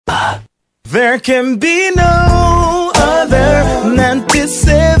There can be no other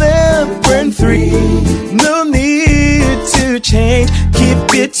 97.3. No need to change.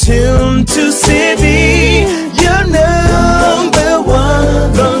 Keep it tuned to Citi. You're number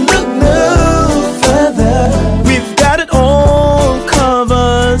one. Don't look no further. We've got it all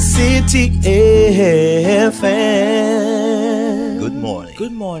covered. Citi FM. Good morning.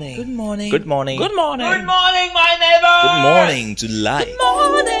 Good morning. Good morning. Good morning. Good morning. Good morning, my neighbor. Good morning to life. Good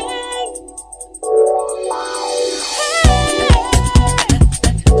morning.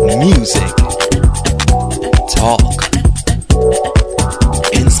 Music, talk,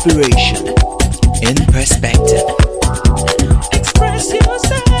 inspiration, in perspective. Express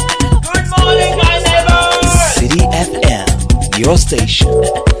yourself. Good morning, my neighbor. Citi FM, your station.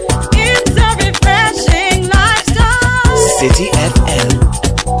 It's a refreshing lifestyle. Citi FM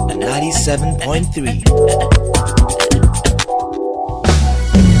 97.3.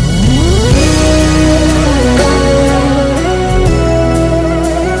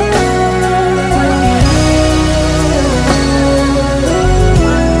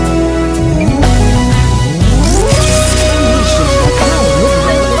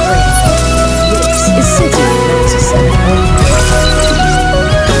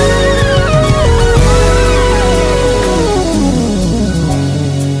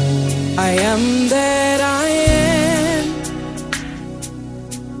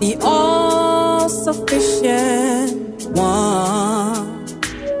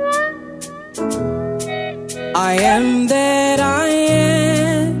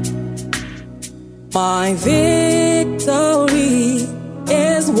 My victory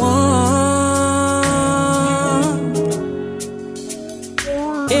is won.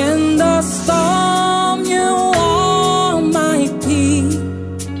 In the storm, you are my peace,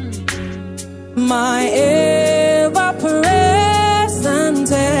 my ever-present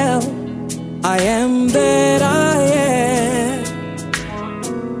help. I am that I am.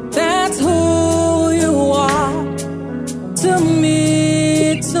 That's who you are to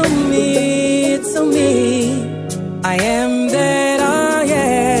me, to me, to me. I am that I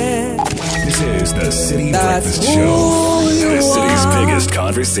am. This is the Citi Breakfast Show. The city's biggest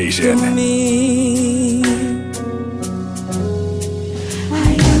conversation. To me.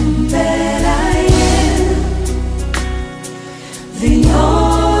 I am that I am. The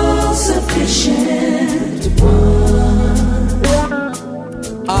all-sufficient one.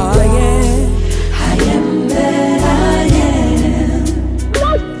 I am. I am that I am.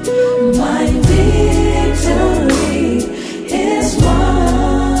 My victory is won.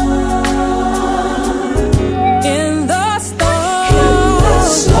 In the storm,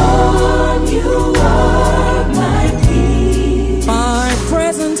 you are my peace, my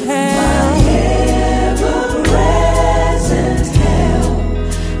present my help. ever-present help.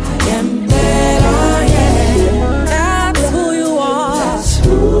 I am that I am. That's who you are. That's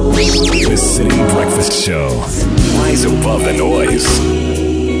who The Citi Breakfast Show. Rise above the noise.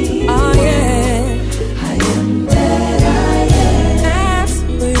 I am. I am that I am. That's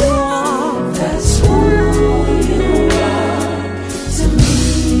who you are. That's who you are to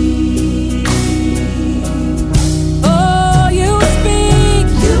me. Oh, you speak,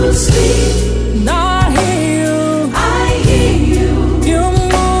 You speak, and I hear you. I hear you. You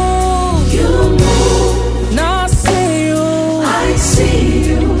move, You move, and I see you. I see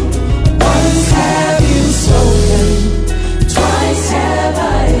you. Once have you spoken, twice have I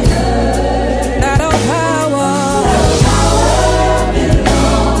heard. That all power, Power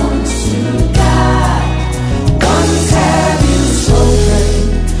belongs to God. Once have you spoken,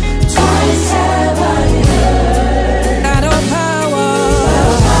 twice have I heard. that all power.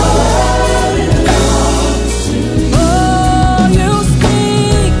 Oh, you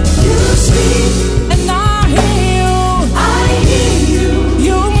speak, You speak, and I hear you. I hear you.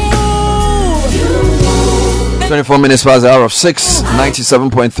 You move, You move, 24 minutes past the hour of 6,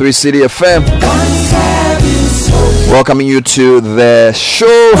 97.3 Citi FM. once have you spoken. Welcoming you to the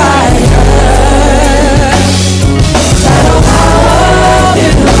show.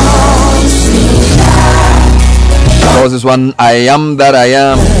 That was this one, I am that I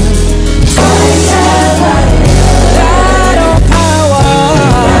am.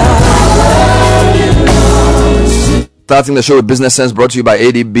 Starting the show with Business Sense, brought to you by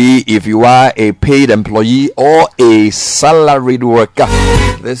ADB. If you are a paid employee or a salaried worker,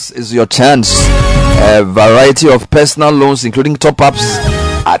 this is your chance. A variety of personal loans, including top-ups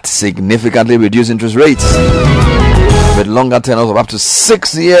at significantly reduced interest rates, with longer tenors of up to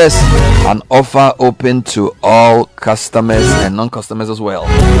 6 years. An offer open to all customers and non-customers as well.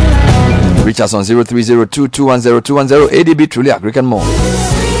 Reach us on 0302 210 210. ADB, truly agri and more.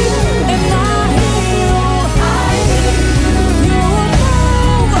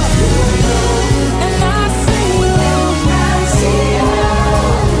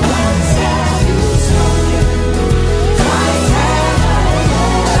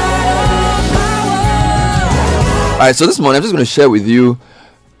 right, so this morning I'm just going to share with you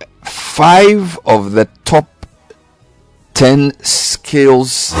 5 of the top 10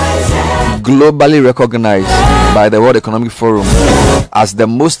 skills globally recognized by the World Economic Forum as the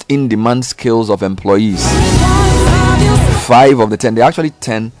most in-demand skills of employees. 5 of the 10. They're actually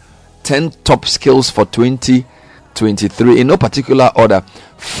 10 top skills for 2023 in no particular order.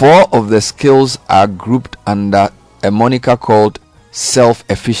 4 of the skills are grouped under a moniker called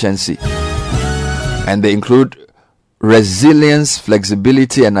self-efficiency, and they include resilience,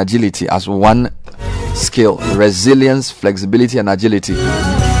 flexibility, and agility as one skill. Resilience, flexibility, and agility.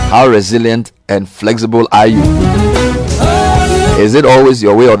 How resilient and flexible are you? Is it always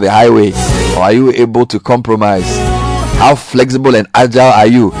your way or the highway, or are you able to compromise? How flexible and agile are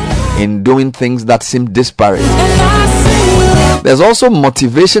you in doing things that seem disparate? There's also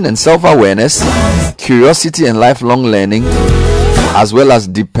motivation and self-awareness, curiosity and lifelong learning, as well as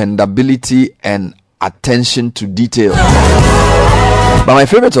dependability and attention to detail. But my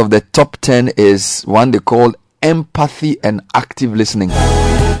favorite of the top 10 is one they call empathy and active listening.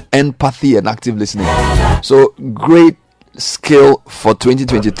 Empathy and active listening. So great skill for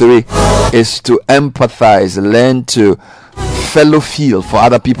 2023 is to empathize, learn to fellow feel for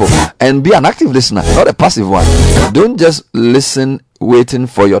other people, and be an active listener, not a passive one. Don't just listen waiting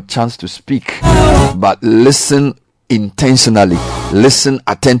for your chance to speak, but listen intentionally, listen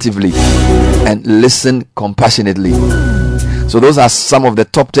attentively, and listen compassionately. So those are some of the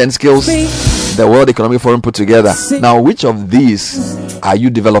top 10 skills the World Economic Forum put together. Now, which of these are you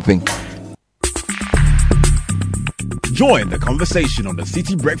developing? Join the conversation on the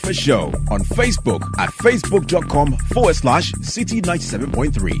Citi Breakfast Show on Facebook at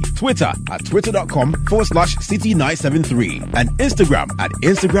facebook.com/Citi97.3, Twitter at twitter.com/Citi973, and Instagram at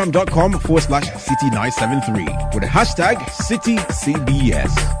instagram.com/Citi973 with the hashtag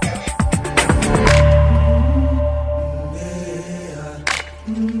CitiCBS.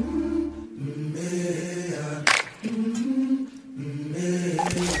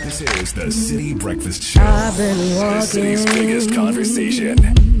 This is the Citi Breakfast Show. I've been The city's walking biggest conversation.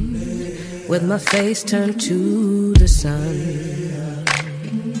 with my face turned to the sun.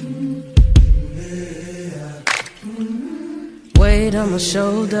 Weight on my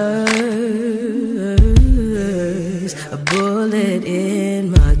shoulders, a bullet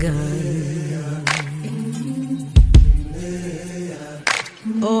in my gun.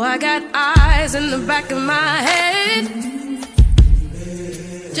 Oh, I got eyes in the back of my head,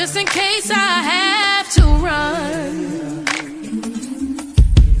 just in case I have to run.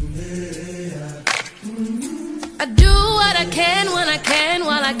 I do what I can when I can,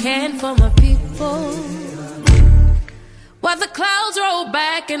 while I can for my people. While the clouds roll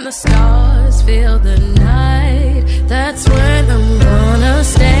back and the stars fill the night, that's when I'm gonna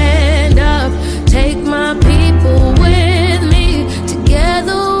stand up, take my people with me.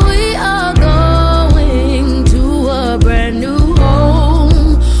 Together we are going to a brand new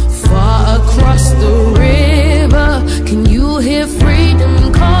home, far across the river. Can you hear freedom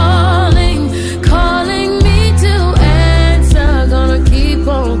calling, calling me to answer? Gonna keep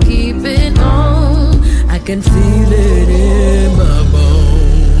on keeping on. I can feel it in my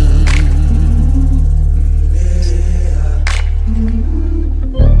bones.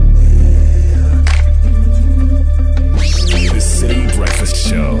 The Citi Breakfast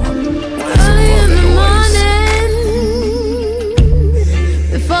Show. Early in the morning,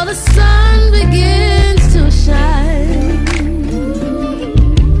 before the sun begins to shine,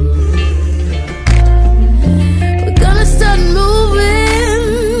 we're gonna start moving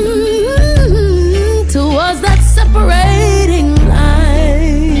towards that separating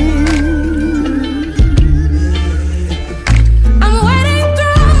line. I'm wading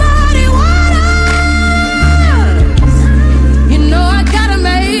through muddy waters. You know I gotta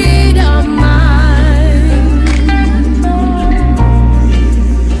make up mind.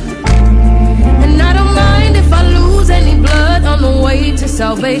 And I don't mind if I lose any blood on the way to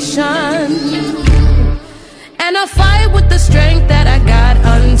salvation. And I fight with the strength that I got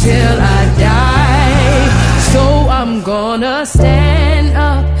until I die. So I'm gonna stand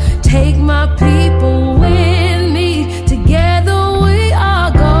up, take my people with me. Together we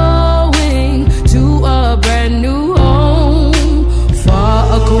are going to a brand new home, far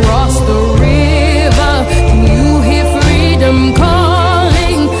across the river. Can you hear freedom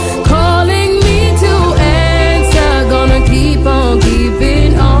calling, calling me to answer? Gonna keep on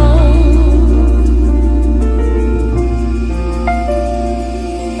keeping on.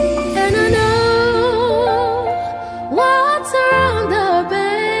 And I know what's around the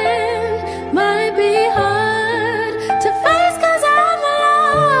bend might be hard.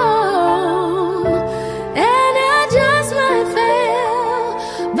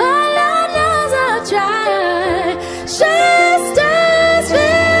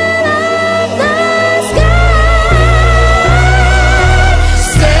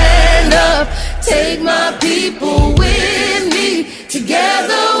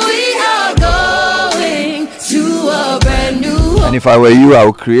 And if I were you, I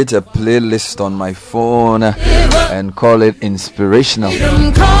would create a playlist on my phone and call it inspirational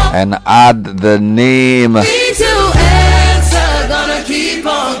and add the name of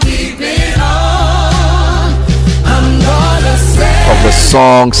the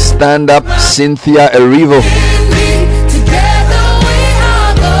song Stand Up, Cynthia Erivo.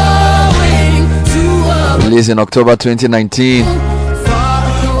 Released in October 2019.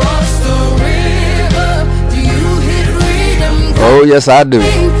 Oh yes, I do.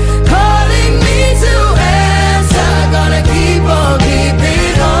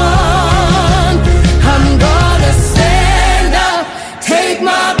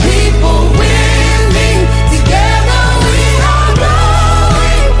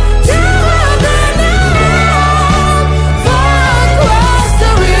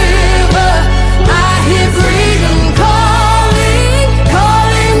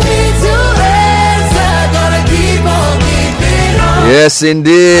 Yes,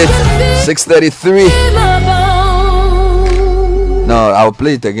 indeed. 6:33. No, I'll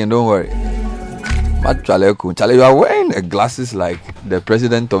play it again. Don't worry. Chale, you are wearing glasses like the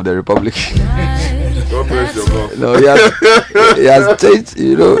president of the republic. No, he has changed.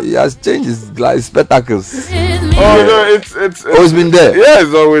 You know, he has changed his spectacles. It's always been there. Yeah,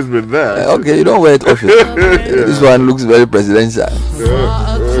 it's always been there. Okay, you don't wear it often. This one looks very presidential.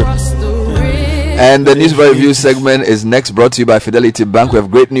 And the news review segment is next, brought to you by Fidelity Bank. We have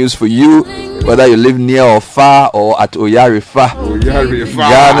great news for you, whether you live near or far or at Oyarifa.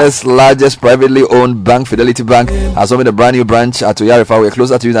 Ghana's largest privately owned bank, Fidelity Bank, has opened a brand new branch at Oyarifa. We're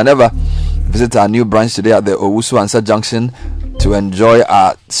closer to you than ever. Visit our new branch today at the Owusu Ansa Junction to enjoy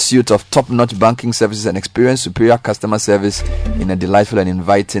our suite of top-notch banking services and experience superior customer service in a delightful and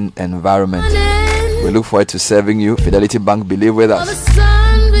inviting environment. We look forward to serving you. Fidelity Bank, believe with us.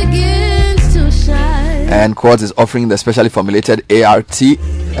 And Quartz is offering the specially formulated ART,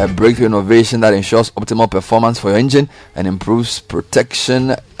 a breakthrough innovation that ensures optimal performance for your engine and improves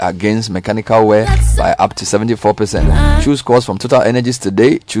protection against mechanical wear by up to 74%. Choose Quartz from Total Energies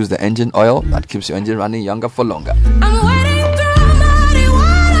today. Choose the engine oil that keeps your engine running younger for longer.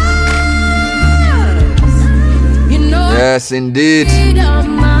 Yes, indeed.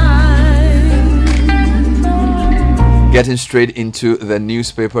 Getting straight into the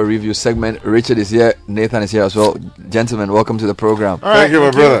newspaper review segment. Richard is here. Nathan is here as well. Gentlemen, welcome to the program. Thank you, my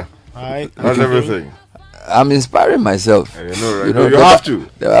brother. Hi. How's everything? I'm inspiring myself. You know, right? You have to.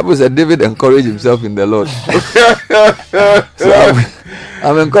 The Bible said David encouraged himself in the Lord. So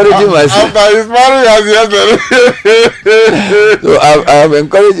I'm encouraging myself. After inspiring us yesterday. So I'm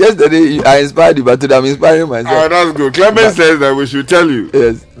encouraged. Yesterday I inspired you, but today I'm inspiring myself. Oh, that's good. Clement says that we should tell you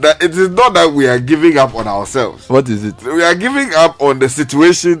that it is not that we are giving up on ourselves. What is it? We are giving up on the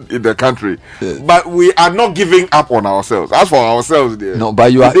situation in the country, but we are not giving up on ourselves. As for ourselves, dear. No,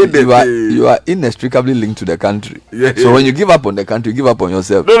 but you are inextricably linked to the country. So when you give up on the country, you give up on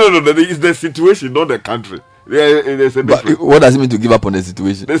yourself. No. It's the situation, not the country. There's a difference. But what does it mean to give up on the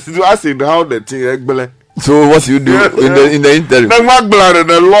situation? The situation, how the thing. So what you do in the interim?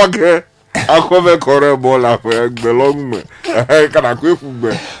 The log here. I cover corner ball up belong.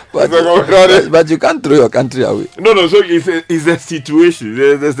 But you can't throw your country away. No. So it's a situation.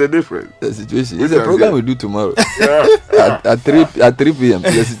 There's a difference. The situation. It's a program we do tomorrow. At 3 p.m.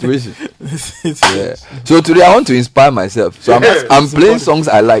 The situation. So today I want to inspire myself. So I'm playing songs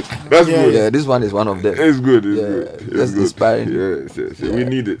I like. That's good. Yeah, this one is one of them. It's good. It's good. Just inspiring. Yes. We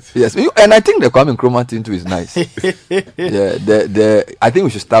need it. Yes, and I think the Kwame Nkrumah thing too is nice. I think we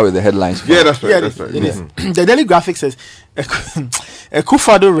should start with the headlines. Yeah, that's right. Yeah, that's right. it is. The Daily Graphic says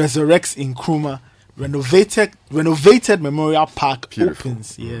Akufo-Addo resurrects in Nkrumah. Renovated Memorial Park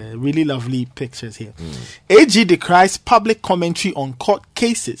opens. Yeah, really lovely pictures here. AG decries public commentary on court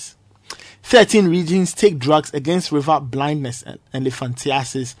cases. 13 regions take drugs against river blindness and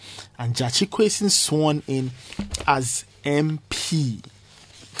elephantiasis. And Jachi Kwesi sworn in as MP.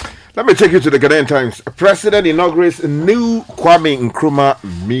 Let me take you to the Ghanaian Times. President inaugurates a new Kwame Nkrumah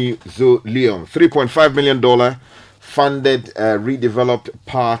Mausoleum. $3.5 million funded redeveloped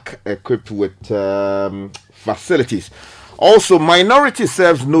park equipped with facilities. Also, minority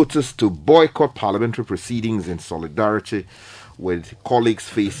serves notice to boycott parliamentary proceedings in solidarity with colleagues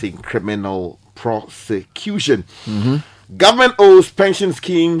facing criminal prosecution. Government owes pension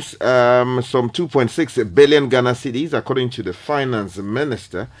schemes some 2.6 billion Ghana cedis, according to the finance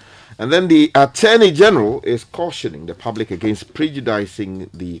minister. And then the Attorney General is cautioning the public against prejudicing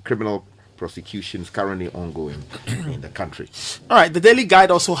the criminal prosecutions currently ongoing in the country. All right, the Daily Guide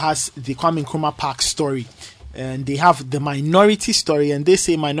also has the Kwame Nkrumah Park story. And they have the minority story, and they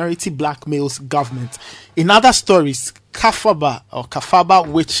say minority blackmails government. In other stories, Kafaba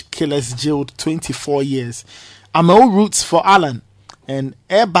witch killers jailed 24 years. Amel roots for Alan. And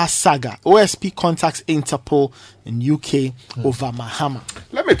Airbus saga. OSP contacts Interpol in UK over Mahama.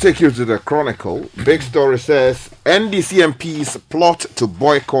 Let me take you to the Chronicle. Big story says NDC MPs plot to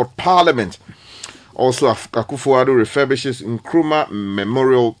boycott Parliament. Also, Akufo-Addo refurbishes Nkrumah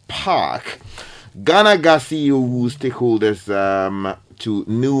Memorial Park. Ghana Gas CEO stakeholders to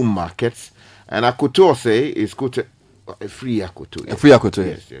new markets. And Akutose is free Akuto. Free Akuto.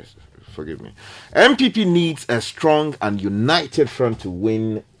 Yes. Forgive me. MPP needs a strong and united front to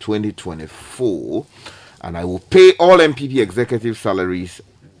win 2024. And I will pay all MPP executive salaries.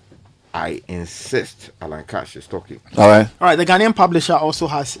 I insist. Alan Cash is talking. All right. The Ghanaian publisher also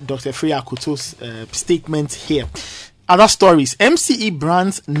has Dr. Free Akuto's statement here. Other stories. MCE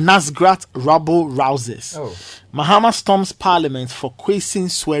brands Nasgrat rabble rousers. Mahama storms parliament for Kwesi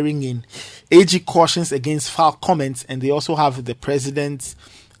swearing in. AG cautions against foul comments. And they also have the president's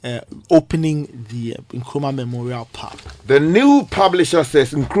opening the Nkrumah Memorial Park. The new publisher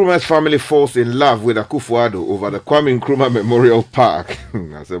says Nkrumah's family falls in love with Akufo-Addo over the Kwame Nkrumah Memorial Park.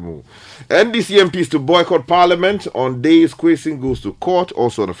 NDC MPs to boycott Parliament on days Kwesi goes to court.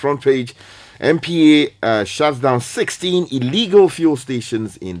 Also on the front page, MPA shuts down 16 illegal fuel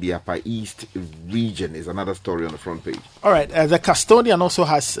stations in the Upper East region is another story on the front page. All right, the custodian also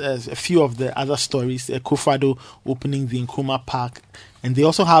has a few of the other stories. Akufo-Addo opening the Nkrumah Park. And they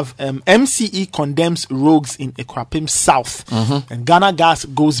also have MCE condemns rogues in Ekwapim South. And Ghana Gas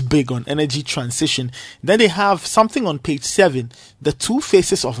goes big on energy transition. Then they have something on page 7, the two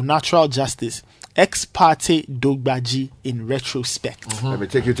faces of natural justice. Ex parte Dogbaji in retrospect. Let me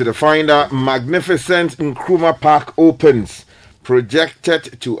take you to the Finder. Magnificent Nkrumah Park opens.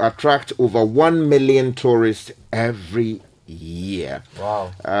 Projected to attract over 1 million tourists every year.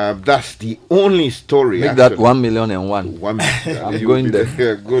 Wow. That's the only story. Make that 1,000,001. 1 million. I'm going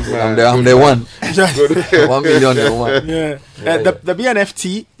there. Good man. I'm the one. Good. 1,000,001. Yeah. The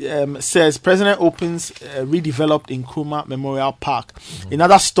BNFT says President opens redeveloped Nkrumah Memorial Park. In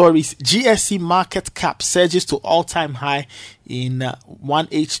other stories, GSC market cap surges to all-time high in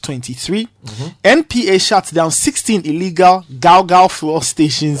 1H23. NPA shuts down 16 illegal Galgal fuel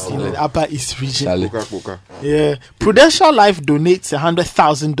stations in the Upper East region. Yeah. Prudential Life donates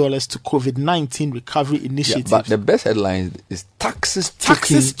 $100,000 to COVID-19 recovery initiatives. But the best headline is taxes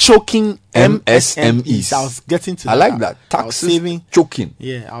choking MSMEs. I was getting to that. I like that. Taxes choking.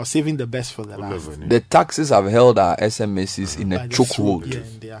 Yeah, I was saving the best for the last. The taxes have held our SMEs in a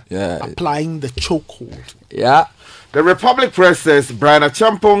chokehold. Yeah, applying the chokehold. Yeah. The Republic Press says Brian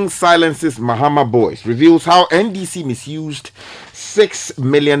Achampong silences Mahama boys, reveals how NDC misused $6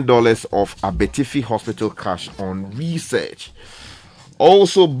 million of Abetifi Hospital cash on research.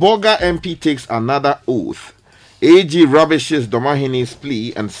 Also, Boga MP takes another oath. AG rubbishes Domahini's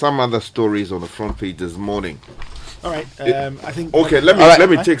plea and some other stories on the front page this morning. All right, I think. Okay, let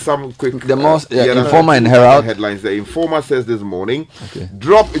me take some quick. The most Informer and Herald headlines. The Informer says this morning,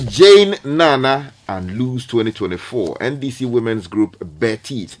 drop Jane Nana and lose 2024. NDC Women's Group bare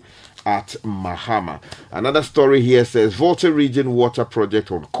teeth at Mahama. Another story here says Volta Region Water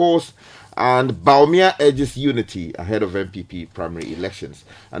Project on course. And Baumia urges unity ahead of MPP primary elections.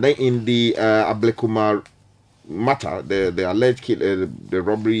 And then in the Ablekumar matter, the alleged the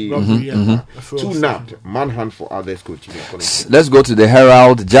robbery, two nabbed, manhunt for others continue. Let's go to the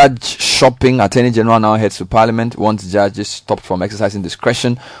Herald. Judge shopping. Attorney General now heads to Parliament. Wants judges stopped from exercising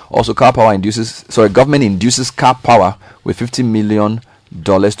discretion. Also, government induces car power with $50 million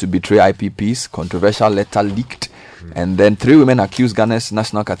to betray IPPs. Controversial letter leaked. And then 3 women accuse Ghana's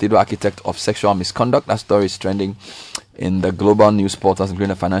National Cathedral architect of sexual misconduct. That story is trending in the global news portals, including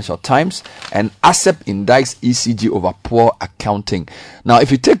the Financial Times. And ASEP indicts ECG over poor accounting. Now,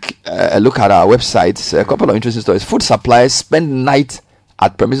 if you take a look at our website, a couple of interesting stories. Food suppliers spend night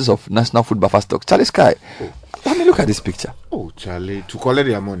at premises of National Food Buffer Stock. Charlie Sky, let me look at this picture. Oh, Charlie, to collect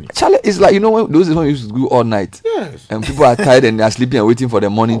their money. Charlie, it's like, those is when you used to do all night. Yes. And people are tired and they are sleeping and waiting for the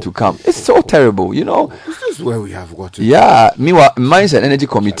morning to come. It's so terrible, Is this where we have got to? Yeah. Meanwhile, Mines and Energy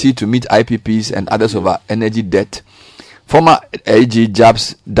Committee to meet IPPs and others over energy debt. Former AG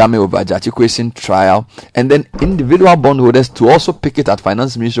Jabs Dame over Jachikwesin trial. And then individual bondholders to also picket at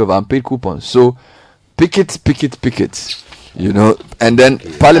Finance Ministry of unpaid coupons. So, picket. And then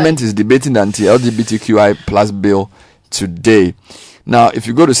Parliament is debating the anti-LGBTQI plus bill today. Now, if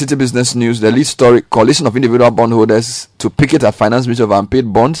you go to Citi Business News, the lead story, coalition of individual bondholders to picket at Finance Ministry of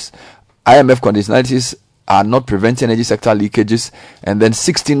unpaid bonds. IMF conditionalities are not preventing energy sector leakages. And then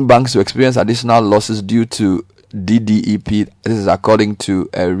 16 banks to experience additional losses due to DDEP. This is according to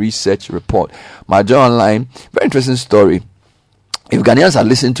a research report. My Joy Online, very interesting story. If Ghanaians had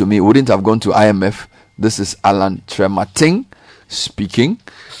listened to me, we wouldn't have gone to IMF. This is Alan Tremating speaking.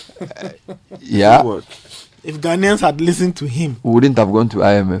 Yeah. If Ghanaians had listened to him, we wouldn't have gone to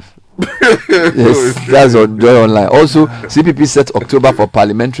IMF. Yes, that's on Joy Online. Also, CPP set October for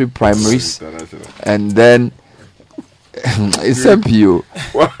parliamentary primaries, and then it's MPO.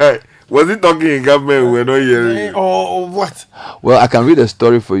 Why? Was he talking in government? We're not hearing. or what? Well, I can read a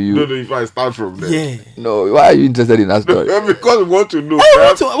story for you. No, if I start from there. Yeah. No, why are you interested in that story? Because we want to know.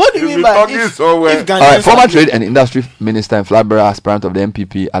 What do you mean by if All right, former Trade and Industry Minister and Flabera aspirant of the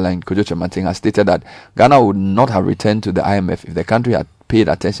MPP, Alain Kojo Chemating, has stated that Ghana would not have returned to the IMF if the country had paid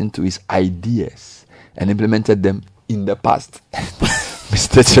attention to his ideas and implemented them in the past.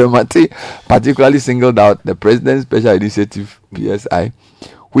 Mr. Chemating particularly singled out the President's Special Initiative PSI,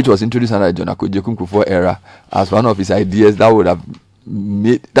 which was introduced under the John Akujekun Kufuor era, as one of his ideas that would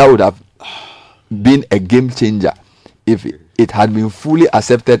have been a game changer if it had been fully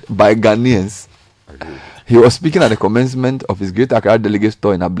accepted by Ghanaians. He was speaking at the commencement of his Greater Accra Delegates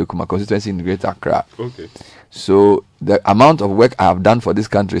Tour in Ablekuma constituency in Greater Accra. Okay. So the amount of work I have done for this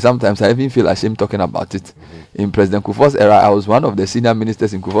country, sometimes I even feel ashamed talking about it. In President Kufuor's era, I was one of the senior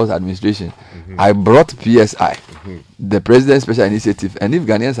ministers in Kufuor's administration. I brought PSI, the President's Special Initiative, and if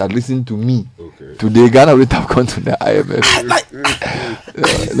Ghanaians had listened to me, today Ghana would have gone to the IMF.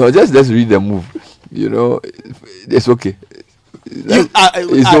 No, just read the move. You know, it's okay. I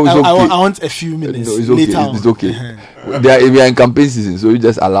want a few minutes. No, it's okay. Later It's okay. We are in campaign season, so you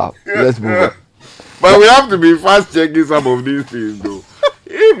just allow. Let's move on. But we have to be fast checking some of these things, though.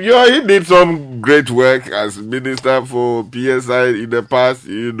 He did some great work as minister for PSI in the past,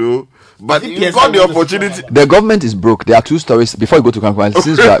 you know. But you got the opportunity. The government is broke. There are two stories before you go to Kankan.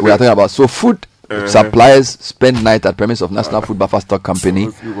 Since we are talking about food suppliers spend night at premise of National Food Buffer Stock Company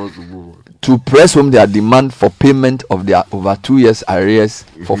to press home their demand for payment of their over 2 years arrears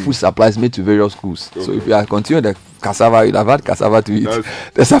for food supplies made to various schools. So if you are continuing the cassava, you'll have had cassava to eat.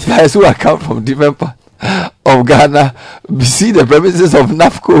 The suppliers who are come from different parts of Ghana see the premises of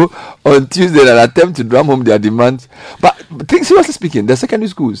NAFCO on Tuesday and attempt to drum home their demands. But think seriously speaking, the secondary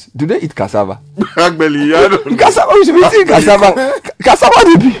schools, do they eat cassava? Cassava, we should be eating cassava. Cassava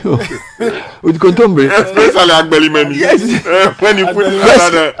they be with contombre. Especially agbeli menu. Yes. When you put it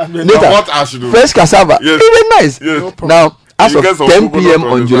hot ash. Fresh cassava. Yes. Even nice. Yes. Now, as You of get some 10 coconut p.m.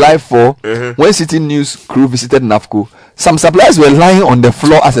 on on the July 4, Uh-huh. when City News crew visited NAFCO, some suppliers were lying on the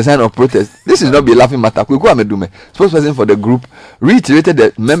floor as a sign of protest. This is not be a laughing matter. Kweku Amedume, spokesperson for the group, reiterated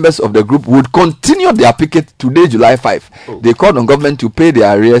that members of the group would continue their picket today, July 5. They called on government to pay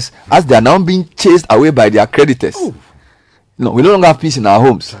their arrears as they are now being chased away by their creditors. No, we no longer have peace in our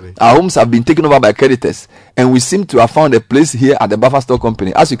homes. Our homes have been taken over by creditors, and we seem to have found a place here at the Buffer Stock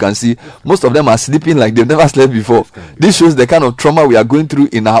Company. As you can see, most of them are sleeping like they've never slept before. This shows the kind of trauma we are going through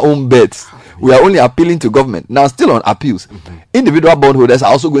in our own beds. We are only appealing to government. Now, still on appeals, individual bondholders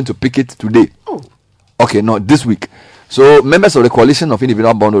are also going to picket today. Okay, no, this week. So, members of the coalition of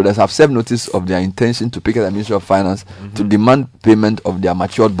individual bondholders have served notice of their intention to picket the Ministry of Finance to demand payment of their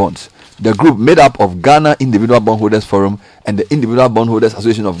matured bonds. The group, made up of Ghana Individual Bondholders Forum and the Individual Bondholders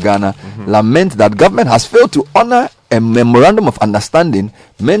Association of Ghana, lament that government has failed to honor a memorandum of understanding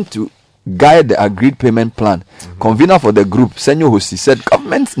meant to guide the agreed payment plan. Convener for the group, Senyo Hosi, said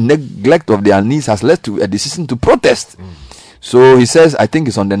government's neglect of their needs has led to a decision to protest. So he says, I think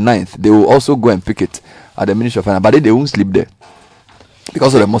it's on the 9th, they will also go and picket at the Ministry of Finance, but they won't sleep there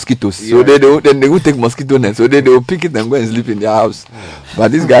because of the mosquitoes. So they will take mosquito nets. So they will pick it and go and sleep in their house.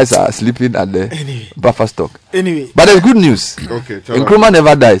 But these guys are sleeping at the buffer stock. Anyway, but there's good news. Okay, Nkrumah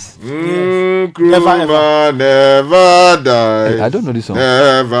never dies. Nkrumah never dies. I don't know this song.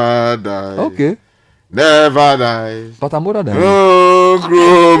 Never dies. Okay. Never dies. But I'm older than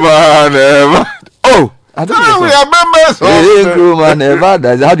Nkrumah never. Oh. I don't know. We are members of Nkrumah never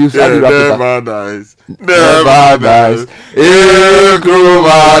dies. How do you wrap it up? Never dies. Never dies.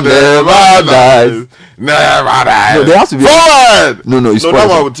 Nkrumah never dies. Never dies. No, there has to be forward. No, it's that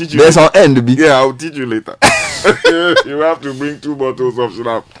one I will teach you. There's an end. Yeah, I will teach you later. You have to bring 2 bottles of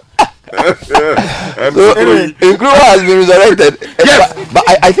snap. Nkrumah has been resurrected. Yes. But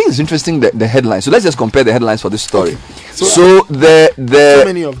I think it's interesting the headline. So let's just compare the headlines for this story. So so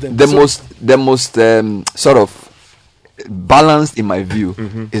many of them. the most sort of balanced in my view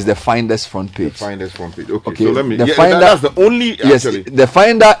is the Finder's front page. The Finder's front page. Okay. Okay. So let me. The Yeah, Finder, that's the only. Yes. Actually. The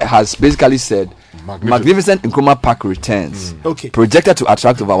Finder has basically said Magnificent Nkrumah Park returns. Okay. Projected to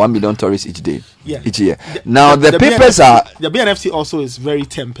attract over 1 million tourists each year. The Papers the BNFC also is very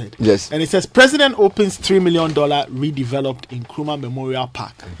tempered. Yes. And it says President opens $3 million redeveloped Nkrumah Memorial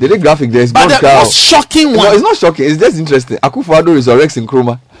Park. The graphic there is But the most shocking one. No, it's not shocking. It's just interesting. Akufo-Addo resurrects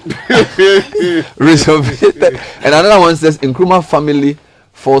Nkrumah. Resurrected. And another one says Nkrumah family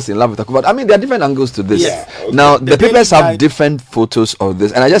falls in love with Akufo-Addo. I mean, there are different angles to this. Yeah. Now, the papers have Guide. different photos of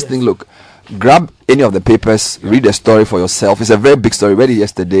this. And I just think, look, grab any of the papers, read the story for yourself. It's a very big story. Read it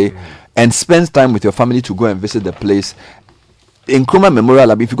yesterday. And spend time with your family to go and visit the place. Nkrumah Memorial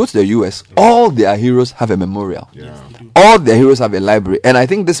Lab, if you go to the US, all their heroes have a memorial. All their heroes have a library. And I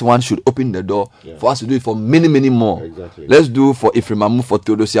think this one should open the door for us to do it for many, many more. Exactly. Let's do for Ifrimamu, for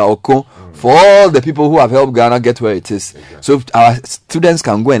Theodosia Oko, for all the people who have helped Ghana get where it is. So if our students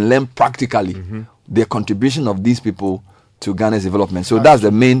can go and learn practically the contribution of these people to Ghana's development. So that's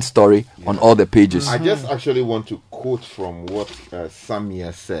the main story on all the pages. I just actually want to quote from what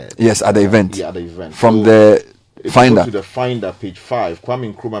Samia said. Yes, at the event. Yeah, at the event. From So, the if Finder. you go to the Finder, page 5,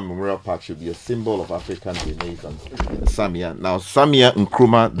 Kwame Nkrumah Memorial Park should be a symbol of African Renaissance. Samia. Now, Samia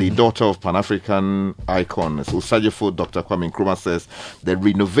Nkrumah, the daughter of Pan-African icon Osajefo Dr. Kwame Nkrumah, says the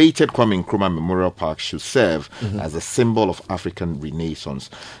renovated Kwame Nkrumah Memorial Park should serve as a symbol of African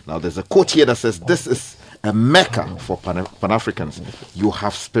Renaissance. Now, there's a quote here that says, "This is a mecca for Pan-Africans. You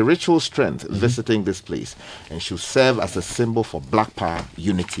have spiritual strength visiting this place and should serve as a symbol for black power,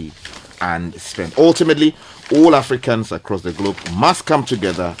 unity, and strength. Ultimately, all Africans across the globe must come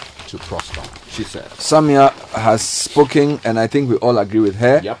together to prosper," she said. Samia has spoken, and I think we all agree with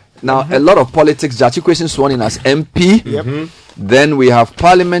her. Yep. Now, a lot of politics. Jachi Kwesi sworn in as MP. Then we have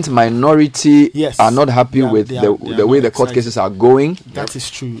Parliament minority are not happy with the way the court cases are going. That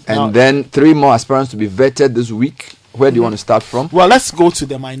is true. And Now, then 3 more aspirants to be vetted this week. Where do you want to start from? well, let's go to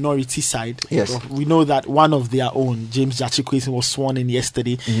the minority side. Yes. We know that one of their own, James Jachi-Kwesi, was sworn in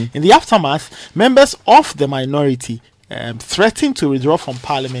yesterday. In the aftermath, members of the minority threatened to withdraw from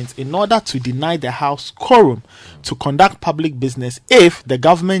Parliament in order to deny the House quorum to conduct public business if the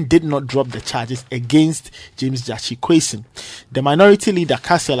government did not drop the charges against James Jachi-Kwesi. The minority leader,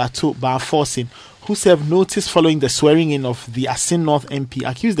 Cassiel Ato Barforsin, who served notice following the swearing in of the Asin North MP,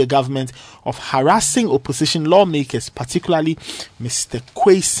 accused the government of harassing opposition lawmakers, particularly Mr.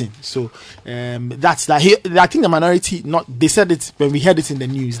 Kwesi. So that's that. I think the minority, they said it when we heard it in the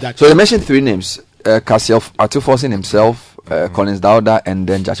news that. So they mentioned 3 names: Cassiel Atuforsin himself, Collins Dauda, and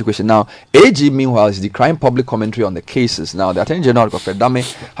then Jachi Kwesi. Now, AG, meanwhile, is decrying public commentary on the cases. Now, the Attorney General, Dr. Dame,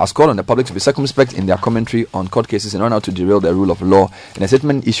 has called on the public to be circumspect in their commentary on court cases in order not to derail the rule of law. In a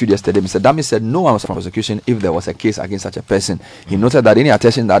statement issued yesterday, Mr. Dame said no one was from prosecution if there was a case against such a person. He noted that any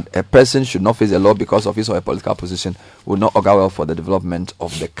attention that a person should not face the law because of his or her political position would not augur well for the development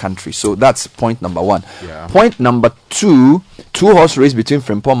of the country. So that's point number 1. Point number 2, 2-horse race between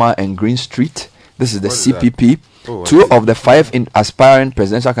Frimpoma and Green Street. This is the CPP. 2 of the 5 aspiring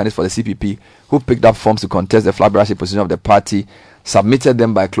presidential candidates for the CPP who picked up forms to contest the flagship position of the party submitted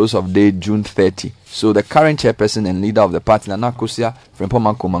them by close of day June 30. So the current chairperson and leader of the party, Nana Akosua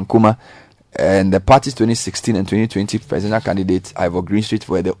Frimpoma Nkumankuma, and the party's 2016 and 2020 presidential candidates, Ivor Green Street,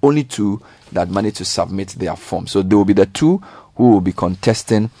 were the only 2 that managed to submit their forms. So they will be the 2 who will be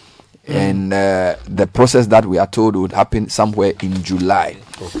contesting. And the process that we are told would happen somewhere in July.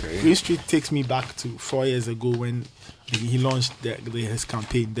 Green Street takes me back to 4 years ago when he launched his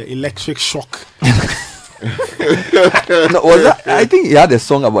campaign, the electric shock. No, was that, I think he had a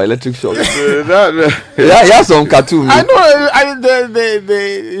song about electric shock. He had some cartoon. I know.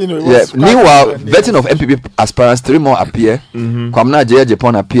 It was Meanwhile, vetting of MPP aspirants, 3 more appear. Kwamna Jaya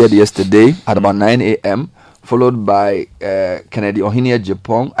Japan appeared yesterday at about 9 a.m. Followed by Kennedy Ohinia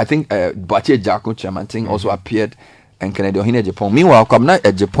Japan. I think Bache Jako Chamanting also appeared, and Kennedy Ohinia Japan. Meanwhile, Kwamna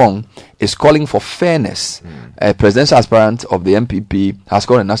Japan is calling for fairness. A presidential aspirant of the MPP has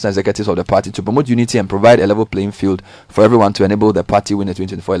called on national executives of the party to promote unity and provide a level playing field for everyone to enable the party win the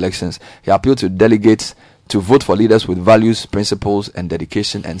 2024 elections. He appealed to delegates to vote for leaders with values, principles, and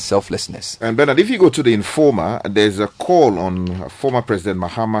dedication and selflessness. And Bernard, if you go to the Informer, there's a call on former President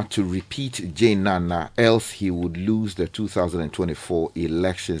Mahama to repeat Jane Nana, else he would lose the 2024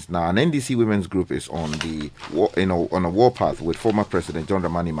 elections. Now, an NDC women's group is on a warpath with former President John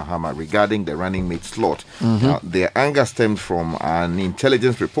Dramani Mahama regarding the running mate slot. Now, their anger stemmed from an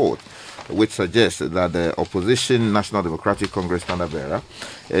intelligence report which suggests that the opposition National Democratic Congress standard bearer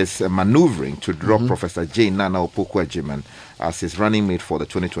is maneuvering to drop Professor Jane Nana Opoku-Agyeman as his running mate for the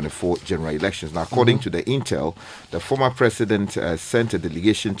 2024 general elections. Now, according to the intel, the former president sent a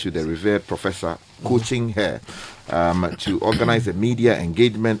delegation to the revered professor, coaching her to organize a media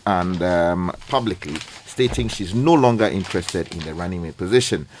engagement and publicly stating she's no longer interested in the running mate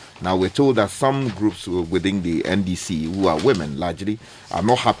position. Now, we're told that some groups within the NDC, who are women largely, are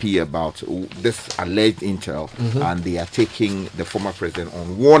not happy about this alleged intel, and they are taking the former president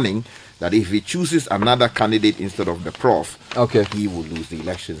on warning that if he chooses another candidate instead of the prof, he will lose the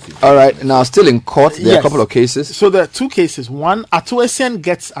elections. All right. Now, still in court, there are a couple of cases. So there are two cases. One, Atuesian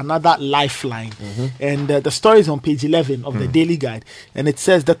gets another lifeline. And the story is on page 11 of the Daily Guide. And it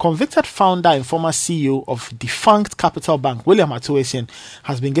says the convicted founder and former CEO of defunct Capital Bank, William Atuesian,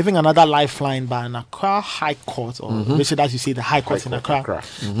 has been given another lifeline by an Accra High Court, or Richard, as you say, the High Court in Accra,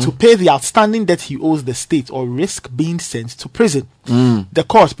 to pay the outstanding debt he owes the state or risk being sent to prison. The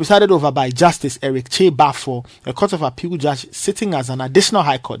court, presided over by Justice Eric Che Bafo, a Court of Appeal judge sitting as an additional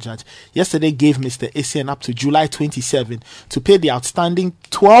High Court judge, yesterday gave Mr. Essien up to July 27 to pay the outstanding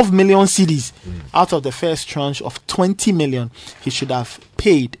 12 million cedis out of the first tranche of 20 million he should have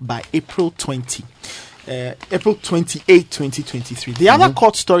paid by April 28, 2023. The other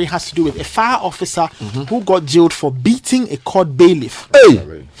court story has to do with a fire officer who got jailed for beating a court bailiff.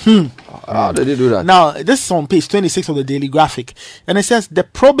 How did he do that? Now, this is on page 26 of the Daily Graphic, and it says the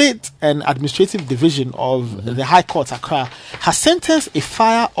Probate and Administrative Division of the High Court Accra has sentenced a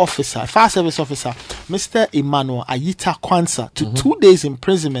fire service officer, Mr. Emmanuel Ayita Kwanzaa, to 2 days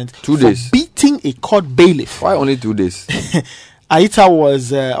imprisonment for beating a court bailiff. Why only 2 days?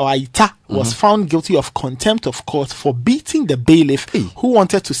 Ayita was found guilty of contempt of court for beating the bailiff who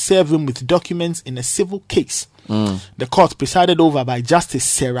wanted to serve him with documents in a civil case. The court, presided over by Justice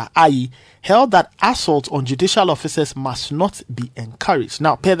Sarah Ayi, held that assault on judicial officers must not be encouraged.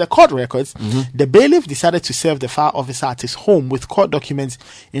 Now, per the court records, the bailiff decided to serve the fire officer at his home with court documents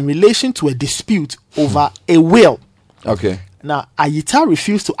in relation to a dispute over a will. Now, Ayita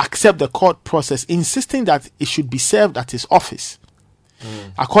refused to accept the court process, insisting that it should be served at his office.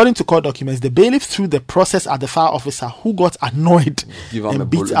 According to court documents, the bailiff threw the process at the fire officer, who got annoyed and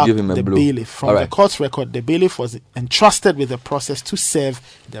beat up the bailiff. From the court's record, the bailiff was entrusted with the process to serve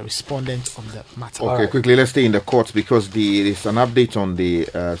the respondent on the matter. Quickly, let's stay in the courts because there is an update on the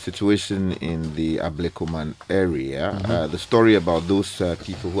situation in the Avle area. The story about those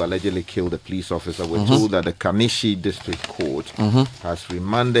people who allegedly killed a police officer. We're told that the Kanishi District Court has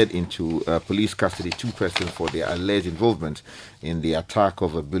remanded into police custody 2 persons for their alleged involvement in the attack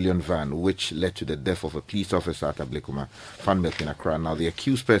of a bullion van, which led to the death of a police officer at Ablekuma Fan Milk in Accra. Now, the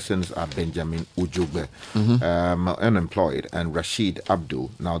accused persons are Benjamin Ujogbe, unemployed, and Rashid Abdul.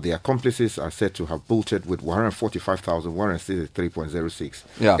 Now, the accomplices are said to have bolted with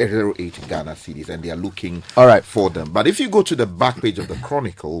 145,163.06 Ghana cedis, and they are looking for them. But if you go to the back page of the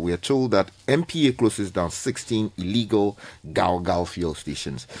Chronicle, we are told that MPA closes down 16 illegal Gal fuel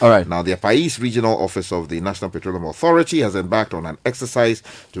stations. Now, the Pais Regional Office of the National Petroleum Authority has embarked on an exercise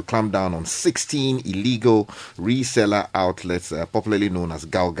to clamp down on 16 illegal reseller outlets, popularly known as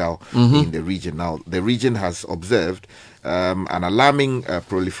Gal in the region. Now, the region has observed an alarming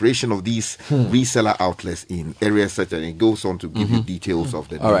proliferation of these reseller outlets in areas such as, it goes on to give you details of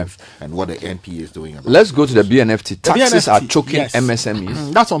the names and what the NPA is doing about it. Let's go to the BNFT. Taxes are choking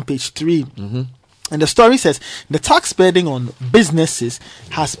MSMEs. That's on page 3. And the story says the tax burden on businesses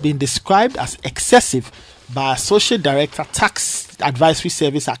has been described as excessive by Associate Director Tax Advisory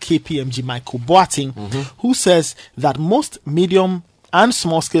Service at KPMG, Michael Boating, who says that most medium and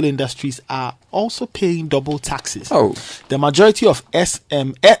small-scale industries are also paying double taxes. The majority of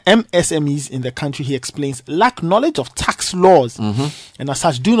MSMEs in the country, he explains, lack knowledge of tax laws and as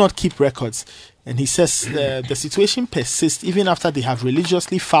such do not keep records. And he says the situation persists even after they have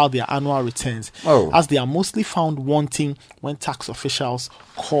religiously filed their annual returns, as they are mostly found wanting when tax officials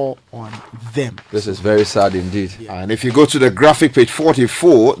call on them. This is very sad indeed. And if you go to the graphic page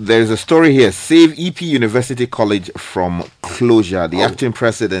 44, there is a story here: Save EP University College from closure. The acting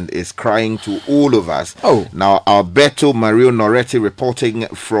president is crying to all of us. Now, Alberto Mario Noretti, reporting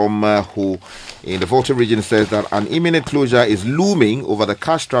from who in the Volta region, says that an imminent closure is looming over the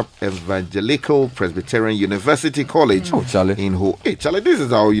cash-strapped Evangelical Presbyterian University College in Ho. Hey, Charlie, this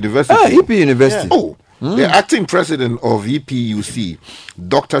is our university. EP University. The acting president of EPUC,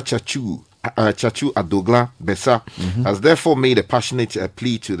 Dr. Chachu Adogla Besa, has therefore made a passionate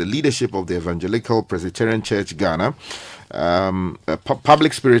plea to the leadership of the Evangelical Presbyterian Church Ghana,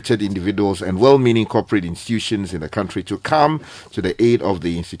 public-spirited individuals and well-meaning corporate institutions in the country to come to the aid of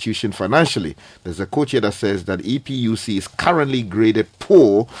the institution financially. There's a quote here that says that EPUC is currently graded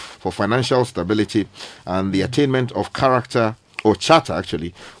poor for financial stability and the attainment of character or charter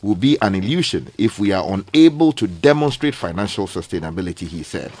actually, will be an illusion if we are unable to demonstrate financial sustainability, he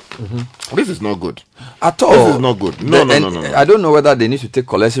said. This is not good. At all. This is not good. No. I don't know whether they need to take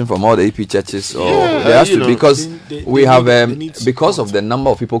collection from all the AP churches or there has you to, know, because we have, need because of the number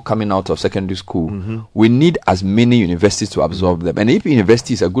of people coming out of secondary school, we need as many universities to absorb them. And AP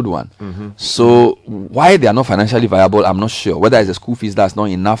University is a good one. So why they are not financially viable, I'm not sure. Whether it's the school fees that's not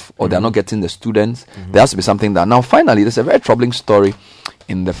enough or they're not getting the students, there has to be something that. Now, finally, there's a very troubling story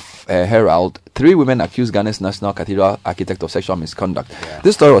in the Herald. 3 women accused Ghana's National Cathedral architect of sexual misconduct.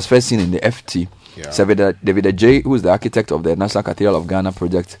 This story was first seen in the FT. David J., who is the architect of the National Cathedral of Ghana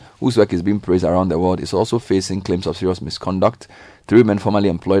project, whose work is being praised around the world, is also facing claims of serious misconduct. 3 men formerly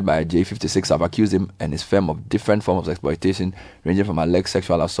employed by J56 have accused him and his firm of different forms of exploitation, ranging from alleged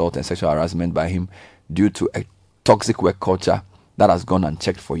sexual assault and sexual harassment by him due to a toxic work culture that has gone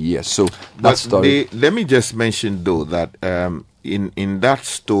unchecked for years. So that story. Let me just mention though that in that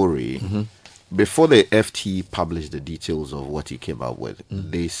story, before the FT published the details of what he came up with,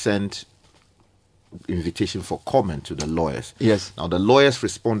 they sent invitation for comment to the lawyers. Yes. Now the lawyers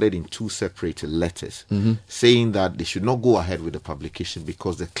responded in 2 separate letters, saying that they should not go ahead with the publication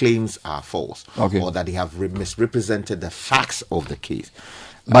because the claims are false, or that they have misrepresented the facts of the case.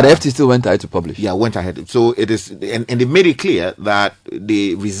 But the FT still went ahead to publish. Yeah, went ahead. So it is, and they made it clear that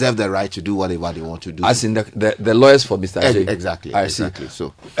they reserve the right to do whatever they want to do. As in the lawyers for Mr. J. Exactly. I exactly.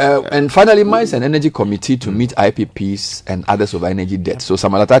 see. So, and finally, Mines and Energy Committee to meet IPPs and others over energy debt. So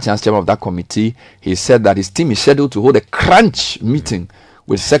Samuel Atachan, chairman of that committee, he said that his team is scheduled to hold a crunch meeting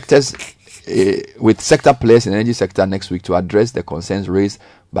with sectors, with sector players in the energy sector next week to address the concerns raised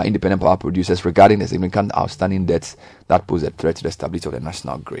by independent power producers regarding the significant outstanding debts that pose a threat to the stability of the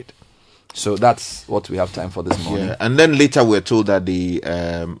national grid. So that's what we have time for this morning. Yeah, and then later we're told that the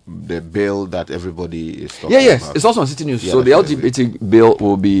bill that everybody is talking about. It's also on Citi News. Yeah, so the LGBT bill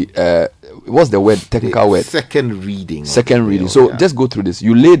will be what's the word? Technical word. Second reading. Second reading. So just go through this.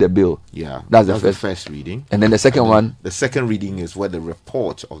 You lay the bill. Yeah, that's the first reading. And then the second one. The second reading is where the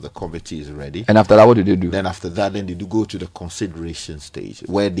report of the committee is ready. And after that, what do they do? Then after that, then they do go to the consideration stage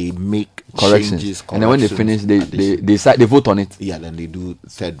where they make corrections. Changes, and then when they finish, they decide, they vote on it. Yeah, then they do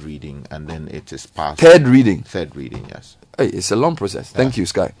third reading, and then it is passed. Third reading, yes. Hey, it's a long process. Thank you,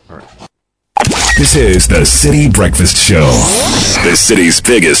 Sky. All right. This is the Citi Breakfast Show, the city's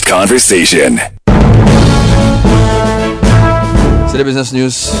biggest conversation. City Business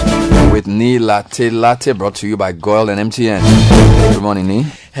News with Nee Latte, brought to you by Goyle and MTN. Good morning, Nee.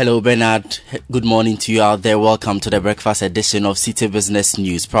 Hello, Bernard. Good morning to you out there. Welcome to the breakfast edition of City Business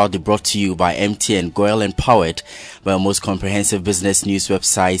News, proudly brought to you by MTN, Goyle, and powered by our most comprehensive business news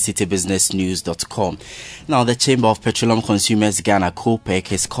website, citybusinessnews.com. Now, the Chamber of Petroleum Consumers Ghana,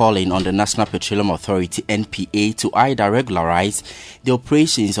 COPEC, is calling on the National Petroleum Authority, NPA, to either regularize the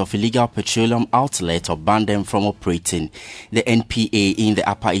operations of illegal petroleum outlets or ban them from operating. The NPA in the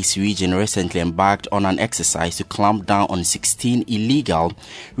Upper East region recently embarked on an exercise to clamp down on 16 illegal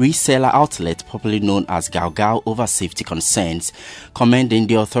reseller outlet, popularly known as Gaogao, over safety concerns. Commending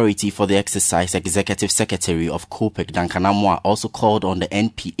the authority for the exercise, Executive Secretary of COPEC, Duncan Amoah, also called on the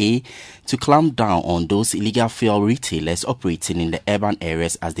NPA to clamp down on those illegal fuel retailers operating in the urban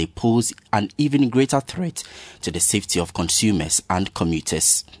areas as they pose an even greater threat to the safety of consumers and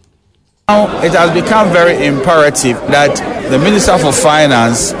commuters. Now it has become very imperative that the Minister for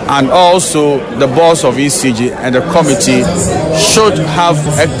Finance and also the boss of ECG and the committee should have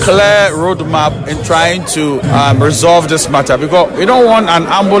a clear roadmap in trying to resolve this matter, because we don't want an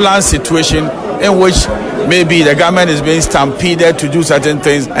ambulance situation in which maybe the government is being stampeded to do certain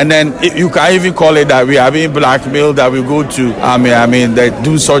things, and then you can even call it that we are being blackmailed, that we go to they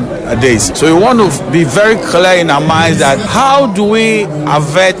do such days. So we want to be very clear in our minds that how do we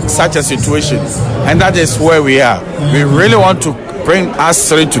avert such a situation, and that is where we are. We really want to bring us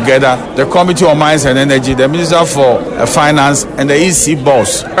three together, the Committee on Mines and Energy, the Minister for Finance, and the EC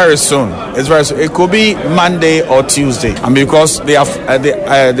boss very soon. It's very soon. It could be Monday or Tuesday, and because they have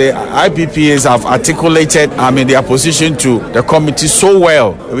the IPPAs have articulated their position to the committee so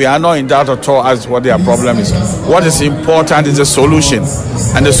well, we are not in doubt at all as what their problem is. What is important is the solution,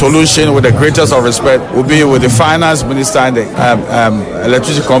 and the solution, with the greatest of respect, will be with the Finance Minister and the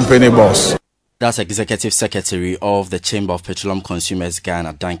electricity company boss. That's Executive Secretary of the Chamber of Petroleum Consumers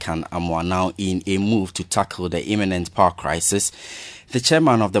Ghana, Duncan Amoah. Now, in a move to tackle the imminent power crisis, the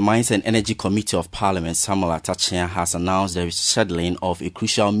chairman of the Mines and Energy Committee of Parliament, Samuel Atachan, has announced the scheduling of a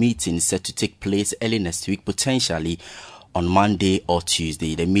crucial meeting set to take place early next week, potentially on Monday or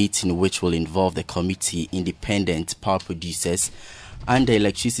Tuesday. The meeting, which will involve the committee, independent power producers, and the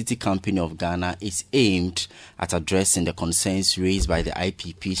Electricity Company of Ghana is aimed at addressing the concerns raised by the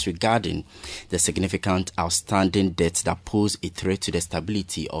IPPs regarding the significant outstanding debts that pose a threat to the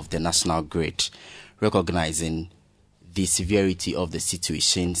stability of the national grid. Recognizing the severity of the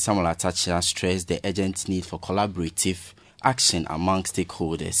situation, Samuel Atacha stressed the urgent need for collaborative action among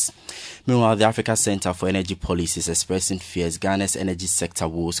stakeholders. Meanwhile, the Africa Center for Energy Policy is expressing fears Ghana's energy sector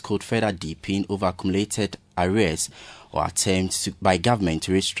woes could further deepen over accumulated arrears or attempts by government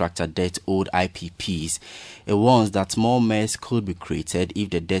to restructure debt owed IPPs. It warns that more mess could be created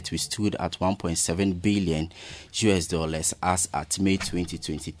if the debt withstood at $1.7 billion as at May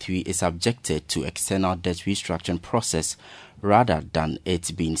 2023 is subjected to external debt restructuring process rather than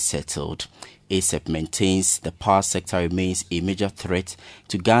it being settled. ASEP maintains the power sector remains a major threat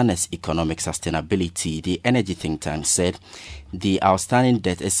to Ghana's economic sustainability. The energy think tank said the outstanding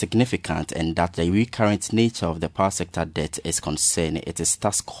debt is significant and that the recurrent nature of the power sector debt is concerning. It is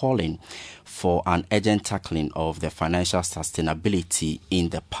thus calling for an urgent tackling of the financial sustainability in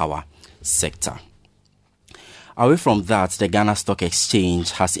the power sector. Away from that, the Ghana Stock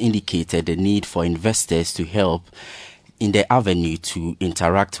Exchange has indicated the need for investors to help in the avenue to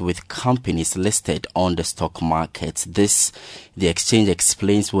interact with companies listed on the stock market. This, the exchange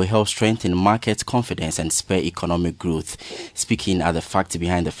explains, will help strengthen market confidence and spur economic growth. Speaking at the fact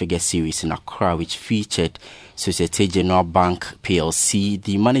behind the figure series in Accra, which featured Societe Generale Bank PLC,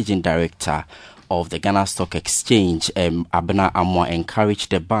 the managing director of the Ghana Stock Exchange, Abena Amwa,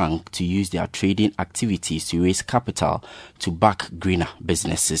 encouraged the bank to use their trading activities to raise capital to back greener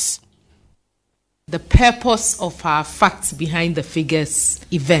businesses. The purpose of our Facts Behind the Figures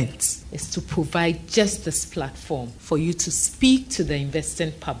event is to provide just this platform for you to speak to the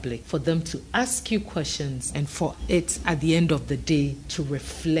investing public, for them to ask you questions, and for it at the end of the day to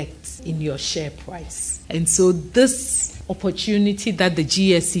reflect in your share price. And so this opportunity that the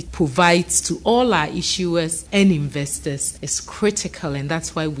GSE provides to all our issuers and investors is critical, and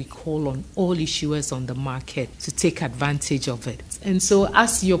that's why we call on all issuers on the market to take advantage of it. And so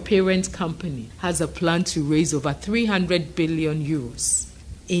as your parent company has a plan to raise over 300 billion euros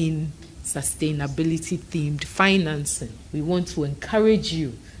in sustainability-themed financing, we want to encourage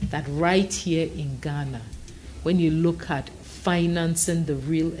you that right here in Ghana, when you look at financing the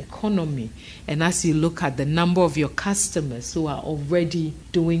real economy, and as you look at the number of your customers who are already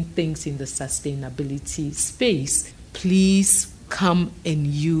doing things in the sustainability space, please come and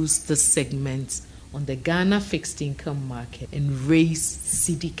use the segment on the Ghana fixed income market and raise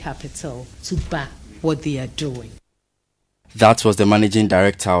Citi capital to back what they are doing. That was the managing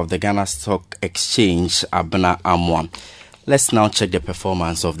director of the Ghana Stock Exchange, Abena Amwa. Let's now check the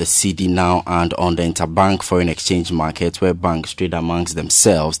performance of the cedi now and on the interbank foreign exchange market, where banks trade amongst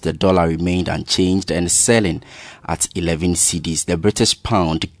themselves. The dollar remained unchanged and selling at 11 cedis. The British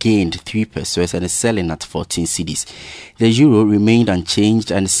pound gained 3 pesos and is selling at 14 cedis. The euro remained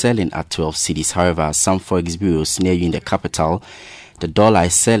unchanged and selling at 12 cedis. However, some forex bureaus near you in the capital, the dollar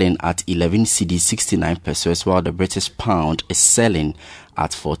is selling at 11 cedis 69 pesos, while the British pound is selling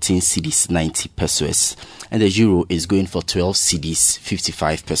at 14 cedis 90 pesos, and the euro is going for 12 cedis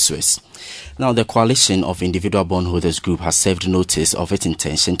 55 pesos. Now, the coalition of individual bondholders group has served notice of its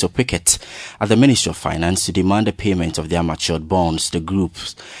intention to picket at the Ministry of Finance to demand the payment of their matured bonds. The group,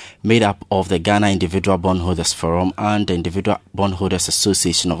 made up of the Ghana Individual Bondholders Forum and the Individual Bondholders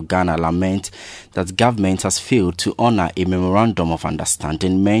Association of Ghana, lament that government has failed to honor a memorandum of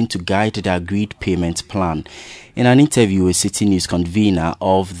understanding meant to guide the agreed payment plan. In an interview with Citi News, convener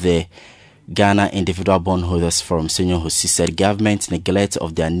of the Ghana Individual Bondholders Forum, Senor Hosi, said government neglect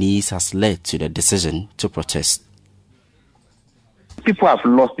of their needs has led to the decision to protest. People have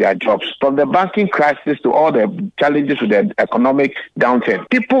lost their jobs. From the banking crisis to all the challenges with the economic downturn,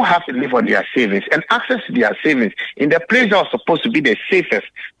 people have to live on their savings, and access to their savings in the place that was supposed to be the safest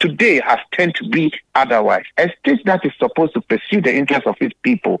today has tended to be otherwise. A state that is supposed to pursue the interests of its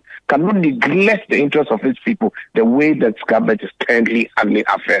people cannot neglect the interests of its people the way that government is currently handling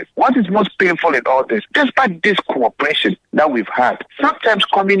affairs. What is most painful in all this, despite this cooperation that we've had, sometimes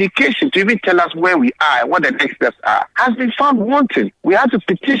communication to even tell us where we are and what the next steps are has been found wanting. We had to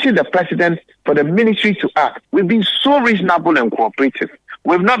petition the president for the ministry to act. We've been so reasonable and cooperative.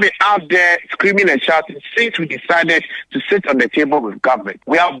 We've not been out there screaming and shouting since we decided to sit on the table with government.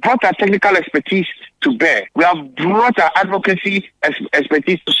 We have brought our technical expertise to bear. We have brought our advocacy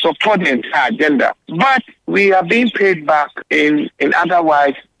expertise to support the entire agenda. But we are being paid back in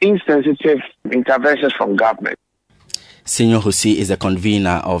otherwise insensitive interventions from government. Senor Hosi is the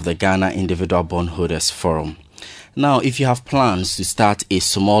convener of the Ghana Individual Bondholders Forum. Now, if you have plans to start a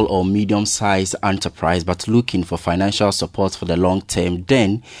small or medium-sized enterprise but looking for financial support for the long term,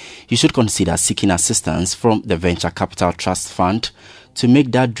 then you should consider seeking assistance from the Venture Capital Trust Fund to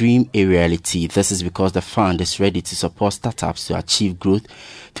make that dream a reality. This is because the fund is ready to support startups to achieve growth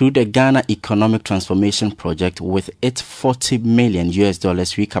through the Ghana Economic Transformation Project with its $40 million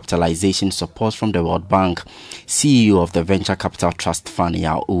recapitalization support from the World Bank. CEO of the Venture Capital Trust Fund,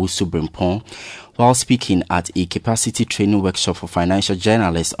 Yao Subrimpong, while speaking at a capacity training workshop for financial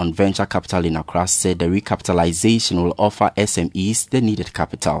journalists on venture capital in Accra, said the recapitalization will offer SMEs the needed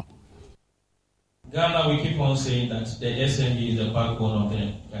capital. Ghana, we keep on saying that the SME is the backbone of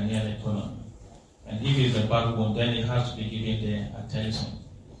the Ghanaian economy. And if it's the backbone, then it has to be given the attention.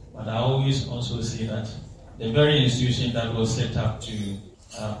 But I always also say that the very institution that was set up to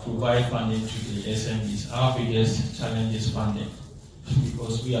provide funding to the SMEs, our biggest challenge is funding.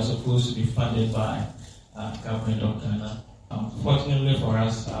 Because we are supposed to be funded by government of Ghana. Fortunately for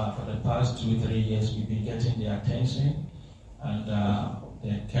us, for the past 2-3 years, we've been getting the attention, and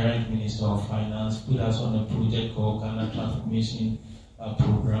the current Minister of Finance put us on a project called Ghana Transformation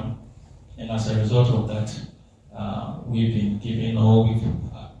Program, and as a result of that, we've been given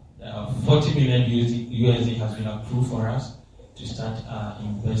 $40 million USD has been approved for us to start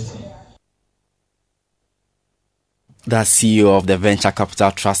investing. The CEO of the Venture Capital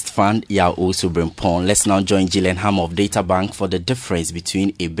Trust Fund, Yao Subrimpong. Let's now join Gillian Ham of Data Bank for the difference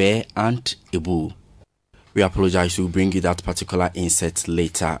between a bear and a bull. We apologize, we'll bring you that particular insight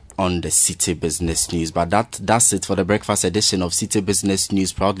later on the Citi Business News. But that's it for the breakfast edition of Citi Business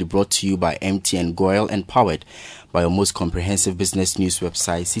News, proudly brought to you by MTN Goyle and powered by your most comprehensive business news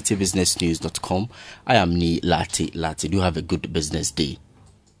website, citibusinessnews.com. I am Ni Lati. Do have a good business day.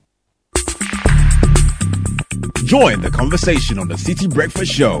 Join the conversation on the Citi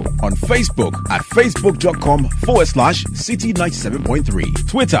Breakfast Show on Facebook at facebook.com/Citi97.3,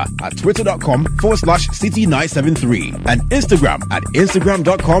 Twitter at twitter.com/Citi973, and Instagram at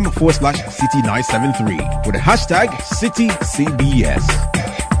instagram.com/Citi973 with the hashtag CitiCBS.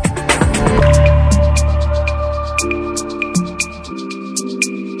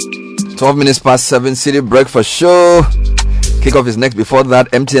 12 minutes past 7, Citi Breakfast Show. Kickoff is next. Before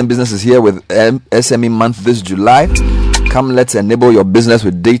that, MTN Business is here with SME Month this July. Come, let's enable your business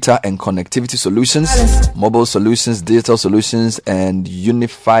with data and connectivity solutions, mobile solutions, digital solutions, and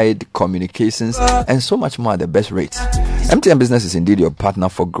unified communications, and so much more at the best rates. MTN Business is indeed your partner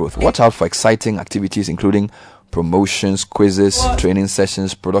for growth. Watch out for exciting activities including promotions, quizzes, training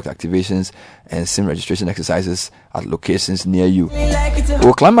sessions, product activations, and SIM registration exercises at locations near you. We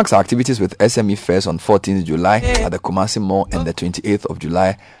will climax our activities with SME fairs on 14th July at the Kumasi Mall and the 28th of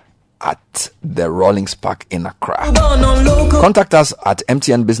July at the Rawlings Park in Accra. Contact us at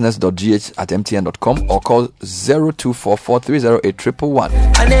mtnbusiness.gh@mtn.com or call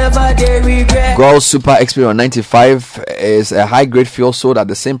 0244-308-111. Gold Super Experience 95 is a high-grade fuel sold at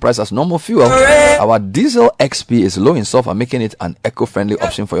the same price as normal fuel. Our diesel XP is low in sulfur, making it an eco-friendly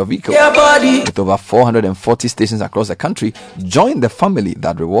option for your vehicle. With over 440 stations across the country, join the family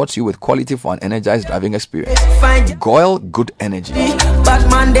that rewards you with quality for an energized driving experience. Goyle Good Energy.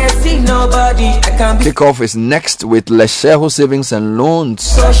 Kickoff is next with Lesheho Savings and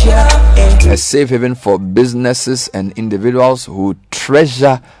Loans, a safe haven for businesses and individuals who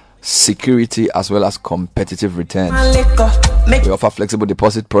treasure security as well as competitive returns. We offer flexible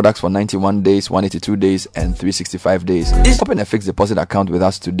deposit products for 91 days, 182 days, and 365 days. Open a fixed deposit account with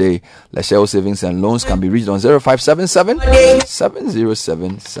us today. Lesheho Savings and Loans can be reached on 0577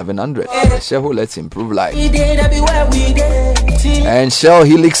 707 700. Lesheho, let's improve life. And Shell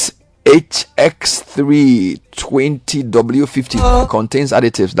Helix HX3 20W50 contains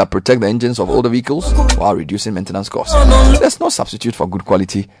additives that protect the engines of older vehicles while reducing maintenance costs. There's no substitute for good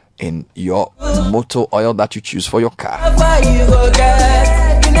quality in your motor oil that you choose for your car.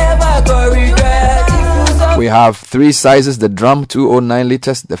 We have 3 sizes: the drum 209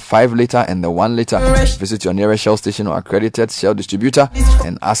 liters, the 5 liter, and the 1 liter. Visit your nearest Shell station or accredited Shell distributor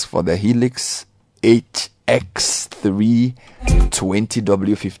and ask for the Helix HX3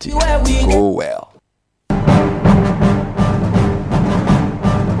 20W50. Go well.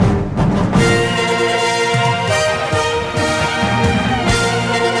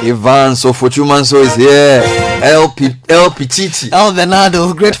 Ivan Sofochumanso is here. El Pichichi. El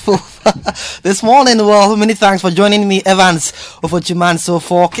Bernardo, grateful this morning. Well, many thanks for joining me, Evans Ofochumanso,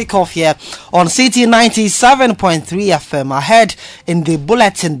 for kickoff here on Citi 97.3 FM. Ahead in the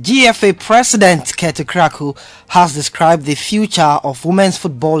bulletin, GFA President Kete Kraku has described the future of women's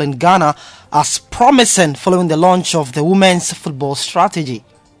football in Ghana as promising following the launch of the women's football strategy.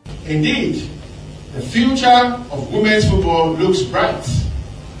 Indeed, The future of women's football looks bright.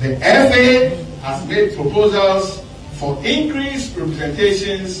 The FA has made proposals for increased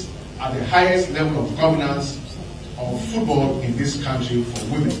representations at the highest level of governance of football in this country for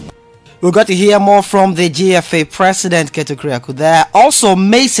women. We got to hear more from the GFA president, Keto Kriaku there. Also,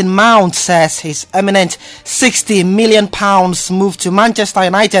 Mason Mount says his eminent £60 million move to Manchester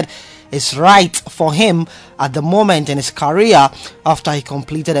United is right for him at the moment in his career after he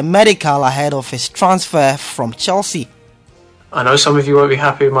completed a medical ahead of his transfer from Chelsea. I know some of you won't be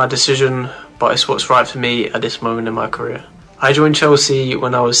happy with my decision, but it's what's right for me at this moment in my career. I joined Chelsea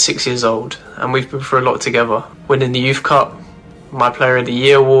when I was 6 years old, and we've been through a lot together. Winning the Youth Cup, my Player of the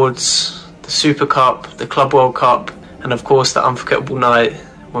Year awards, the Super Cup, the Club World Cup, and of course the unforgettable night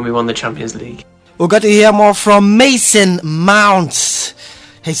when we won the Champions League. We've got to hear more from Mason Mount.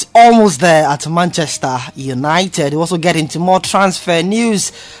 He's almost there at Manchester United. We also get into more transfer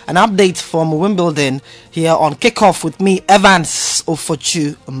news and updates from Wimbledon here on Kickoff with me, Evans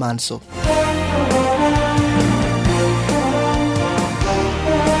Ofochu Manso.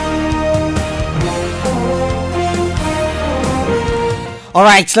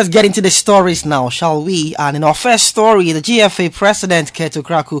 Alright, let's get into the stories now, shall we? And in our first story, the GFA president, Keto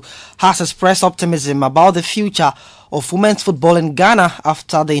Kriaku, has expressed optimism about the future of women's football in Ghana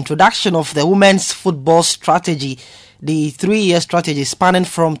after the introduction of the women's football strategy. The 3-year strategy spanning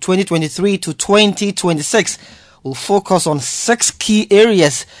from 2023 to 2026 will focus on 6 key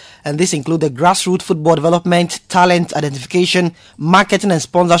areas, and this include the grassroots football development, talent identification, marketing and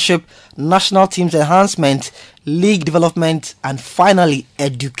sponsorship, national teams enhancement, league development, and finally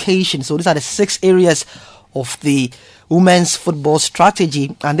education. So these are the 6 areas of the women's football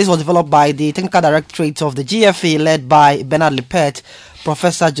strategy, and this was developed by the technical directorate of the GFA led by Bernard Lippert,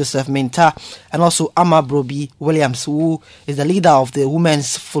 Professor Joseph Minta, and also Amma Broby Williams, who is the leader of the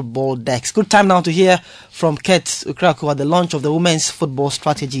women's football desk. Good time now to hear from Ket Ukraku at the launch of the women's football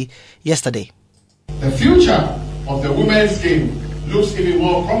strategy yesterday. The future of the women's game looks even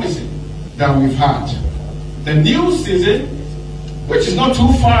more promising than we've had. The new season, which is not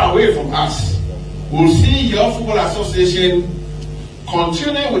too far away from us, will see your football association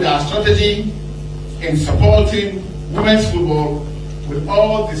continue with our strategy in supporting women's football with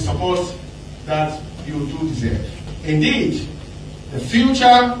all the support that you do deserve. Indeed, the future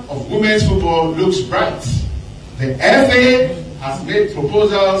of women's football looks bright. The FA has made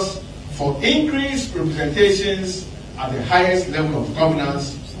proposals for increased representations at the highest level of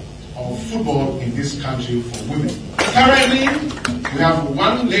governance of football in this country for women. Currently, we have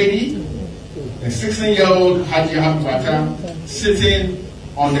one lady, a 16-year-old Haji Habubata, sitting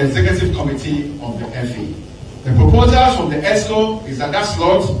on the executive committee of the FA. The proposal from the ESCO is that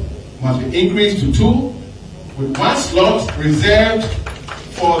slot must be increased to 2, with 1 slot reserved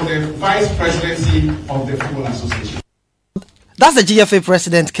for the vice presidency of the Football Association. That's the GFA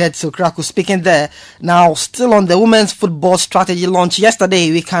president, Ket Sokraku, speaking there. Now, still on the women's football strategy launch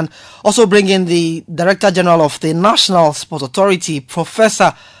yesterday, we can also bring in the Director General of the National Sports Authority,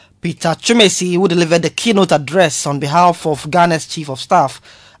 Professor Peter Chumesi, who delivered the keynote address on behalf of Ghana's Chief of Staff,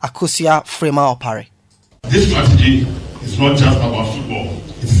 Akosua Frema Opare. This strategy is not just about football.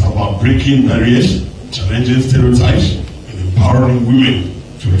 It's about breaking barriers, challenging stereotypes, and empowering women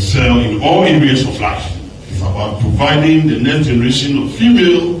to excel in all areas of life. It's about providing the next generation of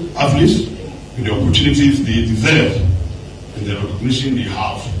female athletes with the opportunities they deserve and the recognition they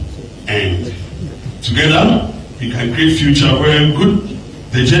have. And together, we can create a future where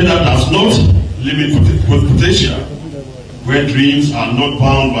the gender does not limit potential, where dreams are not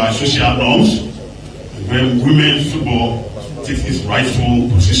bound by social norms, when women's football takes its rightful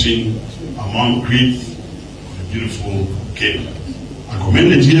position among great and beautiful game. I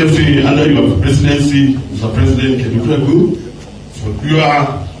commend the GFA under your presidency, Mr. President Kedukregu, for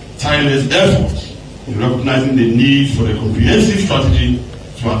your tireless efforts in recognizing the need for a comprehensive strategy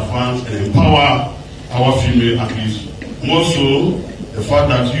to advance and empower our female athletes. More so, the fact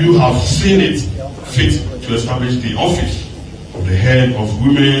that you have seen it fit to establish the office of the head of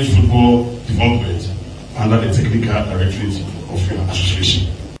women's football development under the technical directorate of your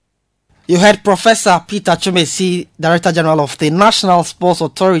association. You heard Professor Peter Chumesi, Director General of the National Sports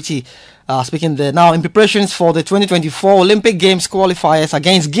Authority, speaking there. Now, in preparations for the 2024 Olympic Games qualifiers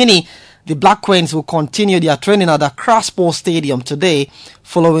against Guinea, the Black Queens will continue their training at the Accra Sports Stadium today,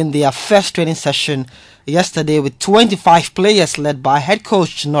 following their first training session yesterday with 25 players led by head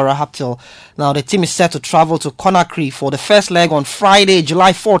coach Nora Haptel. Now, the team is set to travel to Conakry for the first leg on Friday,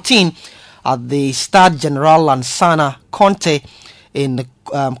 July 14, at the Stade General Lansana Conte in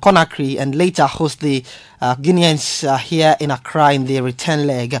Conakry and later host the Guineans here in Accra in the return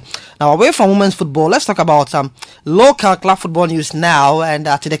leg. Now, away from women's football, let's talk about local club football news now. And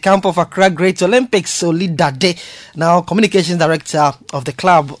to the camp of Accra Great Olympics, Olidade, now communications director of the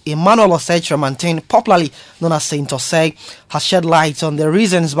club, Emmanuel Osei-Tremantin, popularly known as Saint Osei, has shed light on the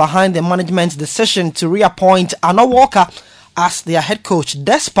reasons behind the management's decision to reappoint Anna Walker as their head coach,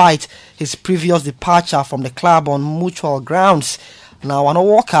 despite his previous departure from the club on mutual grounds. Now, Anna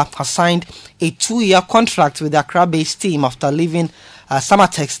Walker has signed a 2-year contract with the Accra-based team after leaving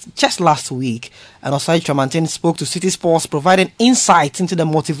Samatex just last week. And Osei-Tremantin spoke to Citi Sports, providing insight into the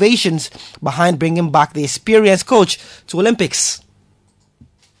motivations behind bringing back the experienced coach to Olympics.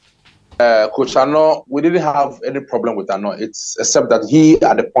 Coach Ano, we didn't have any problem with Ano. It's except that he,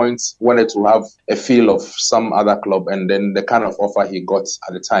 at the point, wanted to have a feel of some other club, and then the kind of offer he got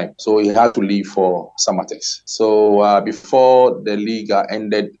at the time. So he had to leave for Samatex. So before the league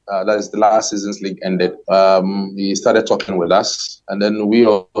ended, that is the last season's league ended, he started talking with us, and then we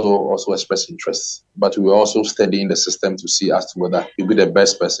also expressed interest. But we were also studying the system to see as to whether he'd be the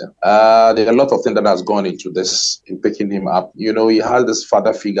best person. There are a lot of things that has gone into this, in picking him up. You know, he has this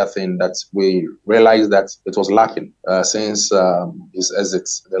father figure thing that we realized that it was lacking since his exit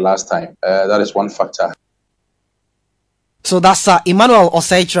the last time. That is one factor. So that's Emmanuel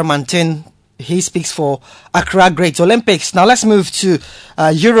Osei-Tremantin. He speaks for Accra Great Olympics. Now let's move to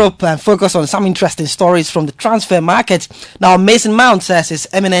Europe and focus on some interesting stories from the transfer market. Now Mason Mount says his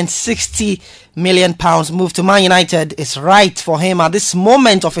eminent £60 million move to Man United is right for him at this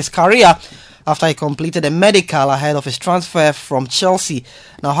moment of his career, after he completed a medical ahead of his transfer from Chelsea.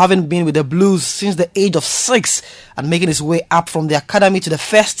 Now, having been with the Blues since the age of 6 and making his way up from the academy to the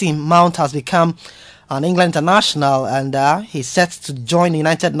first team, Mount has become an England international, and he's set to join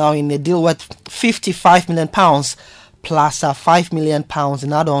United now in a deal worth £55 million plus £5 million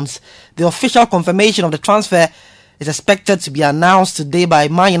in add-ons. The official confirmation of the transfer is expected to be announced today by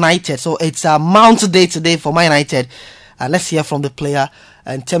Man United. So it's a Mount Day today for Man United. Let's hear from the player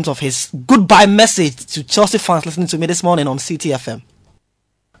in terms of his goodbye message to Chelsea fans listening to me this morning on Citi FM.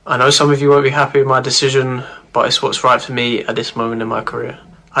 I know some of you won't be happy with my decision, but it's what's right for me at this moment in my career.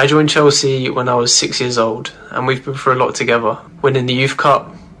 I joined Chelsea when I was 6 years old, and we've been through a lot together. Winning the Youth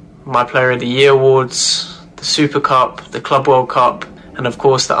Cup, my Player of the Year awards, the Super Cup, the Club World Cup, and of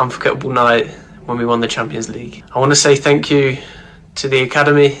course the unforgettable night when we won the Champions League. I want to say thank you to the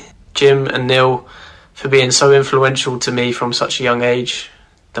Academy, Jim and Neil, for being so influential to me from such a young age.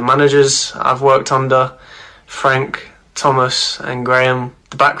 The managers I've worked under, Frank, Thomas and Graham,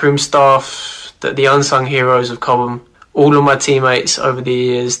 the backroom staff, the unsung heroes of Cobham, all of my teammates over the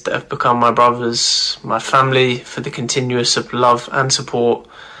years that have become my brothers, my family, for the continuous love and support,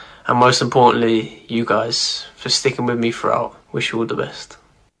 and most importantly, you guys, for sticking with me throughout. Wish you all the best.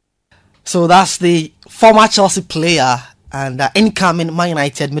 So that's the former Chelsea player and incoming Man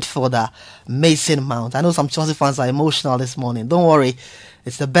United midfielder, Mason Mount. I know some Chelsea fans are emotional this morning. Don't worry,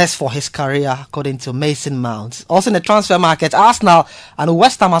 it's the best for his career, according to Mason Mount. Also in the transfer market, Arsenal and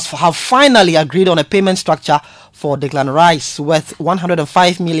West Ham have finally agreed on a payment structure for Declan Rice worth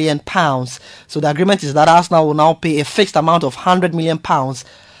 £105 million. So the agreement is that Arsenal will now pay a fixed amount of £100 million,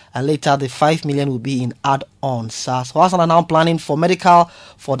 and later the £5 million will be in add-ons. So Arsenal are now planning for medical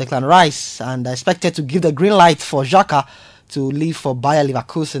for Declan Rice and are expected to give the green light for Xhaka to leave for Bayer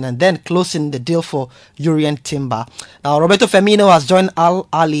Leverkusen, and then closing the deal for Jurrien Timber. Now, Roberto Firmino has joined Al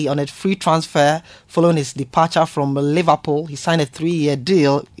Ahly on a free transfer following his departure from Liverpool. He signed a 3-year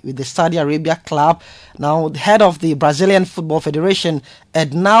deal with the Saudi Arabia club. Now, the head of the Brazilian Football Federation,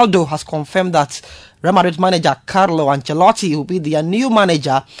 Ednaldo, has confirmed that Real Madrid manager Carlo Ancelotti will be their new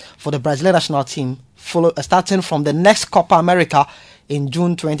manager for the Brazilian national team, starting from the next Copa America in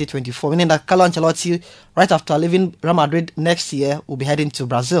June 2024, meaning that Carlo Ancelotti, right after leaving Real Madrid next year, will be heading to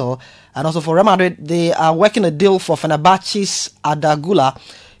Brazil. And also for Real Madrid, they are working a deal for Fenerbahce's Adagula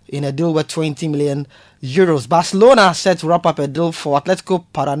in a deal worth €20 million. Barcelona set to wrap up a deal for Atletico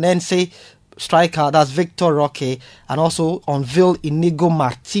Paranense striker, that's Victor Roque, and also unveiled Inigo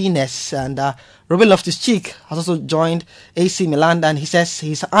Martinez. And Ruben Loftus-Cheek has also joined AC Milan, and he says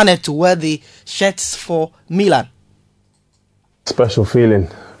he's honored to wear the shirts for Milan. Special feeling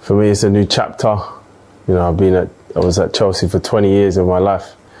for me. It's a new chapter. You know, I was at Chelsea for 20 years of my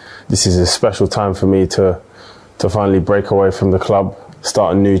life. This is a special time for me to finally break away from the club,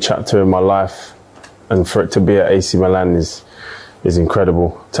 start a new chapter in my life, and for it to be at AC Milan is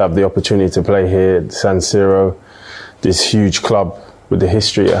incredible. To have the opportunity to play here at San Siro, this huge club with the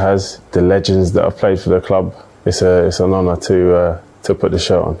history it has, the legends that have played for the club, it's an honour to put the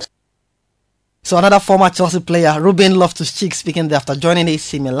shirt on. So another former Chelsea player, Ruben Loftus-Cheek, speaking there after joining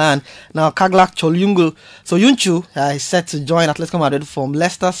AC Milan. Now Kaglak Soyuncu is set to join Atletico Madrid from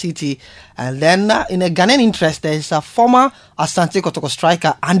Leicester City. And then in a Ghanaian interest, there is a former Asante Kotoko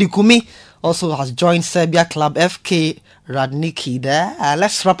striker, Andy Kumi, also has joined Serbia club FK Radniki there.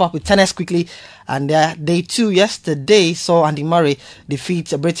 Let's wrap up with tennis quickly. And day 2 yesterday saw Andy Murray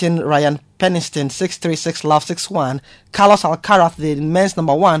defeat Britain Ryan Peniston 6-3, 6-love, 6-1. Carlos Alcaraz, the men's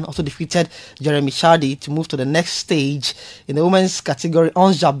number 1, also defeated Jeremy Chardy to move to the next stage. In the women's category,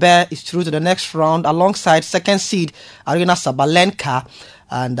 Ons Jabeur is through to the next round alongside second seed Aryna Sabalenka.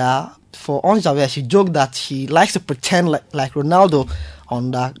 And for Ons Jabeur, she joked that she likes to pretend like Ronaldo on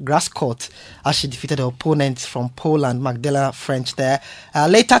the grass court as she defeated her opponent from Poland, Magdalena French there.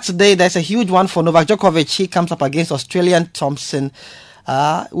 Later today, there's a huge one for Novak Djokovic. He comes up against Australian Thompson,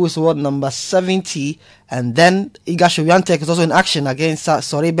 who is world number 70. And then Iga Swiatek is also in action against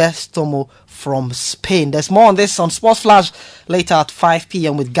Sorebe Stomo from Spain. There's more on this on Sports Flash later at 5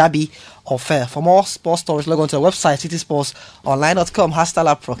 p.m. with Gabby Ofer. For more sports stories, log on to the website citisportsonline.com. Hasta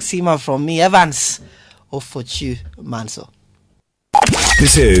la próxima from me, Evans Ofochu Manso.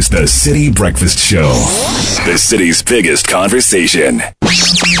 This is the City Breakfast Show, the city's biggest conversation.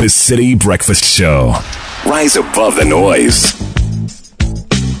 The City Breakfast Show. Rise above the noise.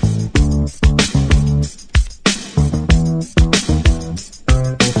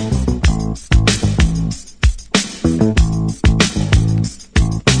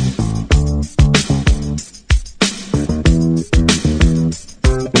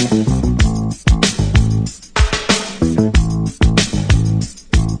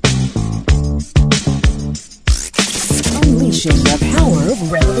 The power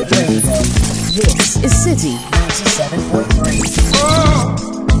of relevant radio. This is City 97.3.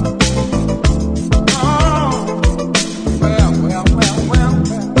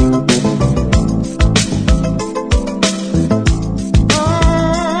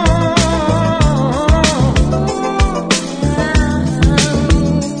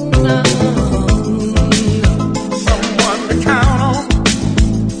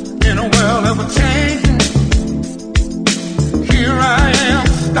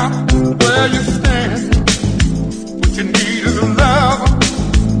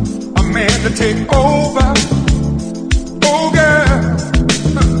 Take over, oh girl,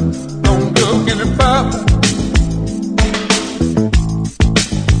 don't look any further.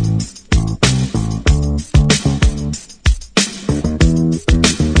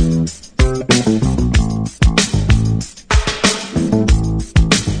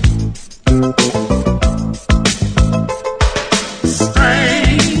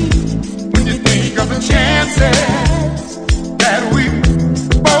 Strange when you think of the chances that we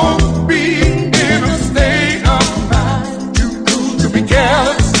both be in a state of mind, too cool to be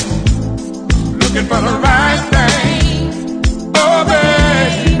careless, looking for the right thing. Oh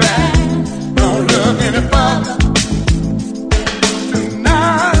baby, don't look any further.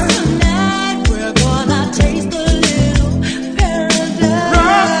 Tonight we're gonna taste a little paradise.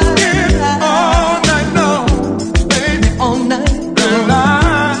 Rockin' all night long, baby, all night.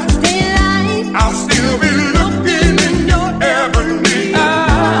 Daylight, I'll still be looking in your ebony eyes.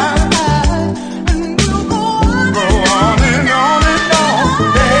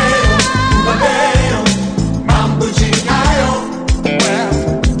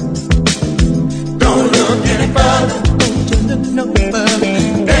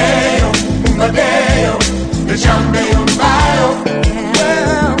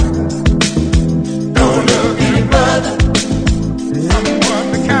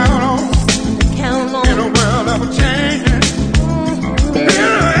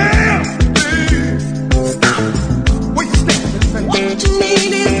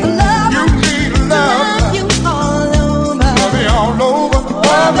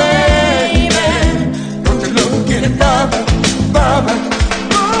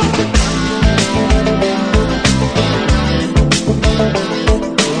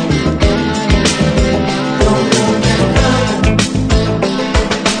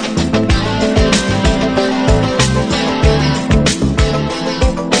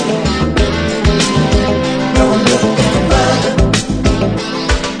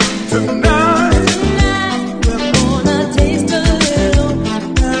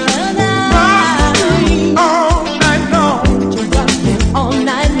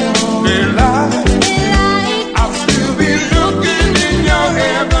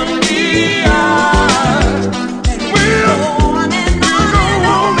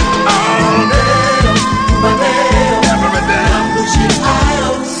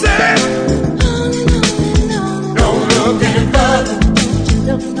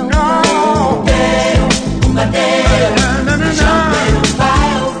 No.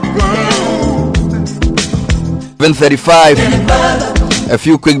 7:35. A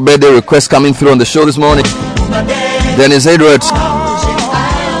few quick birthday requests coming through on the show this morning. Dennis Edwards.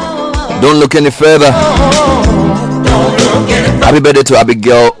 Don't look any further. Happy birthday to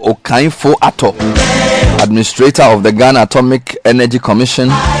Abigail Okainfo Ato, Administrator of the Ghana Atomic Energy Commission,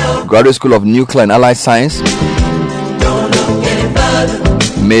 Graduate School of Nuclear and Allied Science.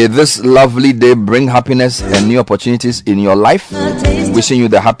 May this lovely day bring happiness and new opportunities in your life. Wishing you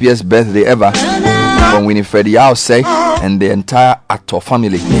the happiest birthday ever from Winifred Yao-Se and the entire Ato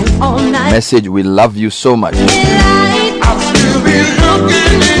family. Message, we love you so much. And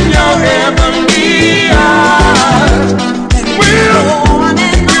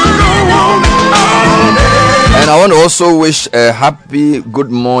I want to also wish a happy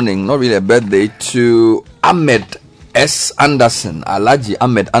good morning, not really a birthday, to Ahmed S. Anderson, Alaji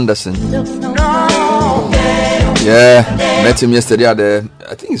Ahmed Anderson. Yeah, met him yesterday at I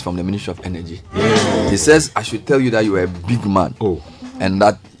think he's from the Ministry of Energy. He says, I should tell you that you are a big man. And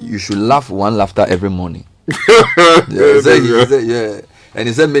that you should laugh one laughter every morning. He said, yeah. And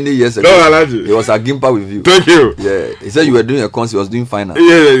he said many years ago, he was at Gimpa with you. Thank you. Yeah, he said you were doing a course, he was doing finance. Yeah.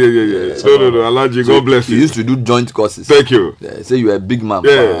 No, Alaji, God bless you. You used to do joint courses. Thank you. Yeah, he said you were a big man.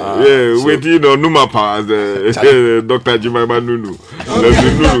 Yeah. With Numapa as Dr. Jemima Nunu.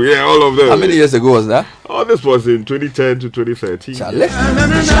 Yeah, all of them. How many years ago was that? Oh, this was in 2010 to 2013.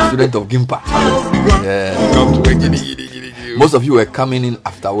 Student of Gimpa. Yeah. Come to work. Most of you were coming in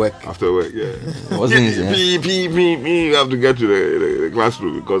after work. After work, yeah. Wasn't it? Me, you have to get to the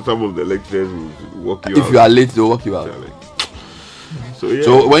classroom because some of the lecturers will walk you out. If you are late, they'll walk you out.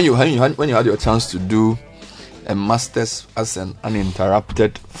 So when you had your chance to do a master's as an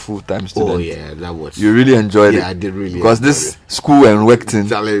uninterrupted full-time student. Oh yeah, that was. You really enjoyed it. Yeah, I did really. Because this school and work thing,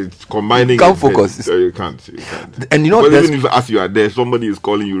 combining. You can't focus. You can't. And you know, even if as you are there, somebody is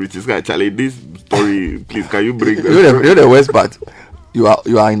calling you. Richie Sky, Charlie, this story, please, can you bring? You know the worst part. You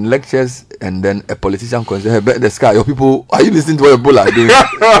are in lectures and then a politician comes. Hey, the sky, your people, are you listening to what your people are doing?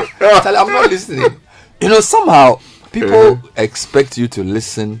 Charlie, I'm not listening. You know, somehow people expect you to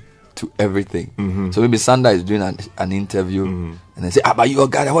listen to everything. So maybe Sanda is doing an interview and they say, but your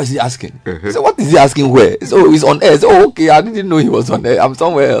guy, what is he asking? So what is he asking where? So he's on air. So okay, I didn't know he was on air. I'm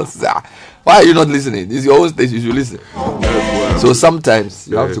somewhere else. Why are you not listening? It's your own stage, you should listen. So sometimes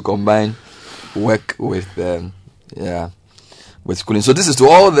you have to combine work with with schooling. So this is to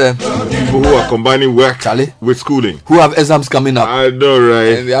all the people who are combining work, Charlie, with schooling, who have exams coming up. I know,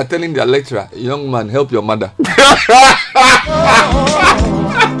 right? And they are telling their lecturer, young man, help your mother.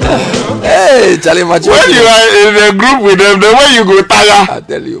 Hey, Charlie, when you are in a group with them, the way you go tired. I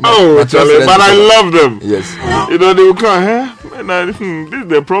tell you. Charlie, but I love them. Yes. You know, they will come, this is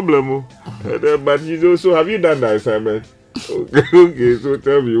the problem. But you also, have you done the assignment? Okay, so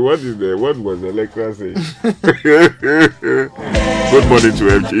tell me, what was the lecturer saying? Good morning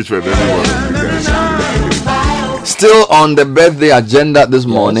to each and everyone. Still on the birthday agenda this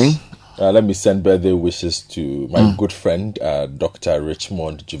morning. Let me send birthday wishes to my good friend, Dr.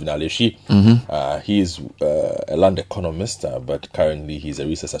 Richmond Juvenaleshi. He is a land economist, but currently he's a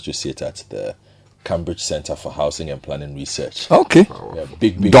research associate at the Cambridge Center for Housing and Planning Research. Okay. Yeah,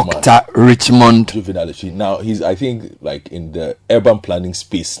 big Dr. man. Richmond Juvenaleshi. Now, he's, I think, like in the urban planning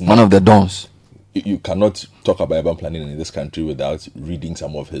space. One of the dons. You cannot talk about urban planning in this country without reading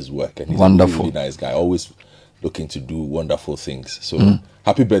some of his work. And he's wonderful. a really nice guy, always looking to do wonderful things. So,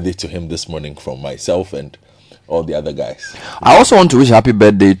 happy birthday to him this morning from myself and all the other guys. I also want to wish a happy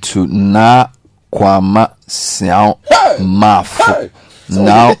birthday to Na Kwama Siao Mafu.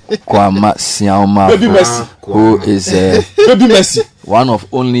 Now Kwama Siao Mafu, who is Baby Messi, one of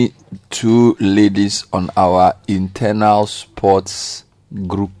only 2 ladies on our internal sports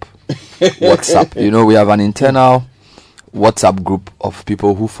group WhatsApp. You know, we have an internal WhatsApp group of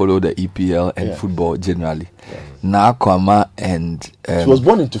people who follow the EPL and football generally. Na Kwama and she was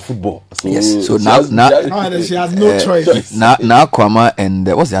born into football. So yes, so she has no choice. Na Kwama and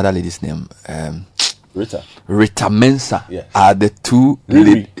what's the other lady's name? Rita Mensah are the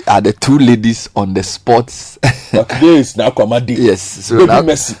two ladies on the sports. But today is Nakwama Day. Yes, so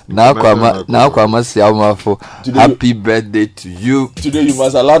Nakwama Siama for happy birthday to you. Today you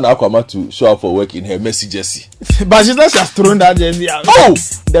must allow Nakwama to show up for work in her Messi jersey. But she says she has thrown that jersey out. Oh,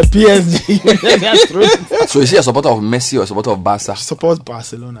 the PSG. So is she a supporter of Messi or a supporter of Barca? She supports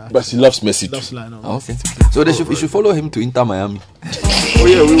Barcelona. But she loves Messi. Okay, so they should follow him to Inter Miami. Oh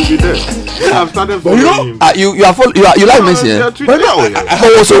yeah, we will be there. Yeah, I've started following him. You like Messi,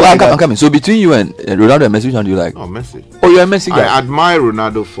 so I'm coming. So between you and Ronaldo and Messi, which one do you like? Oh, Messi. Oh, you're a Messi guy. I admire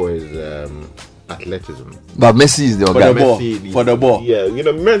Ronaldo for his athleticism. But Messi is the For guy. the ball. For the ball. Yeah,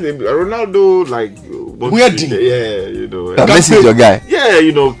 Messi, Ronaldo, like, Weirdly. Messi is your guy.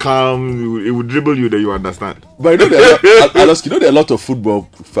 Yeah, calm. It would dribble you, then you understand. But there are a lot of football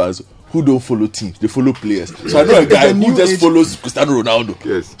fans who don't follow teams; they follow players. So I know a guy who just follows Cristiano Ronaldo.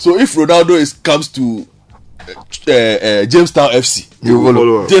 Yes. So if Ronaldo comes to Jamestown FC, you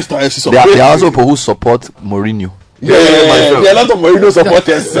follow Jamestown FC. There are also people who support Mourinho. There are a lot of Mourinho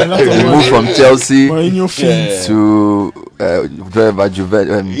supporters. He moved from Chelsea Mourinho to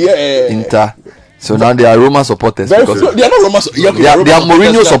Inter. So now they are Roma supporters. Because they are not Roma. They are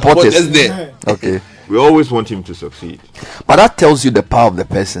Mourinho supporters there. Okay. We always want him to succeed. But that tells you the power of the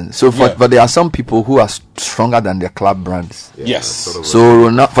person. So, but there are some people who are stronger than their club brands. Yes.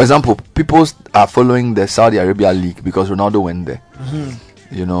 So, for example, people are following the Saudi Arabia League because Ronaldo went there.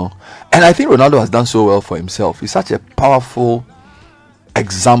 And I think Ronaldo has done so well for himself. He's such a powerful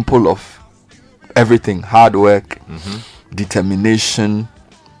example of everything: hard work, determination,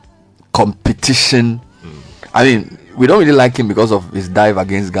 competition. I mean, we don't really like him because of his dive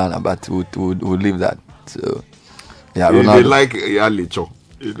against Ghana, but we'll leave that. So, yeah, Ronaldo. They like Alicho.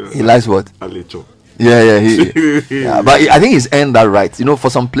 He likes what? Alicho. Yeah. But I think he's earned that right. For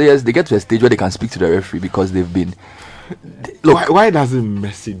some players, they get to a stage where they can speak to the referee because they've been. Look, why doesn't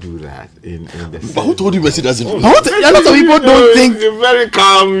Messi do that in the? But who told you Messi doesn't do that? A lot of people don't think. He's very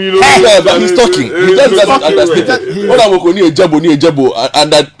calm, Yeah, but he's talking. He just doesn't understand. When I'm going to jabo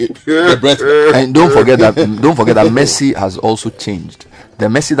under the breath. And don't forget that Messi has also changed. The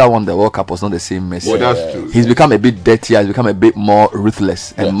Messi that won the World Cup was not the same Messi. Well, that's true. He's become a bit dirtier. He's become a bit more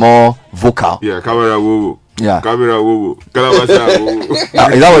ruthless and more vocal. Yeah, camera woo. Yeah. Camera woo. Is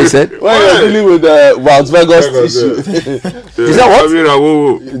that what he said? When you're dealing with the Las Vegas issue. Is that what? Camera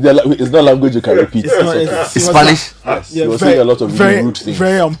woo. It's not language you can repeat. It's Spanish? Yes. He was saying a lot of really rude things.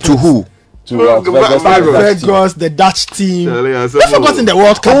 To who? To Las Vegas, the Dutch team. They forgot in the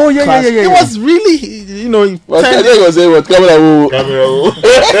World Cup. Oh, yeah. It was really, I think he was saying what? Camera woo.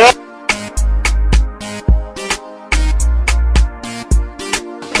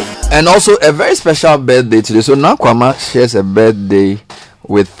 And also a very special birthday today. So now Kwama shares a birthday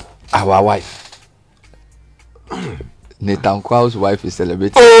with our wife. Nathan Kwau's wife is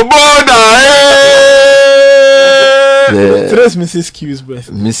celebrating. Oh, Today's Mrs. Q's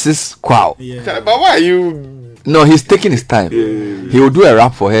birthday. Mrs. Kwau. Yeah. But why are you? No, he's taking his time. He will do a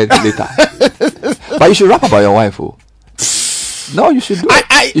rap for her later. But you should rap about your wife, oh. No, you should do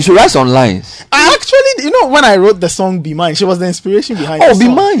it. You should write some lines. I actually, when I wrote the song "Be Mine," she was the inspiration behind. Oh, the Be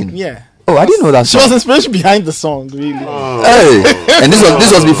song. Mine. Yeah. Oh, I didn't know that. She was the inspiration behind the song, really. Hey, and this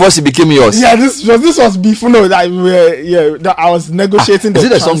was before she became yours. Yeah, this was before. No, that I was negotiating. Is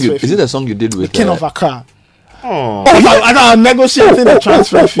it the song you did with King of Accra? Oh, I'm negotiating the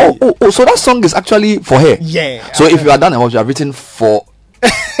transfer fee. Oh, so that song is actually for her. Yeah. So if you are done, you have written for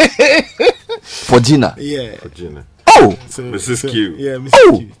Gina. Yeah. For Gina. Oh, Mrs. Q. Yeah,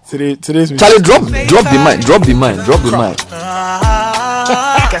 Mrs. Q. Today's Mrs. Charlie, drop the mic.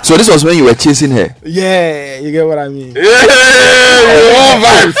 So this was when you were chasing her. Yeah, you get what I mean.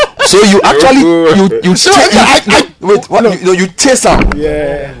 Yeah. So you actually you chase her.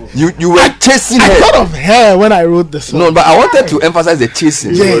 Yeah. You were chasing her. I thought of her when I wrote the song. No, but I wanted to emphasize the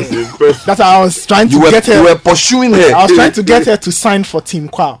chasing. Yeah. That's how I was trying to get her. You were pursuing her. I was trying to get her to sign for Team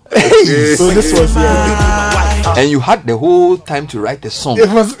Kwau. So this was and you had the whole time to write the song. It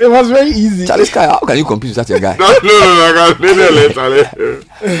was very easy. Charlie Sky, how can you compete with such a guy? No, I can't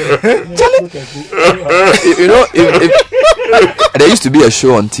Charlie, if there used to be a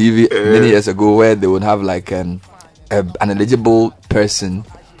show on TV many years ago where they would have like an eligible person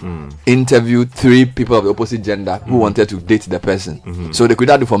interview 3 people of the opposite gender who wanted to date the person. So they could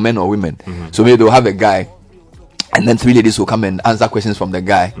either do for men or women. So maybe they'll have a guy and then 3 ladies will come and answer questions from the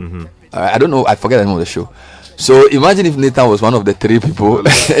guy. I don't know, I forget the name of the show. So imagine if Nathan was one of the 3 people.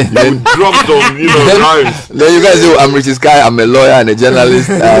 And then dropped on, rhymes. Then you guys say, I'm Richie Sky, I'm a lawyer and a journalist,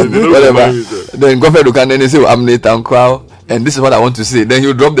 whatever. Then Godfrey Dukan, then you say, I'm Nathan Kwau, and this is what I want to say. Then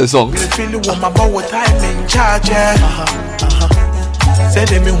you drop the song. Say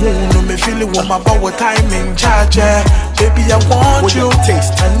me who no me feel it want my power time in charge. Baby, I want you.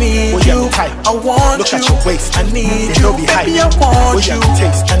 Taste, I need you. I want look you. At your waist, I need you. Baby, I want you.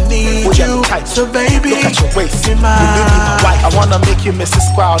 Taste, I need you. So baby, look at your waist, be mine. I wanna make you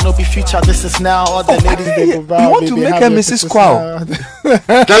Mrs. Kwau. No be future, this is now. All the ladies they go by. You want to make her Mrs. Kwau?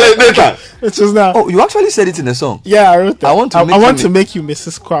 It's just now. Oh, you actually said it in the song. Yeah, I wrote that. I want to make you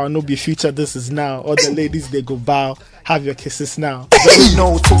Mrs. Kwau. No be future, this is now. All the ladies they go bow. Have your kisses now.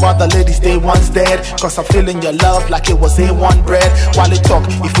 No, to other ladies they once dead. Cause I'm feeling your love like it was A1 bread. While you talk,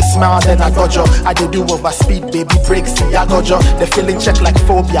 if you smile then I dodger. I did do over speed, baby breaks, see I dodger. The feeling check like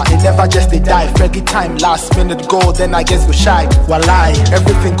phobia, it never just they die. Freggy time, last minute goal, then I guess go shy. Walai,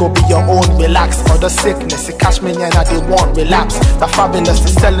 everything go be your own, relax. Or the sickness, it catch me and they want relapse. The fabulous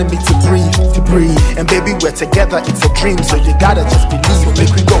is telling me to breathe. And baby, we're together, it's a dream, so you gotta just believe.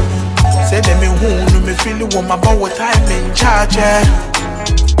 Make we go. Say them in who me feel it when my power time in charge.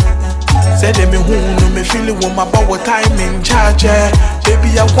 Say them in who me feel it when my power time in charge.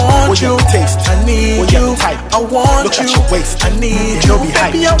 Baby, I want you. Taste. I need you. I want Look you. at your waist. I need You you. know be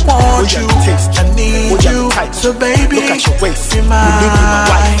hype. Baby, I want you. Taste. I need you. So baby, Look at your waist. be You need my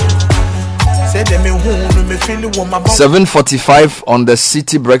mine. Say them in who me feel it when my power 7:45 on the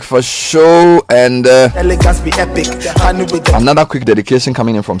City Breakfast Show, and elegance be epic. another quick dedication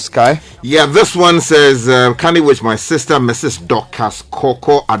coming in from Sky. Yeah, this one says, kindly wish my sister, Mrs. Dorcas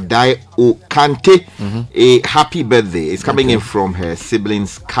Koko Adai Okante, a happy birthday. It's coming in from her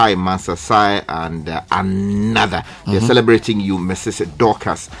siblings Kai Mansasai and another. They're celebrating you, Mrs.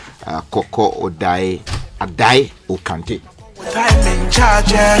 Dorcas Koko Adai Okante.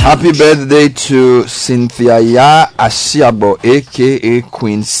 Happy birthday to Cynthia Ya Ashiabo, aka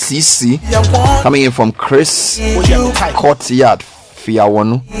Queen Sisi, coming in from Chris Courtyard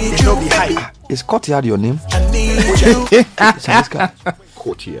Fiawonu. Is Courtyard your name?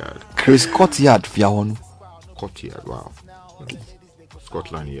 Courtyard. Chris Courtyard Fiawonu. Courtyard, wow.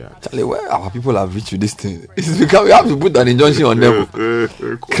 Scotland, yeah. Charlie, where our people have reached with this thing? It's because we have to put an injunction on them.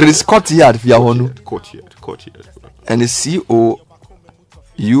 Chris Courtyard Fiawonu. Courtyard. And it's COURTYARD.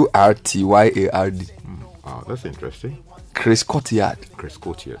 Wow, that's interesting. Chris Courtyard. Chris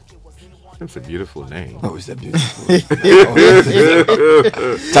Courtyard. That's a beautiful name. Oh, it's a beautiful.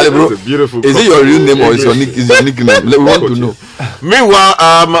 Charlie, bro, that's a beautiful. Is it your real name or is your nickname? We want to know.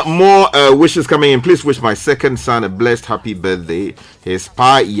 Meanwhile, more wishes coming in. Please wish my second son a blessed happy birthday. His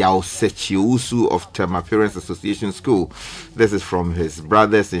Pa Yao Sechiusu of Tema Parents Association School. This is from his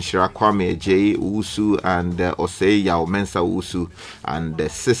brothers in Shirakwame J. Usu and Osei Yao Mensa Usu and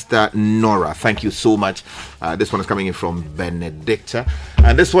sister Nora. Thank you so much. This one is coming in from Benedicta.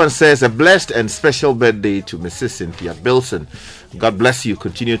 And this one says, a blessed and special birthday to Mrs. Cynthia Bilson. God bless you.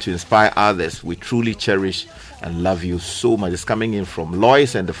 Continue to inspire others. We truly cherish and love you so much. It's coming in from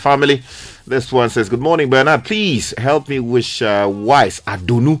Lois and the family. This one says, good morning, Bernard. Please help me wish Wise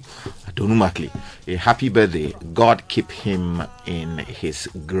Adonu Makli a happy birthday. God keep him in his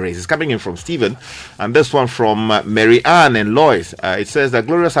grace. It's coming in from Stephen. And this one from Mary Ann and Lois. It says, a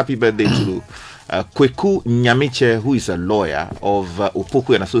glorious happy birthday to Kweku Nyamiche, who is a lawyer of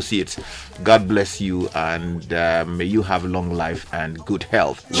Opoku and Associates. God bless you, and may you have long life and good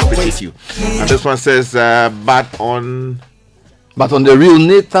health. We appreciate you. And this one says, but on the real,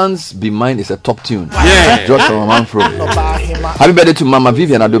 Nathan's Be Mine is a top tune. Yeah. George from Manfro. Happy birthday to Mama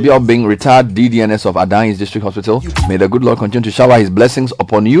Vivian Adobe Obing, retired DDNS of Adan's District Hospital. May the good Lord continue to shower his blessings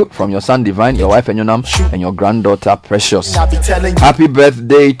upon you, from your son Divine, your wife Enyonam, and your granddaughter Precious. Happy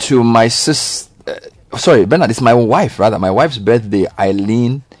birthday to my sister. Sorry, Bernard, it's my wife, rather. My wife's birthday,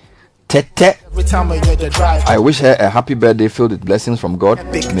 Eileen Tete. I wish her a happy birthday filled with blessings from God.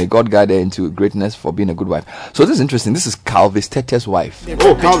 May God guide her into greatness for being a good wife. So this is interesting. This is Calvis Tete's wife.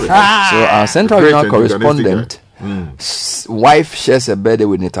 Oh, Calvis. So our Central Regional correspondent wife shares a birthday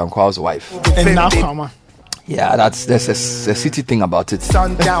with Nathan Kwau's wife. Yeah, that's a city thing about it. So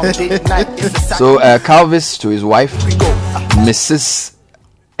Calvis to his wife, Mrs.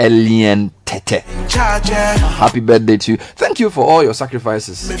 Elian Tete. Happy birthday to you. Thank you for all your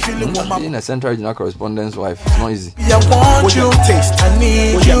sacrifices. Being a Central Regional correspondent's wife, it's not easy.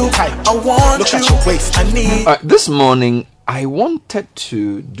 This morning, I wanted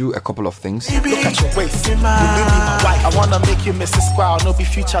to do a couple of things. Look at your waist. You I wanna make you Mrs. Squirrel. No be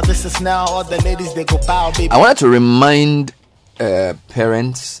future. This is now. All the ladies they go bow, baby. I wanted to remind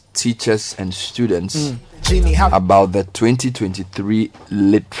parents, teachers, and students about the 2023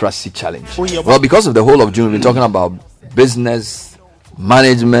 literacy challenge. Well, because of the whole of June, we've been talking about business,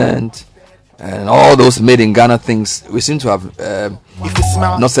 management, and all those made in Ghana things. We seem to have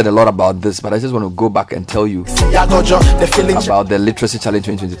not said a lot about this, but I just want to go back and tell you about the literacy challenge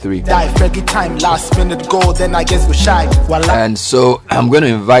 2023. And so I'm going to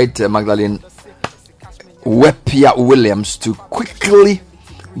invite Magdalene Wepia Williams to quickly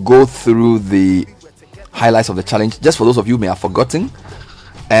go through the highlights of the challenge, just for those of you who may have forgotten.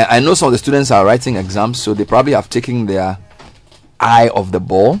 I know some of the students are writing exams, so they probably have taken their eye off the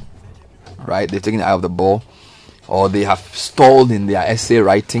ball, right? They've taken the eye off the ball, or they have stalled in their essay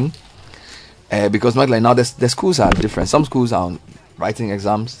writing, because not like now the schools are different. Some schools are writing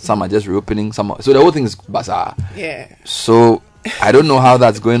exams, some are just reopening, so the whole thing is bazaar. Yeah. So I don't know how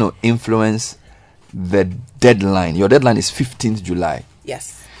that's going to influence the deadline. Your deadline is 15th July.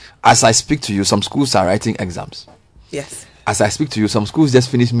 Yes. As I speak to you, some schools are writing exams. Yes. As I speak to you, some schools just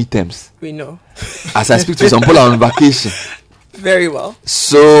finished midterms. We know. As I speak to you, some people are on vacation. Very well.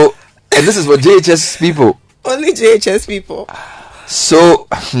 So, and this is for JHS people. Only JHS people. So,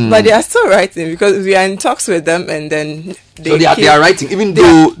 but they are still writing because we are in talks with them, and then they are writing, even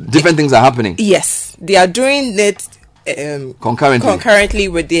though different things are happening. Yes, they are doing it concurrently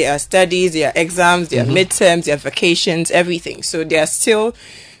with their studies, their exams, their midterms, their vacations, everything. So they are still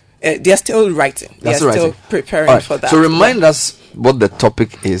writing. They are still preparing for that. So remind us what the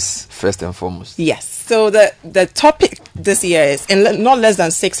topic is first and foremost. Yes. So the topic this year is in not less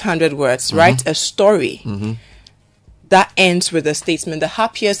than 600 words. Write a story that ends with a statement: the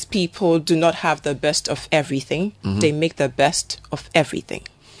happiest people do not have the best of everything; they make the best of everything.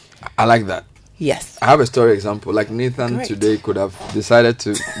 I like that. Yes. I have a story example. Like Nathan today could have decided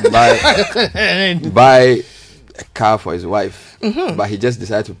to buy a car for his wife, but he just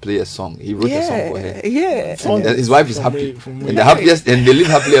decided to play a song. He wrote a song for her. Yeah. And his wife is happy. And the happiest, and they live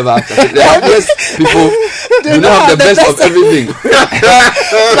happily ever after. So the happiest people do not have the best of everything.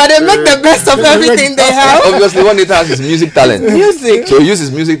 But they make the best of everything they have. Obviously, what Nathan has is music talent. Music. So he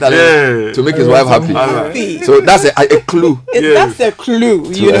uses music talent to make his wife happy. So that's a clue. That's a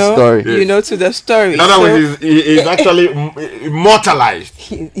clue, to the story. You know, to the story. In other words, he's actually immortalized.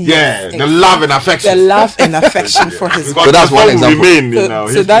 The love and affection. The love and affection for his wife. So that's one example.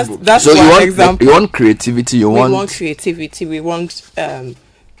 So that's so one example. You want creativity. We want creativity. We want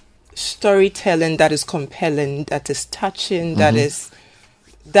storytelling that is compelling, that is touching, that is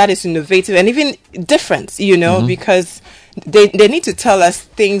innovative and even different. You know, because they need to tell us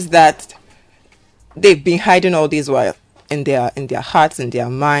things that they've been hiding all this while in their hearts, in their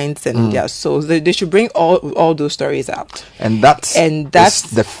minds, and in their souls. They should bring all those stories out. And that's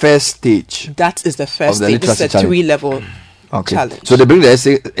the first stage. That is the first stage. It's a 3-level challenge. So they bring the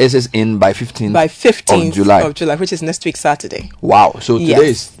essays in by 15th of July, which is next week Saturday. Wow. So today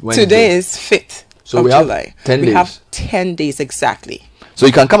is Wednesday. Today is 5th of July. 10 days. We have 10 days exactly. So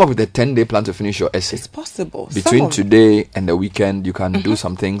you can come up with a 10-day plan to finish your essay. It's possible. Between today and the weekend, you can do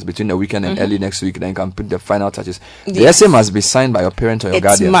some things. Between the weekend and early next week, then you can put the final touches. The essay must be signed by your parent or your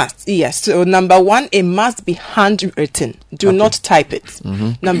guardian. It must, yes. So number 1, it must be handwritten. Do not type it.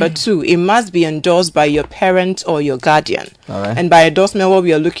 Number 2, it must be endorsed by your parent or your guardian. All right. And by endorsement, what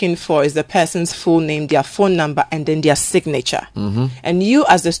we are looking for is the person's full name, their phone number, and then their signature. And you,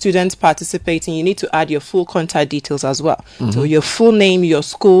 as the student participating, you need to add your full contact details as well. So your full name, your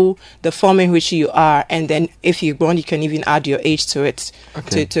school, the form in which you are, and then if you want, you can even add your age to it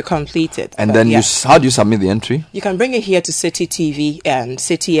to complete it. And then how do you submit the entry? You can bring it here to Citi TV and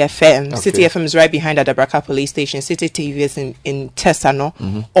Citi FM. Citi FM is right behind Adabraka Police Station. Citi TV is in Tesano.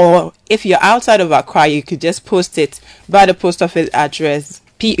 Or if you're outside of Accra, you could just post it by the post office address,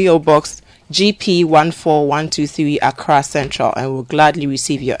 PO Box GP 14123 Accra Central, and we'll gladly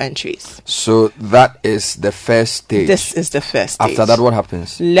receive your entries. So that is the first stage. This is the first stage. After that, what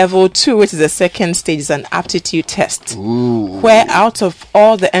happens? Level 2, which is the second stage, is an aptitude test. Ooh. Where out of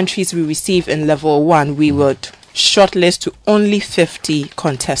all the entries we receive in level 1, we would shortlist to only 50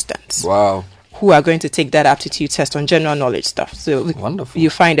 contestants. Wow. Who are going to take that aptitude test on general knowledge stuff. So wonderful. You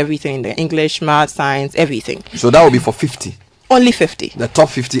find everything in the English, math, science, everything. So that will be for 50. Only 50. The top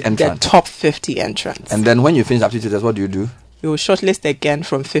 50 entrants. The top 50 entrants. And then when you finish aptitude test, what do you do? You will shortlist again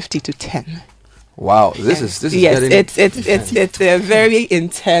from 50 to 10. Wow, this is yes, it's a very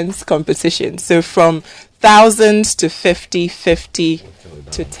intense competition. So from thousands to 50, 50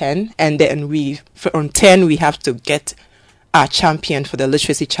 to 10, and then from 10 we have to get our champion for the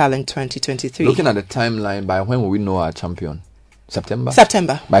Literacy Challenge 2023. Looking at the timeline, by when will we know our champion? September.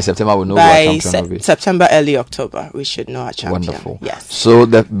 By September, we'll know who our champion will be. September, early October, we should know our champion. Wonderful. Yes. So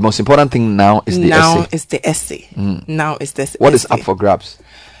the most important thing now is the essay. Now is the essay. What is up for grabs?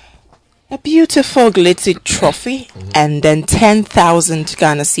 A beautiful glittered trophy, and then 10,000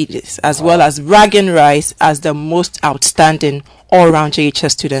 Ghana cedis, as well as bragging rights as the most outstanding all-round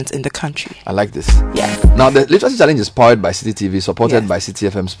JHS students in the country. I like this. Yes. Now, the Literacy Challenge is powered by Citi TV, supported by Citi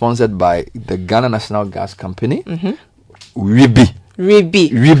FM, sponsored by the Ghana National Gas Company. Ribi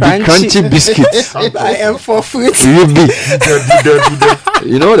crunchy biscuits. I am for food. Ribi.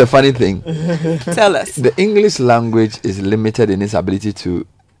 You know the funny thing? Tell us. The English language is limited in its ability to,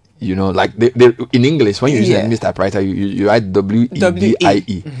 you know, like they in English, when you use an English typewriter, you write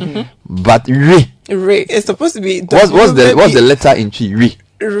W-E-B-I-E. But Re is supposed to be. What's the letter in chi? Re.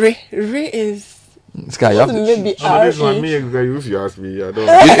 Re is Sky, you have to. Maybe This one, me, if you ask me, I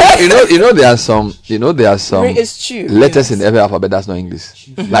don't. You know there are some It's true, letters in every alphabet that's not English.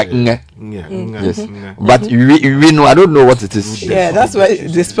 Like nge. Yes. Nge. But we know, I don't know what it is. Yeah, that's why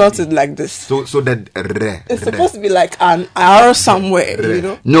they spelled it like this. So that re. It's supposed to be like an R somewhere, you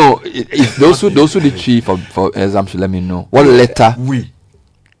know. No, if those who did tree for exam should let me know. What letter? We.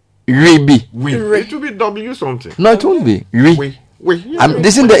 Be. We. It will be W something. No, it won't be. We.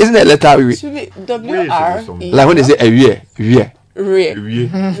 Isn't there a letter? It should be WRE. Like when they say a Re.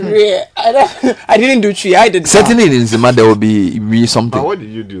 Re. I didn't do tree. I did. Certainly in Zima there will be re something. But what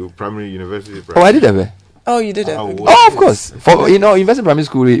did you do? Primary, university? Oh, I did Eve. Oh, you did it. Oh, of course. For university primary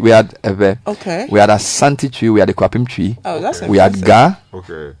school, we had Eve. Okay. We had a Santi tree. We had a Kwapim tree. Oh, that's We had Ga.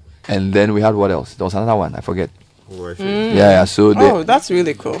 Okay. And then we had what else? There was another one. I forget. Oh, I see. Yeah. So that's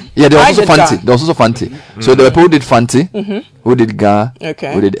really cool. Yeah, there was I also did Fanti. Ga. There was also Fanti. So there were people who did Fanti, who did Ga,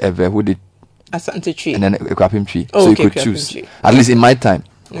 Okay. who did Eve, who did Asante tree. and then a Kwapim tree. Oh, so okay, you could Kwapim choose. tree. At least in my time.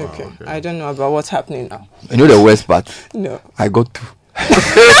 Okay. I don't know about what's happening now. You know the worst part? No. I got two.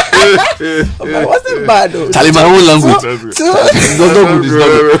 But wasn't bad though. Charlie, my own language. Two. It's not good. It's not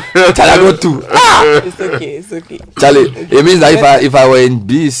good. Charlie, I got two. It's okay. Charlie, it means that if I were in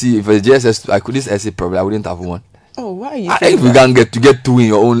BEC, if it's JSS, I could this essay probably I wouldn't have one. Oh, why are you saying If we can get two in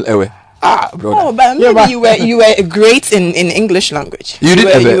your own way. Brother. Oh, but maybe you were great in English language. You did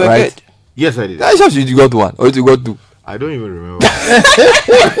you were right? Good. Yes, I did. I thought you got one or you got two. I don't even remember. I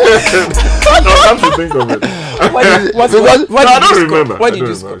don't have to think of it. I don't remember. What did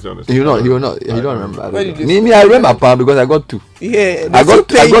you score? You don't remember. What did you Me, I remember Pam because I got two. Yeah, I got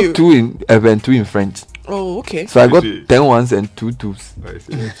two in Evan, two in French. Oh, okay. So I got 10 ones and 2 twos.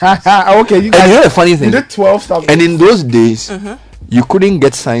 Okay, And you know the funny thing? You did 12 stuff. And in those days, you couldn't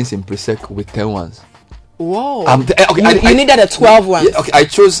get science in Presec with 10 ones. Whoa. Okay, you needed a 12 one. Yeah, okay,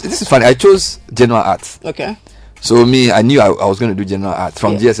 this is funny. I chose general arts. Okay. So I knew I was going to do general arts.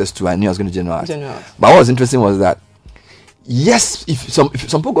 From GSS2, I knew I was going to do general arts. General arts. But what was interesting was that, yes, if some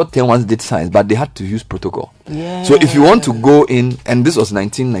people got 10 ones did science, but they had to use protocol. Yeah. So if you want to go in, and this was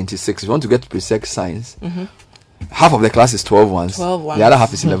 1996, if you want to get Presec science, half of the class is 12 ones. 12 ones. The other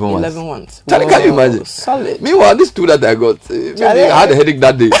half is 11 ones. 11 ones. Charlie, can you imagine? Solid. Meanwhile, this two that I got, maybe I had a headache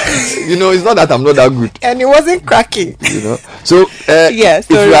that day. It's not that I'm not that good. And it wasn't cracking. So yes.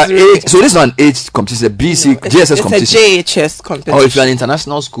 if you are age, so this is not an age competition, it's a BC GSS competition. It's a JHS competition. Or if you're an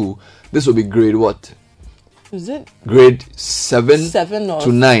international school, this will be grade what? Is it grade 7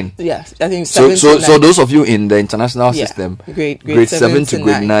 to 9? Yes, I think 7 to 9. So those of you in the international system, grade 7 to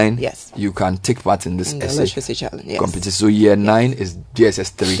grade 9, yes, you can take part in this essay challenge. Yes. competition. So year 9 is GSS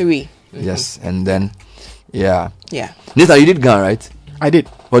 3. Yes, and then Nathan, you did GAN, right? I did.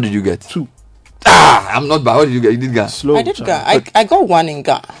 What did you get? 2. I'm not bad. What did you get? You did GAN. I did GAN. I got 1 in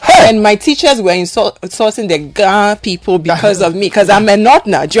GAN. And my teachers were insulting the GAN people because of me, because I'm a not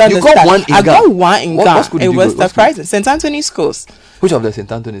now. Do you understand? Got 1 in GAN. I got 1 in GAN. What school did it you was go? surprising. St. Anthony's schools. Which of the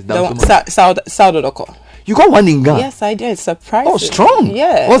St. Anthony's? South Odoko. You got 1 in GAN? Yes, I did. Surprising. Oh, strong.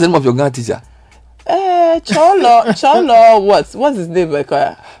 Yeah. What's the name of your GAN teacher? Cholo, what's his name?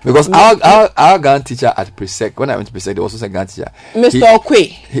 Because our GAN teacher at Presec, when I went to Presec, there was also a GAN teacher. Mr. Okwe.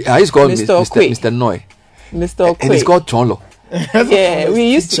 He's called Mr. Noy. Mr. Okwe. And he's called Cholo. Yeah, we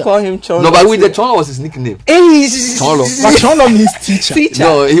used to call him Cholo. No, but with the Cholo was his nickname. Cholo. But Cholo means teacher.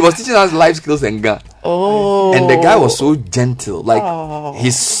 No, he was teaching us life skills and GAN. Oh. And the guy was so gentle. Like,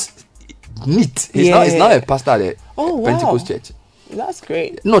 he's neat. He's now a pastor at the Pentecost church. That's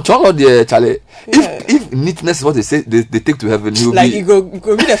great. No, Cholo, Charlie. If neatness is what they say, they take to heaven, he'll like be... you go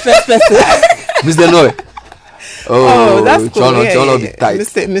be the first person. Mr. Noy. Oh, that's cool. Cholo be tight.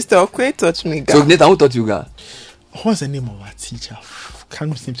 Mr. Okwe taught me GAN. So, Nathan, who taught you GAN? What's the name of our teacher?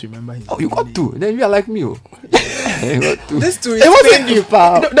 Can't seem to remember his name. You got 2. Then you are like me. You got 2. This 2 is it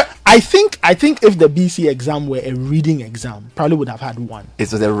wasn't I think if the BC exam were a reading exam, probably would have had 1.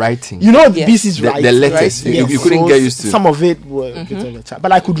 It was a writing. You know, BC's writing. The letters. Right? You couldn't get used to. Some of it were a bit of a chat,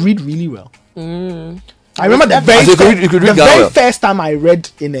 but I could read really well. I remember the very first time I read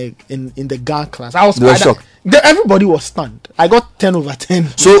in the GAN class, I was shocked. Everybody was stunned. I got 10 over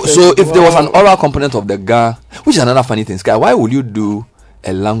 10. So if there was an oral component of the GAN, which is another funny thing, Sky, why would you do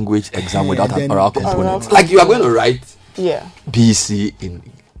a language exam without an oral component? Like you are going to write BC in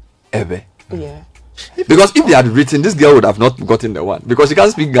Ebe. Yeah. Because if they had written, this girl would have not gotten the 1 because she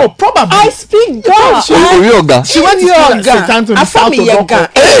can't speak GAN. Oh, probably. I speak GAN. She went to GAN. I found me a GAN.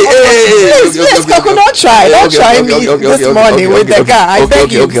 Please, Coco, don't try me this morning with the GAN. I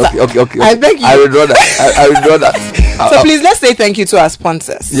beg you. I withdraw that. So please, let's say thank you to our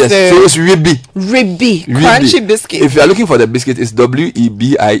sponsors. Yes, so it's Ribby Crunchy Biscuit. If you are looking for the biscuit, it's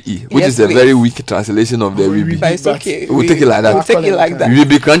WEBIE, which is a very weak translation of the Ribby. But it's okay. We'll take it like that. We'll take it like that.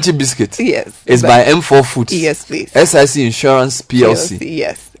 Ribby Crunchy Biscuit. Yes. It's by M4 Foods. Yes, please. SIC Insurance PLC.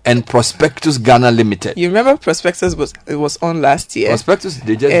 Yes. And Prospectus Ghana Limited. You remember Prospectus was on last year. Prospectus,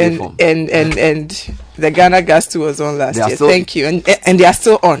 they just reformed. And the Ghana Gas 2 was on last year. Thank you. And they are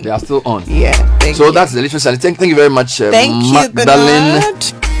still on. They are still on. Yeah. Thank you. So that's the literature. Thank you very much, thank Magdalene. You,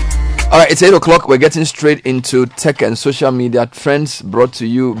 all right, it's 8 o'clock. We're getting straight into tech and social media trends brought to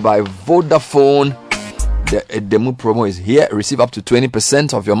you by Vodafone. The demo promo is here. Receive up to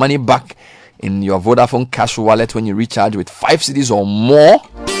 20% of your money back in your Vodafone cash wallet when you recharge with 5 cedis or more.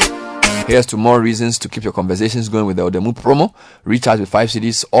 Here's to more reasons to keep your conversations going with the Odemu promo. Recharge with 5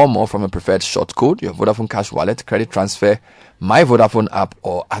 cedis or more from a preferred short code, your Vodafone cash wallet, credit transfer, My Vodafone app,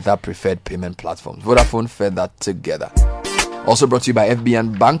 or other preferred payment platforms. Vodafone, fed that together. Also brought to you by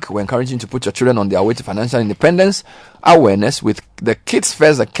FBN Bank. We're encouraging you to put your children on their way to financial independence awareness with the Kids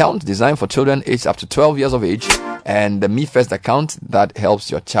First account designed for children aged up to 12 years of age, and the Me First account that helps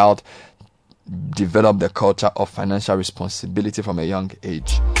your child develop the culture of financial responsibility from a young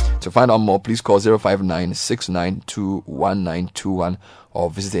age. To find out more, please call 059-692-1921 or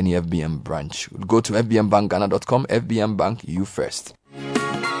visit any FBM branch. Go to fbmbankghana.com. FBM Bank, you first.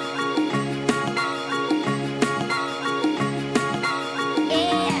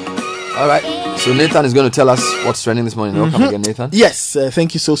 All right. So Nathan is going to tell us what's trending this morning. Welcome again, Nathan. Yes,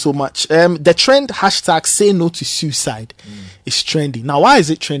 thank you so much. The trend hashtag say no to suicide is trending. Now, why is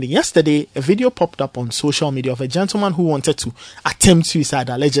it trending? Yesterday, a video popped up on social media of a gentleman who wanted to attempt suicide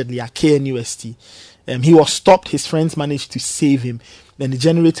allegedly at KNUST. He was stopped. His friends managed to save him. Then it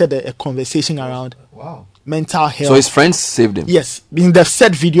generated a conversation around mental health. So his friends saved him? Yes. In the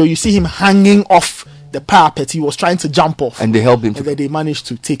said video, you see him hanging off the parapet. He was trying to jump off, and they helped him. And then they managed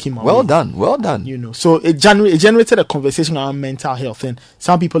to take him away. Well done. You know, so it generated a conversation around mental health, and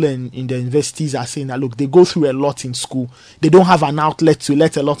some people in the universities are saying that look, they go through a lot in school. They don't have an outlet to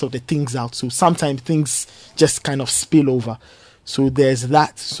let a lot of the things out, so sometimes things just kind of spill over. So there's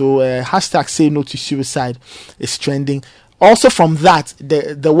that. So hashtag say no to suicide is trending. Also from that,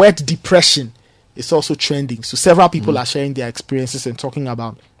 the word depression is also trending. So several people are sharing their experiences and talking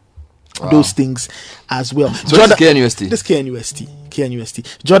about those things as well. So Jordan, this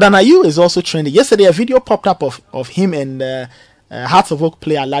KNUST. Jordan Ayew is also trending. Yesterday, a video popped up of him and Hearts of Oak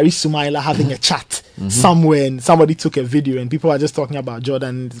player Larry Sumaila having a chat somewhere, and somebody took a video, and people are just talking about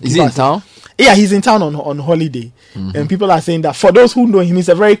Jordan. Is he in town? Yeah, he's in town on holiday, and people are saying that for those who know him, he's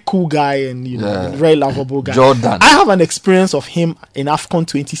a very cool guy and very lovable guy. Jordan. I have an experience of him in AFCON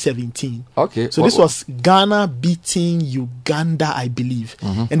 2017. Okay, so this was Ghana beating Uganda, I believe,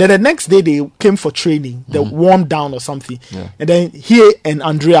 and then the next day they came for training. They warmed down or something, and then he and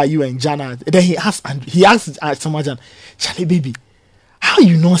Andrea, you and Jana, and then he asked Samajan, Charlie baby, how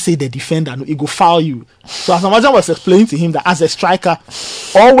you not say the defender no, he go foul you? So Asamajan was explaining to him that as a striker,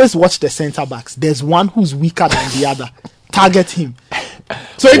 always watch the centre backs. There's one who's weaker than the other. Target him.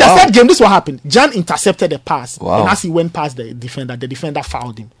 So in the third game, this is what happened. Jan intercepted the pass, and as he went past the defender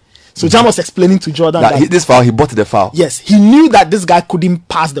fouled him. So Jan was explaining to Jordan that this foul, he bought the foul. Yes, he knew that this guy couldn't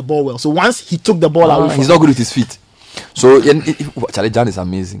pass the ball well. So once he took the ball away, he's not good with his feet. So Charlie Jan is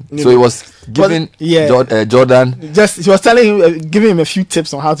amazing. So he was giving Jordan. He was telling him, giving him a few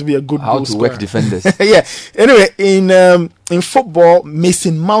tips on how to be a good goal scorer. Work defenders. Yeah. Anyway, in football,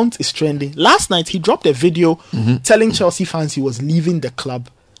 Mason Mount is trending. Last night he dropped a video telling Chelsea fans he was leaving the club.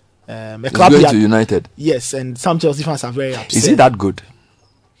 He's going to United. Yes, and some Chelsea fans are very upset. Is he that good?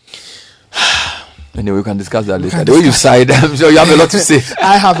 Anyway, we can discuss that later. The way you side, I'm sure you have a lot to say.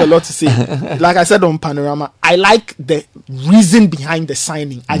 I have a lot to say. Like I said on Panorama, I like the reason behind the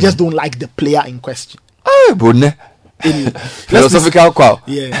signing. I just don't like the player in question. Philosophical qual.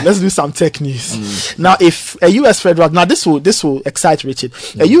 Yeah, let's do some tech news. Now, if a U.S. federal, this will excite Richard.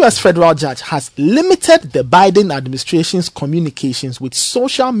 A U.S. federal judge has limited the Biden administration's communications with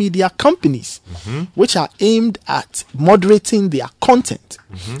social media companies, which are aimed at moderating their content.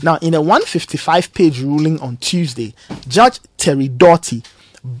 Now, in a 155-page ruling on Tuesday, Judge Terry Doughty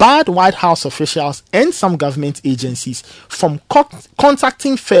barred White House officials and some government agencies from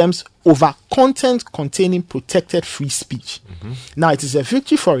contacting firms over content containing protected free speech. Now, it is a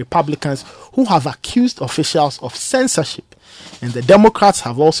victory for Republicans who have accused officials of censorship, and the Democrats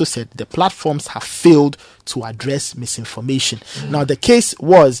have also said the platforms have failed to address misinformation. Now, the case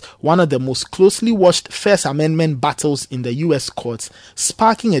was one of the most closely watched First Amendment battles in the U.S. courts,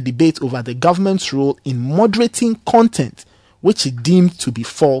 sparking a debate over the government's role in moderating content which it deemed to be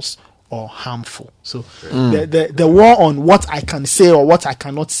false or harmful. So the war on what I can say or what I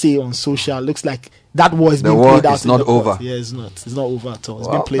cannot say on social looks like that war is being played out. It's not over. Yeah, it's not. It's not over at all. It's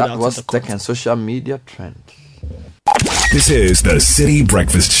Well, been played that out. was in the tech and social media trend. This is the City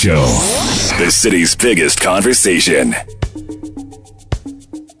Breakfast Show, the city's biggest conversation.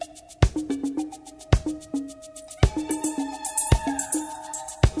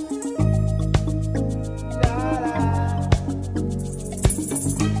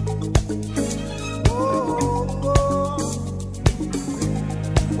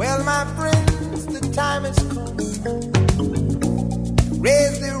 Well, my friends, the time has come.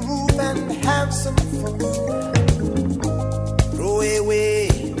 Raise the roof and have some fun. Throw away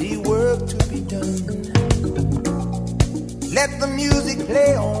the work to be done. Let the music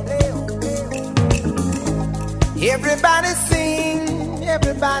play on. Everybody sing,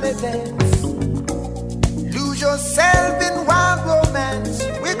 everybody dance. Lose yourself in wild romance.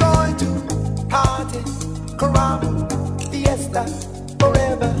 We're going to party, caramba, fiesta,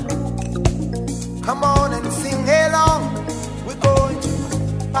 forever. Come on and sing along. We're going to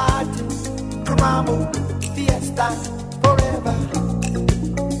party, caramba, fiesta, forever.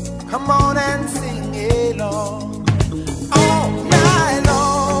 Come on and sing along. All night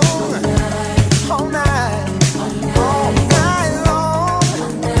long. All night. All night long.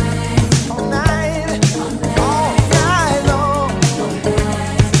 All night. All night long.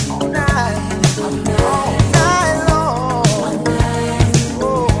 All night. All night long.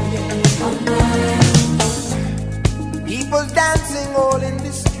 Oh, yeah. People dancing all in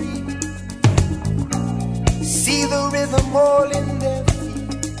the street. See the rhythm all in their feet.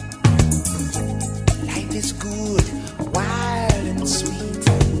 Life is good, wild and sweet.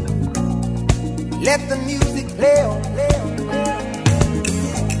 Let the music play on, play on, play on.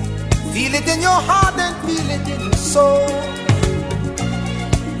 Feel it in your heart and feel it in your soul.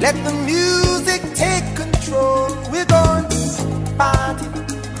 Let the music take control. We're going to party,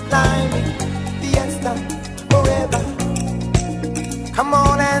 climbing, fiesta, forever. Come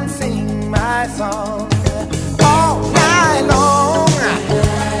on and sing my song all night long.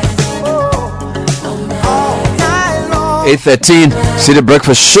 All night long. 8:13, City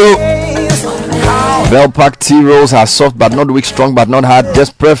Breakfast Show. Bell packed tea rolls are soft but not weak, strong but not hard,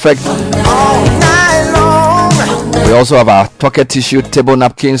 just perfect. We also have our pocket tissue, table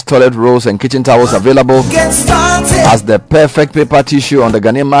napkins, toilet rolls, and kitchen towels available as the perfect paper tissue on the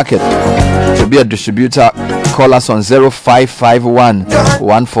Ghanaian market. To be a distributor, call us on 0551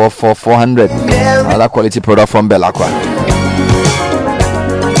 144 400. Another quality product from Belacqua.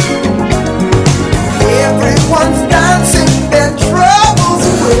 Everyone's dancing their troubles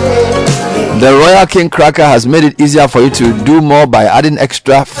away. The Royal King Cracker has made it easier for you to do more by adding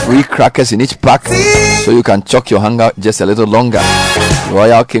extra free crackers in each pack, so you can choke your hunger just a little longer.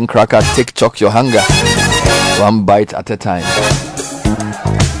 Royal King Cracker, take choke your hunger, one bite at a time.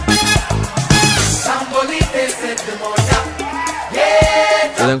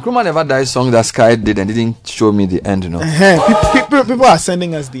 The Nkrumah Never Die song that Sky did and didn't show me the end, you know. People are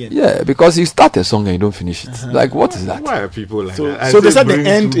sending us the end. Yeah, because you start a song and you don't finish it. Like, what is that? Why are people like So, that? so they said the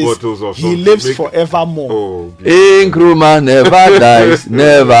end is he lives forevermore. Nkrumah never dies,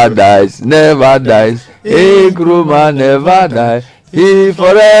 never dies, never dies. Nkrumah never dies. He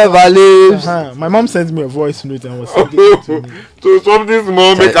forever lives. My mom sent me a voice note and was singing it to me. So something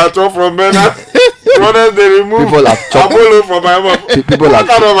small make a chop from men. Brothers, they remove. People have chopped from my mom. People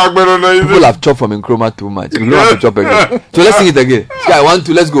have chopped from Nkrumah too much. We don't have to chop again. So let's sing it again. Sky, 1,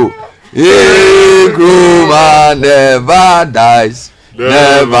 2, let's go. Nkrumah never dies,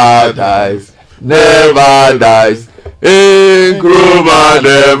 never dies, never dies. Nkrumah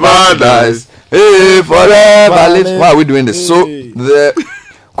never dies. He forever lives. Why are we doing this? So the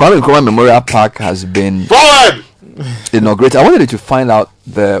Kwame Nkrumah Memorial Park has been inaugurated. I wanted you to find out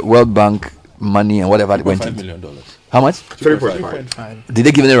the World Bank money and whatever it went $5 into. million. How much? 3.5. Did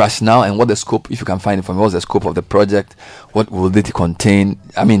they give any rationale and what the scope, if you can find it from me, what's the scope of the project? What will it contain?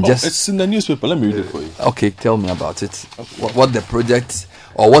 I mean, just it's in the newspaper. Let me read it for you. Okay, tell me about it. What the project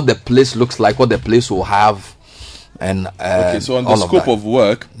or what the place looks like, what the place will have. And okay, so on the scope of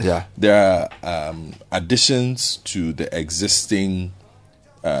work, there are additions to the existing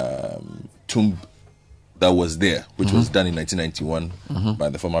tomb that was there, which was done in 1991 by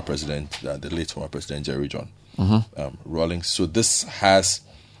the former president, the late former president Jerry John Rawlings. So this has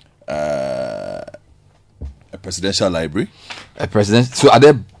a presidential library. So are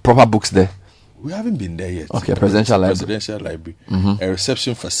there proper books there? We haven't been there yet. Okay, presidential library. A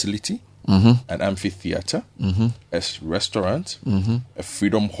reception facility. An amphitheater, a restaurant, a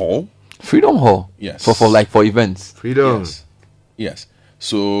freedom hall. Freedom hall? Yes. For events. Freedom. Yes.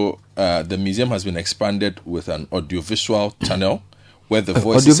 So the museum has been expanded with an audiovisual tunnel where the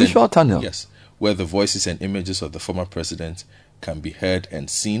voices audiovisual tunnel. Yes, where the voices and images of the former president can be heard and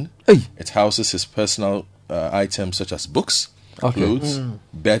seen. Hey. It houses his personal items such as books, Okay. clothes,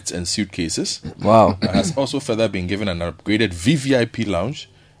 beds, and suitcases. Wow. It has also further been given an upgraded VVIP lounge,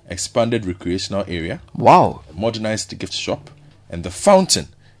 expanded recreational area, Wow. a modernized gift shop, and the fountain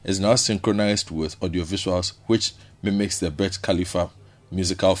is now synchronized with audiovisuals, which mimics the Burj Khalifa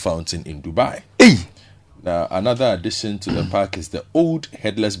musical fountain in Dubai. Hey. Now, another addition to the park is the old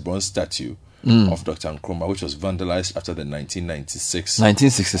headless bronze statue of Dr. Nkrumah, which was vandalized after the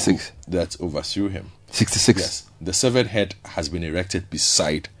 1966 that overthrew him. 66. Yes, the severed head has been erected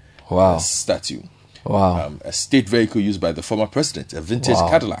beside Wow. the statue. Wow. A state vehicle used by the former president, a vintage Wow.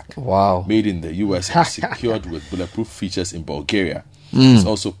 Cadillac, Wow. made in the US and secured with bulletproof features in Bulgaria, Mm. is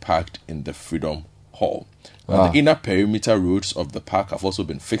also parked in the Freedom Hall. Now, Wow. the inner perimeter roads of the park have also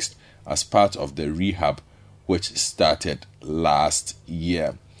been fixed as part of the rehab, which started last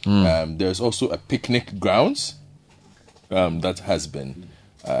year. There's also a picnic grounds that has been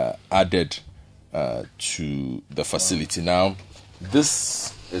added to the facility. Now,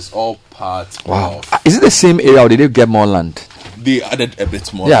 this is all part Wow. of... Is it the same area or did they get more land? They added a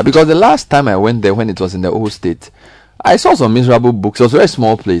bit more. Yeah, because the last time I went there when it was in the old state, I saw some miserable books. It was a very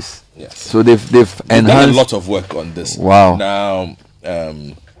small place. Yes. So they've They've done enhanced a lot of work on this. Wow. Now,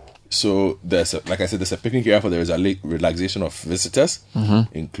 so like I said, there's a picnic area for the relaxation of visitors,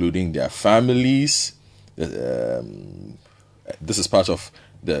 including their families. This is part of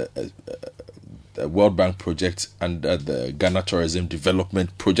the World Bank project under the Ghana Tourism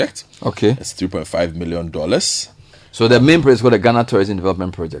Development Project. Okay. It's $3.5 million. So the main project is called the Ghana Tourism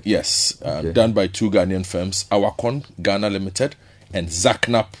Development Project. Yes, done by two Ghanaian firms, Awakon Ghana Limited and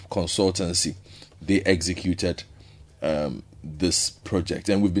Zaknap Consultancy. They executed this project,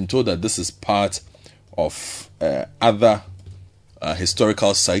 and we've been told that this is part of other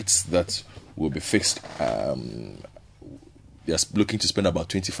historical sites that will be fixed. They're looking to spend about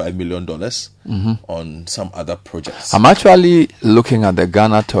 $25 million on some other projects. I'm actually looking at the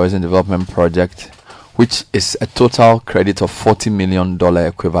Ghana Tourism Development Project, which is a total credit of $40 million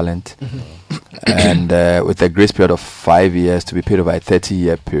equivalent, and with a grace period of 5 years to be paid over a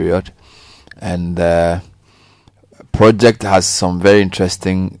 30-year period. And the project has some very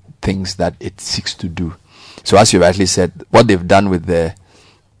interesting things that it seeks to do. So as you rightly said, what they've done with the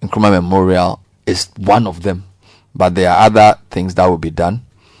Nkrumah Memorial is one of them, but there are other things that will be done.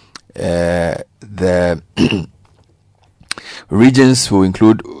 The regions will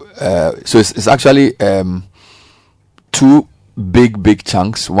include, so it's actually two big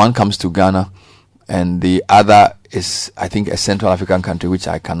chunks. One comes to Ghana, and the other is, I think, a Central African country, which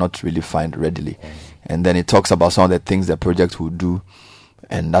I cannot really find readily. And then it talks about some of the things the project will do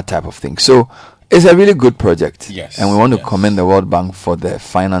and that type of thing. So it's a really good project. Yes. And we want to commend the World Bank for the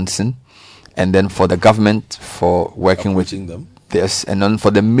financing, and then for the government for working with them. This, and then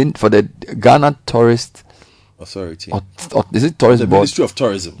for the Ghana Tourist Authority. Or is it Tourism The Board? Ministry of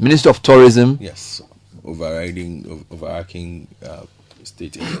Tourism. Ministry of Tourism. Yes, overarching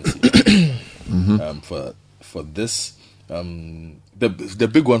state agency. For this, the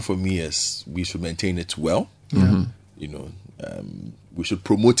big one for me is we should maintain it well. You know, we should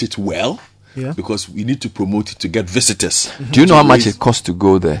promote it well. Yeah. Because we need to promote it to get visitors. Do you know how much it costs to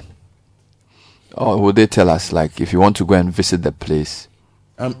go there? Or will they tell us, like, if you want to go and visit the place?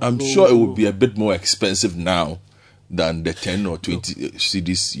 I'm sure it would be a bit more expensive now than the 10 or 20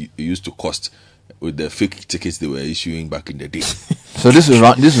 CDs used to cost with the fake tickets they were issuing back in the day. So this will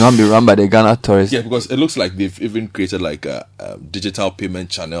not be run by the Ghana Tourist. Yeah, because it looks like they've even created like digital payment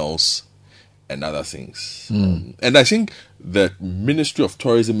channels and other things. And I think the Ministry of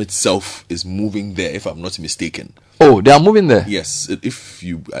Tourism itself is moving there, if I'm not mistaken. Oh, they are moving there. Yes, if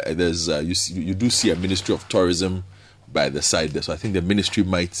you there's you do see a Ministry of Tourism by the side there, so I think the ministry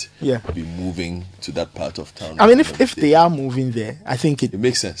might be moving to that part of town. I mean, if they are moving there, I think it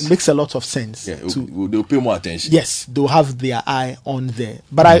makes sense. It makes a lot of sense. Yeah, they'll pay more attention. Yes, they'll have their eye on there.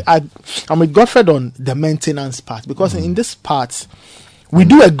 But I'm with Godfred on the maintenance part, because in this part, we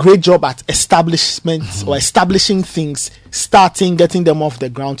do a great job at establishments or establishing things, getting them off the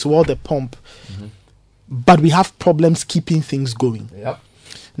ground to all the pump. But we have problems keeping things going. Yep.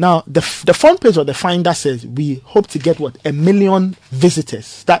 Now, the front page of the Finder says we hope to get 1 million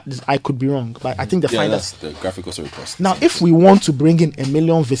visitors. That is, I could be wrong, but I think the Finder. That's the graphic also reports. Now, if we want to bring in 1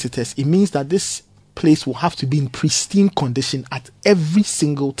 million visitors, it means that this place will have to be in pristine condition at every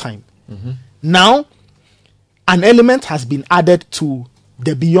single time. Now, an element has been added to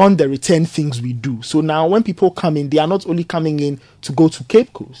the beyond the return things we do. So now when people come in, they are not only coming in to go to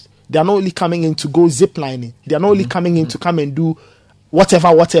Cape Coast. They are not only coming in to go ziplining. They are not only coming in to come and do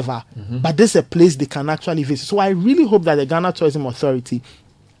whatever, but this is a place they can actually visit. So I really hope that the Ghana Tourism Authority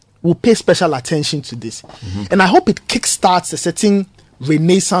will pay special attention to this. And I hope it kickstarts a certain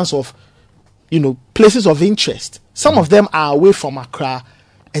renaissance of, places of interest. Some of them are away from Accra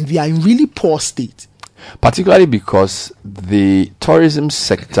and they are in really poor state. Particularly because the tourism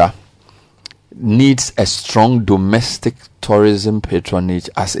sector needs a strong domestic tourism patronage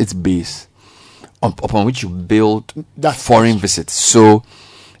as its base, upon which you build foreign visits. So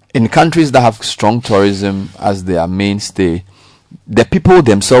in countries that have strong tourism as their mainstay, the people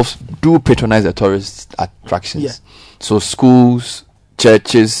themselves do patronize the tourist attractions. Yeah. So schools,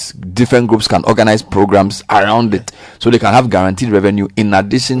 churches, different groups can organize programs around it, so they can have guaranteed revenue in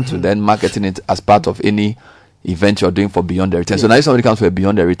addition to then marketing it as part of any event you're doing for Beyond the Return. So now if somebody comes for a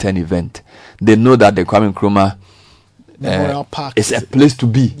Beyond the Return event, they know that the Kwame Nkrumah Memorial Park is a place to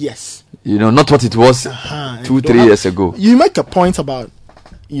be. Yes. Not what it was 2-3 years ago. You make a point about,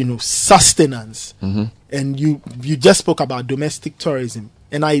 sustenance. And you just spoke about domestic tourism.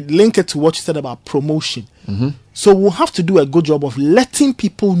 And I link it to what you said about promotion. So we'll have to do a good job of letting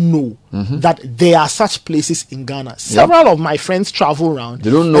people know that there are such places in Ghana. Several of my friends travel around.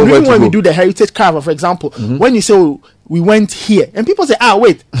 They don't know and where even to when go. we do the Heritage Caravan, for example, when you say, we went here, and people say,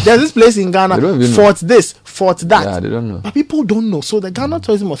 wait, there's this place in Ghana, Fort this, Fort that. Yeah, they don't know. But people don't know. So the Ghana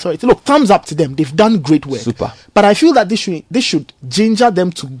Tourism Authority, look, thumbs up to them. They've done great work. Super. But I feel that they should ginger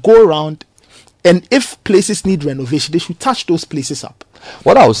them to go around, and if places need renovation, they should touch those places up.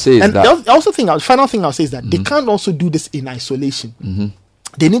 What I would say is and that... final thing I'll say is that they can't also do this in isolation.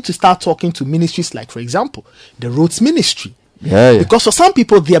 They need to start talking to ministries like, for example, the roads ministry. Yeah. Because for some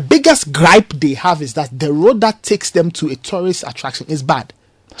people, their biggest gripe they have is that the road that takes them to a tourist attraction is bad.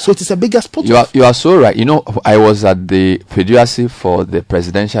 So it is the biggest put. You are so right. I was at the Peduasi for the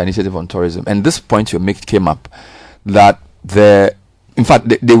Presidential Initiative on Tourism, and this point you make came up, that in fact,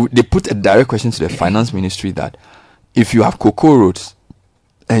 they put a direct question to the Finance Ministry that if you have cocoa roads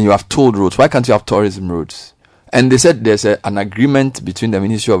and you have tolled roads, why can't you have tourism roads? And they said there's an agreement between the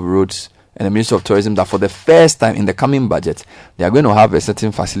Ministry of Roads and the Ministry of Tourism that for the first time in the coming budget, they are going to have a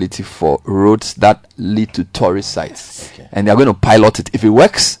certain facility for roads that lead to tourist sites. Okay. And they are going to pilot it. If it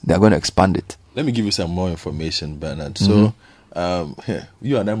works, they are going to expand it. Let me give you some more information, Bernard. So,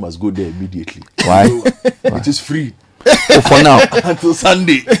 you and I must go there immediately. Why? It is free. For now. Until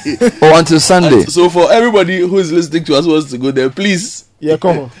Sunday. Until Sunday. So for everybody who is listening to us who wants to go there, please. Yeah,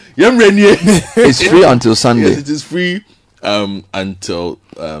 come on. It's free until Sunday. Yes, it is free until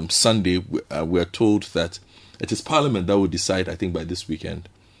Sunday. We are told that it is Parliament that will decide, I think, by this weekend.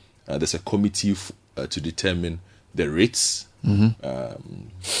 There's a committee to determine the rates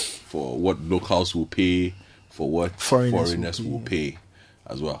for what locals will pay, for what foreigners will pay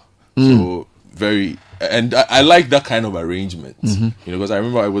as well. So and I like that kind of arrangement, because I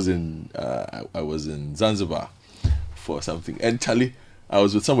remember I was in Zanzibar for something, and Charlie, I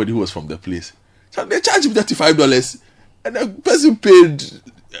was with somebody who was from the place. They charged me $35, and the person paid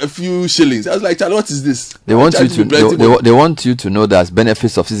a few shillings. I was like, Charlie, what is this? They want you to know there's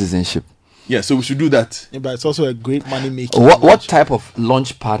benefits of citizenship. Yeah, so we should do that. Yeah, but it's also a great money making. What type of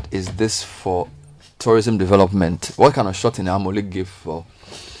launch pad is this for tourism development? What kind of shot in the arm will it give for?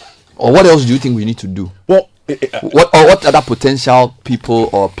 Or what else do you think we need to do? Well, what other potential people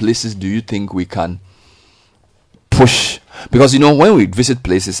or places do you think we can push? Because when we visit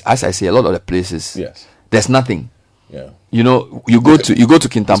places, as I say, a lot of the places, there's nothing. Yeah. You go to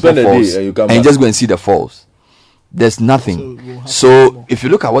Kintampo Falls and you just go and see the falls. There's nothing. So if you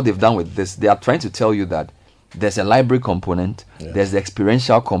look at what they've done with this, they are trying to tell you that there's a library component, there's the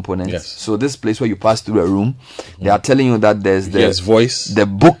experiential component. So this place where you pass through a room, they are telling you that there's the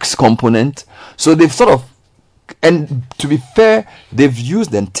books component. So they've sort of, and to be fair, they've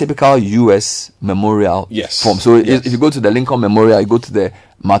used the typical US memorial form. So if you go to the Lincoln Memorial, you go to the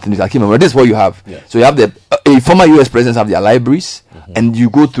Martin Luther King Memorial, this is what you have. So you have a former US presidents have their libraries, and you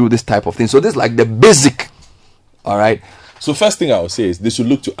go through this type of thing. So this is like the basic. All right. So first thing I would say is they should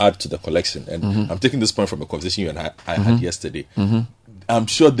look to add to the collection. And I'm taking this point from a conversation you and I had yesterday. I'm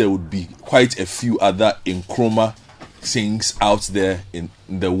sure there would be quite a few other Nkrumah things out there in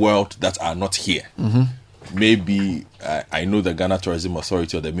the world that are not here. Maybe, I know the Ghana Tourism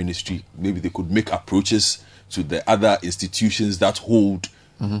Authority or the ministry, maybe they could make approaches to the other institutions that hold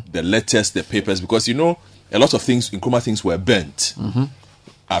the letters, the papers, because a lot of things, Nkrumah things were burnt.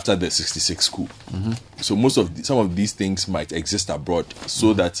 After the 66 coup. So some of these things might exist abroad,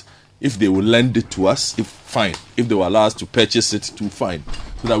 so that if they will lend it to us, fine. If they will allow us to purchase it, fine.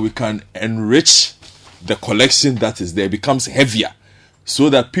 So that we can enrich the collection that is there. It becomes heavier so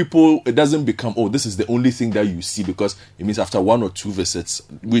that people, it doesn't become, oh, this is the only thing that you see, because it means after 1 or 2 visits,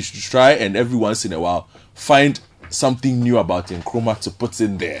 we should try and every once in a while find something new about Nkrumah to put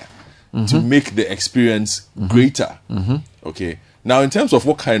in there to make the experience greater. Okay. Now, in terms of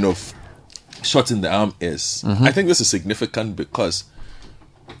what kind of shot in the arm is, I think this is significant because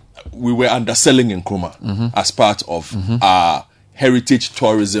we were underselling Nkrumah as part of our heritage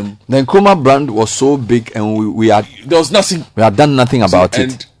tourism. The Nkrumah brand was so big, and we had done nothing about it.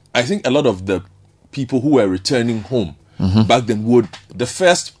 And I think a lot of the people who were returning home back then the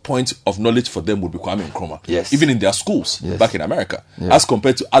first point of knowledge for them would be Kwame Nkrumah. Yes. Even in their schools back in America, as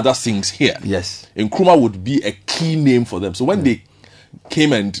compared to other things here. Yes. Nkrumah would be a key name for them. So when they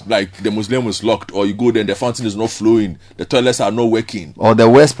came and like the Muslim was locked, or you go there and the fountain is not flowing, the toilets are not working, or the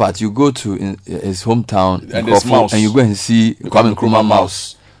worst part, you go to his hometown and there's mouse, and you go and see Kwame Nkrumah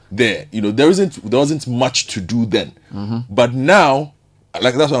mouse there. You know, there wasn't much to do then, but now,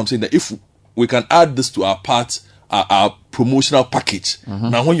 like, that's what I'm saying, that if we can add this to our promotional package,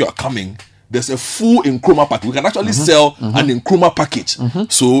 now when you are coming, there's a full Nkrumah package. We can actually sell an Nkrumah package.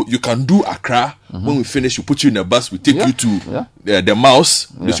 So you can do Accra. When we finish, we put you in a bus. We take you to the mouse.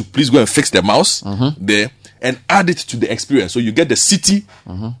 They should please go and fix the mouse there and add it to the experience. So you get the city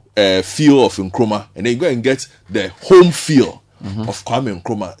feel of Nkrumah, and then you go and get the home feel of Kwame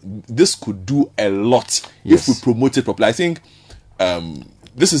Nkrumah. This could do a lot if we promote it properly. I think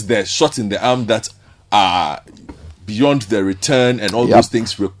this is the shot in the arm that are beyond the return and all those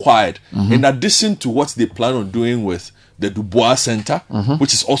things required. In addition to what they plan on doing with the Dubois Center,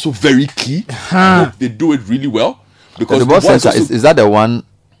 which is also very key. I hope they do it really well. Because the Dubois Center, is that the one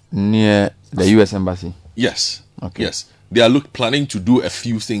near the US Embassy? Yes. Okay. Yes. They are planning to do a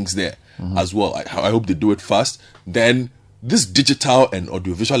few things there as well. I hope they do it fast. Then this digital and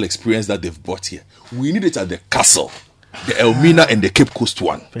audiovisual experience that they've brought here, we need it at the castle, the Elmina and the Cape Coast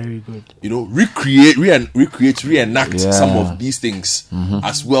one. Very good. You know, reenact some of these things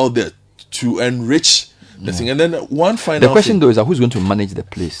as well there to enrich the thing. And then one final the question though is that who's going to manage the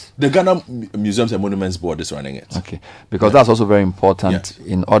place? The Ghana Museums and Monuments Board is running it. Okay. Because that's also very important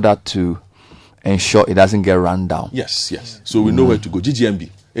in order to ensure it doesn't get run down. Yes. So we know where to go. GMB.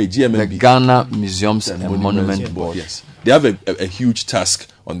 The Ghana Museums and Monuments Board. Yes. They have a huge task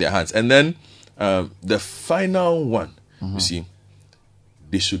on their hands. And then the final one, you see,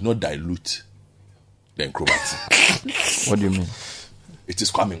 they should not dilute the Nkrumah. What do you mean? It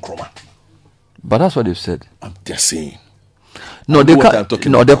is Kwame Nkrumah. But that's what they've said. I'm just saying. No, they can't.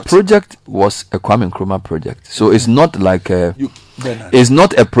 The project was a Kwame Nkrumah project, so it's not like it's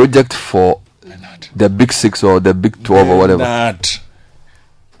not a project for the Big 6 or the Big 12 or whatever.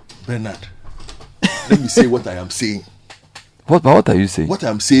 Bernard, let me say what I am saying. What are you saying? What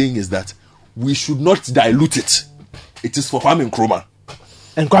I'm saying is that we should not dilute it. It is for Kwame Nkrumah.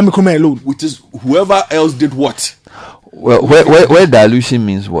 And Kwame Nkrumah alone. Which is whoever else did what. Well, where dilution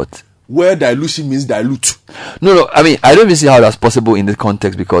means what? Where dilution means dilute. No. I mean, I don't even see how that's possible in this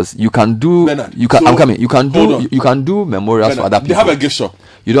context, because you can do. Bernard, you can. I'm coming. You can do. You can do memorials for other people. They have a gift shop.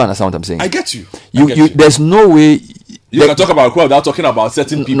 You don't understand what I'm saying. I get you. There's no way. You can talk about Nkrumah without talking about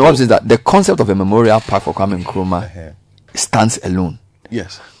certain people. No, I'm saying that the concept of a memorial park for Kwame Nkrumah stands alone.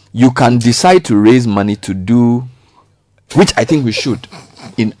 Yes. You can decide to raise money to do, which I think we should,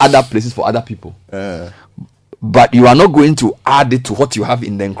 in other places for other people. But you are not going to add it to what you have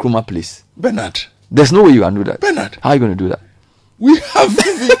in the Nkrumah place. Bernard. There's no way you can do that. Bernard. How are you going to do that? We have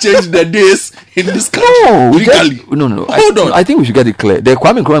even changed the days in this country. No. Hold on. I think we should get it clear. The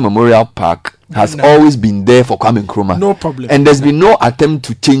Kwame Nkrumah Memorial Park has always been there for Kwame Nkrumah. No problem. And there's been no attempt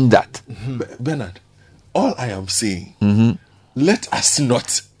to change that. Bernard, all I am saying, let us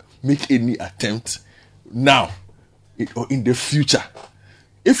not make any attempt now or in the future.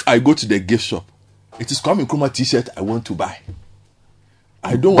 If I go to the gift shop, it is Kwame Nkrumah t-shirt I want to buy.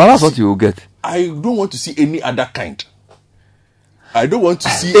 I don't. But that's what you will get. I don't want to see any other kind. I don't want to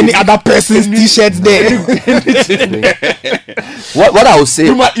see any other person's t-shirts there. What I will say,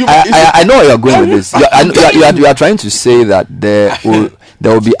 I know where you're going with this. You are trying to say that there will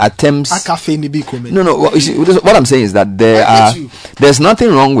be attempts. No. What I'm saying is that there's nothing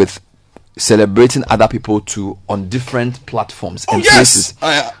wrong with celebrating other people too on different platforms and places.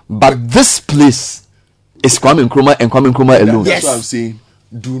 But this place is Kwame Nkrumah and Kwame Nkrumah alone. That's what I'm saying.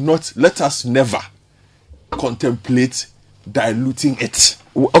 Let us never contemplate diluting it.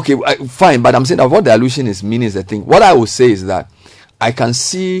 Okay, fine, but I'm saying that what dilution means the thing. What I will say is that I can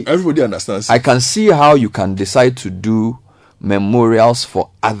see everybody understands. I can see how you can decide to do memorials for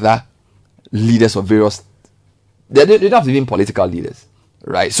other leaders of various. They don't have to be even political leaders,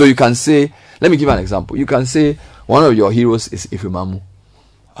 right? So you can say, let me give you an example. You can say one of your heroes is Ifimamu.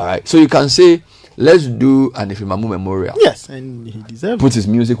 All right. So you can say, let's do an Ifimamu memorial. Yes, and he deserves. Put his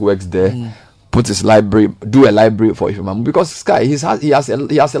music works there. Put his library. Do a library for Ifimamu, because Sky he has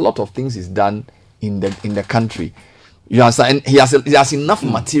a lot of things he's done in the country. You understand? He has enough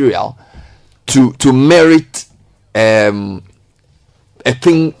material to merit a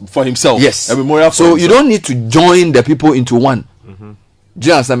thing for himself. Yes, a memorial. So you don't need to join the people into one. Do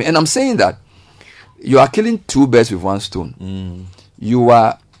you understand me? And I'm saying that you are killing two birds with one stone. You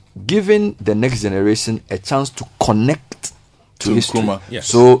are giving the next generation a chance to connect to history. Nkrumah, yes.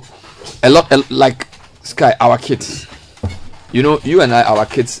 So like Sky, our kids. You know, you and I, our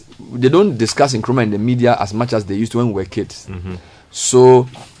kids, they don't discuss Nkrumah in the media as much as they used to when we were kids. So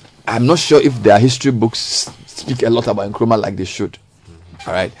I'm not sure if their history books speak a lot about Nkrumah like they should.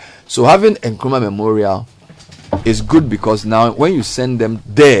 All right. So having Nkrumah Memorial is good, because now when you send them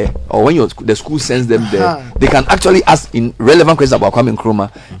there, or when the school sends them there, they can actually ask in relevant questions about Kwame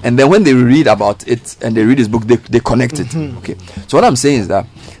Nkrumah, and then when they read about it and they read his book, they connect it. Okay. So what I'm saying is that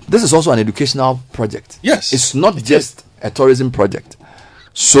this is also an educational project. Yes. It's not just a tourism project.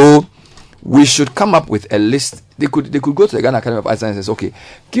 So we should come up with a list. They could go to the Ghana Academy of Arts and say, okay,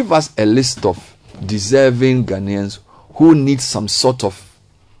 give us a list of deserving Ghanaians who need some sort of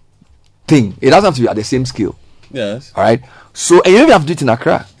thing. It doesn't have to be at the same scale. Yes. All right. So, and you don't have to do it in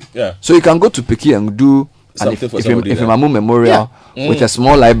Accra. Yeah. So you can go to Peki and do Ifimamu Memorial with a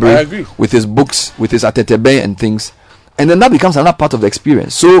small library, I agree. with his books, with his Atetebe and things, and then that becomes another part of the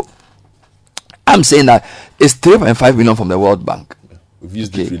experience. So I'm saying that it's 3.5 million from the World Bank. We've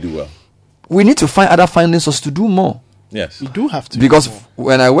used it really well. We need to find other funding sources to do more. Yes. We do have to. Because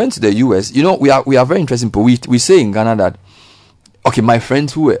when I went to the US, you know, we are very interesting people. We say in Ghana that, okay, my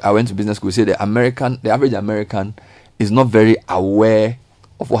friends who I went to business school say the average American is not very aware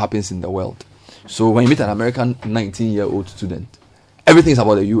of what happens in the world. So when you meet an American 19-year-old student, everything is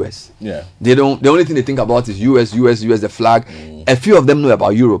about the US. Yeah. The only thing they think about is US, the flag. A few of them know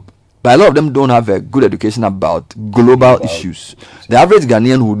about Europe, but a lot of them don't have a good education about global issues. The average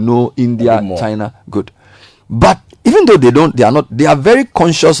Ghanaian would know India, China, good. But even though they are very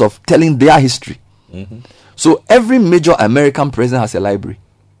conscious of telling their history. So every major American president has a library.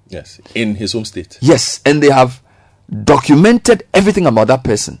 Yes, in his home state. Yes, and they have documented everything about that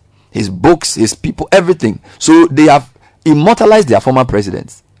person, his books, his people, everything. So they have immortalized their former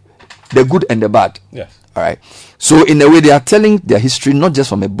presidents, the good and the bad. Yes. All right. So in a way, they are telling their history not just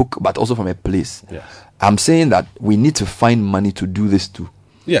from a book, but also from a place. Yes. I'm saying that we need to find money to do this too.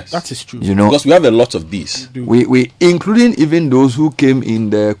 Yes, that is true. You know, because we have a lot of these. We including even those who came in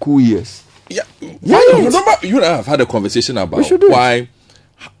the cool years. Yeah. Remember, you and I have had a conversation about why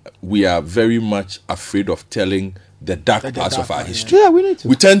we are very much afraid of telling the dark parts of our history. Yeah, we need to.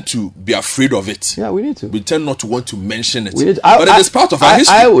 We tend to be afraid of it. Yeah, we need to. We tend not to want to mention it. But it is part of our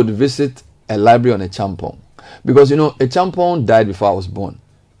history. I would visit a library on a Champong, because you know a Champong died before I was born,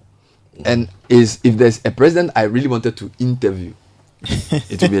 and if there's a president I really wanted to interview,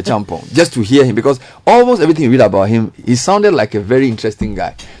 it would be a Champong, just to hear him, because almost everything you read about him, he sounded like a very interesting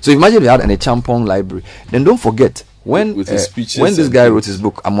guy. So imagine we had a Champong library. Then don't forget when this guy wrote his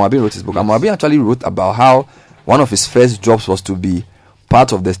book, Amoabin wrote his book. Amoabin actually wrote about how one of his first jobs was to be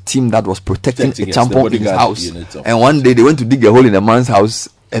part of the team that was protecting a Champong in his house. And one day they went to dig a hole in a man's house,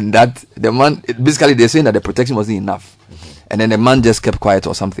 and that the man, basically they're saying that the protection wasn't enough, and then the man just kept quiet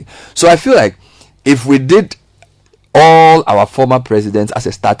or something. So I feel like if we did all our former presidents as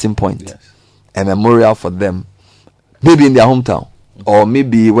a starting point, a memorial for them, maybe in their hometown or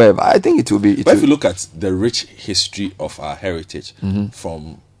maybe wherever, I think it will be. But if you look at the rich history of our heritage,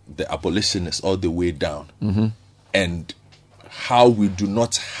 from the abolitionists all the way down, and how we do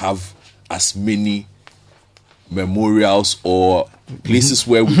not have as many memorials or places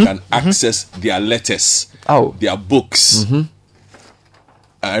where we can access their letters, their books.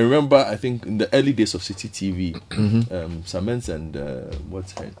 I remember, I think in the early days of Citi TV, Samens and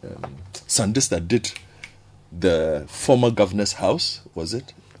Sandista did the former governor's house. Was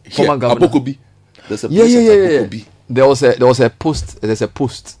it former governor Abokobi? There's a yeah. Abokobi. There was a post. There's a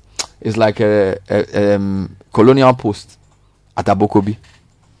post. It's like a colonial post at Abokobi.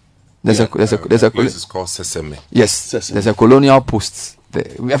 There's a place is called Sesame. Yes, Sesame. There's a colonial post there.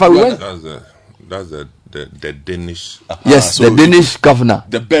 That's the Danish. Yes, so the Danish governor.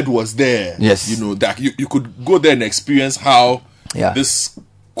 The bed was there. Yes, you know that you could go there and experience how this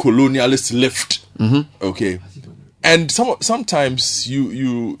colonialist lived. Okay, and sometimes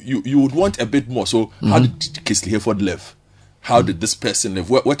you would want a bit more. So how did Kisley Hayford live? How did this person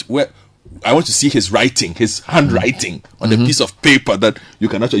live? I want to see his writing, his handwriting on a piece of paper that you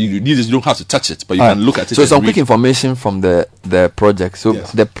can actually, you don't have to touch it, but you can look at it. So some read. quick information from the project. So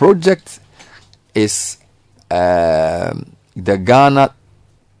the project is the Ghana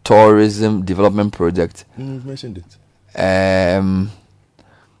Tourism Development Project. You've mentioned it.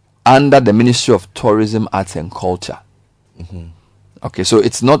 Under the Ministry of Tourism, Arts and Culture. Okay, so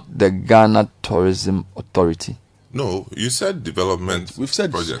it's not the Ghana Tourism Authority. No, you said development. We've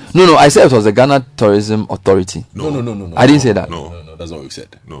said project. No, I said it was the Ghana Tourism Authority. No. I didn't say that. No, that's not what we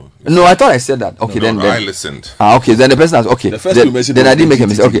said. No, I thought I said that. Okay, then I listened. Okay, then the person has okay. The first then, you mentioned then I was didn't make a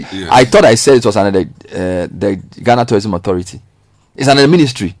mistake. Okay, Yes. I thought I said it was under the Ghana Tourism Authority. It's under the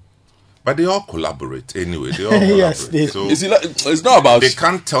ministry. But they all collaborate anyway. They all collaborate. Yes, they- So it's not about. they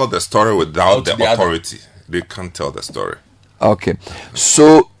can't tell the story without the the other. authority. They can't tell the story. Okay,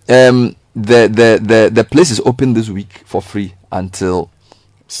 so the place is open this week for free until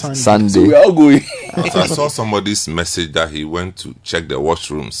Sunday. So we are all going. So I saw somebody's message that he went to check the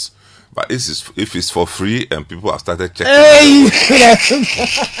washrooms. But if it's for free and people have started checking.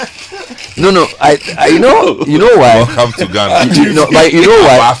 No, I you know why? Welcome to Ghana. But you know why?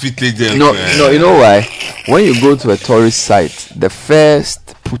 No, you know why? When you go to a tourist site, the first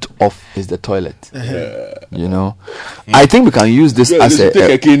put off is the toilet. You know, I think we can use this as a way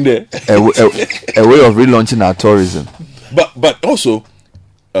of relaunching our tourism. But also,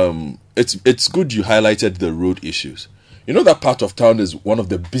 it's good you highlighted the road issues. You know that part of town is one of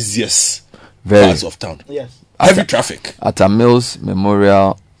the busiest parts of town. Yes. Heavy traffic. At Mills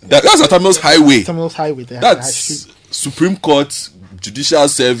Memorial. That's at Mills Highway. Mills Highway. That's Supreme Court, Judicial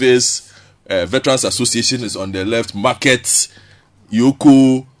Service, Veterans Association is on the left. Markets,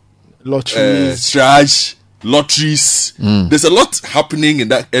 Yoko, lotteries, Strage, lotteries. There's a lot happening in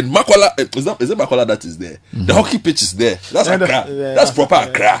that. And Makola, is it Makola that is there? The hockey pitch is there. That's Accra. That's proper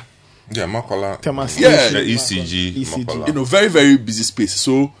Accra. Yeah, Makola. Yeah, the ECG. Makola. You know, very, very busy space.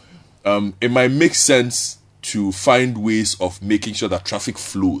 So, it might make sense to find ways of making sure that traffic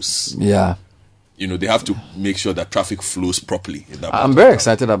flows. Yeah. You know, they have to make sure that traffic flows properly. In that I'm very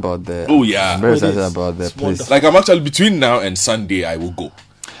excited about the. Oh yeah, I'm very excited about the place. Like I'm actually between now and Sunday, I will go.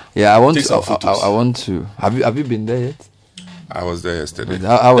 Yeah, I want Take to. some photos. I want to. Have you been there yet? I was there yesterday.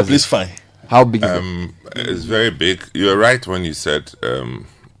 How was the place it? fine? How big is it? It's very big. You're right when you said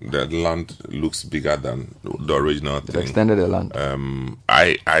the land looks bigger than the original They've thing. extended the land.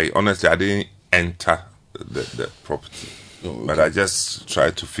 I honestly I didn't enter the property, but I just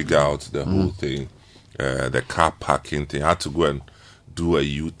tried to figure out the whole thing, the car parking thing. I had to go and do a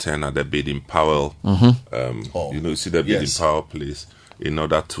U-turn at the Baden Powell. You see the Baden Powell place in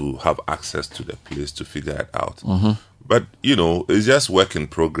order to have access to the place to figure it out. But it's just work in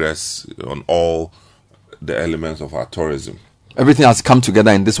progress on all the elements of our tourism. Everything has come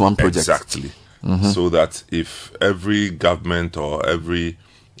together in this one project. Exactly. So that if every government or every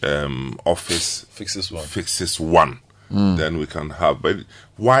office fixes one, then we can have. But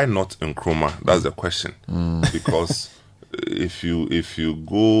why not Nkrumah? That's the question. Because if you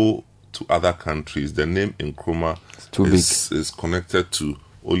go to other countries, the name Nkrumah is connected to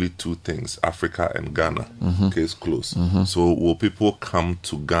only two things: Africa and Ghana. Case close. So will people come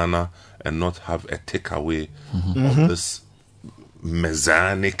to Ghana and not have a takeaway of this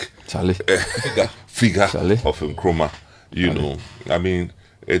messianic figure of Nkrumah? I mean,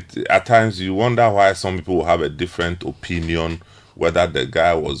 at times you wonder why some people will have a different opinion, whether the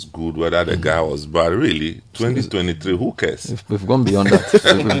guy was good, whether the guy was bad. Really, 2023, who cares? We've gone beyond that.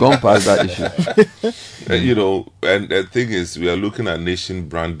 We've gone past that issue. And the thing is, we are looking at nation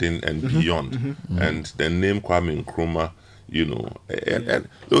branding and beyond. And the name Kwame Nkrumah, and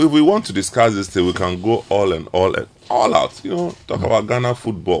if we want to discuss this thing, we can go all out. Talk about Ghana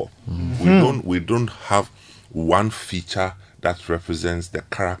football. We don't have one feature that represents the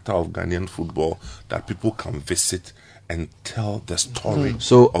character of Ghanaian football that people can visit and tell the story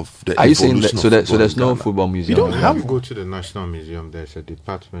of the are you saying evolution that of so there's no Ghana. football museum? You don't have to go to the National Museum. There's a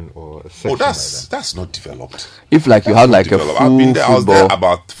department or a section that's not developed. If you had like a I've full been there. I was football, there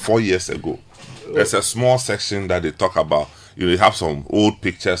about 4 years ago. There's a small section that they talk about. You have some old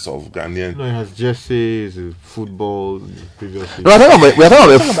pictures of Ghanaian. No, it has jerseys, football, previously. No, we're talking about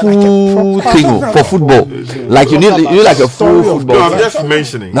a full thing for football. Like you need like a full football. No, I'm just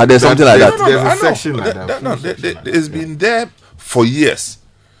mentioning. Now there's something like that. There's a section like that. It's been there for years.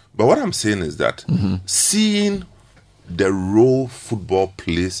 But what I'm saying is that seeing the role football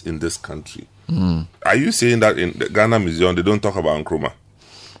plays in this country. Are you saying that in the Ghana Museum they don't talk about Nkrumah?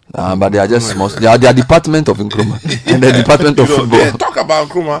 But they are just small. They are department of Nkrumah and the department of football. They talk about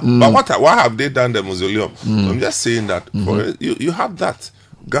Nkrumah, but why have they done the mausoleum? I'm just saying that you have that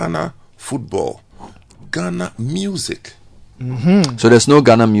Ghana football, Ghana music. So there's no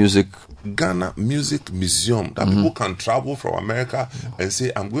Ghana Music Museum that people can travel from America and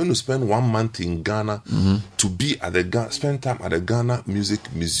say, I'm going to spend 1 month in Ghana to be at the spend time at the Ghana Music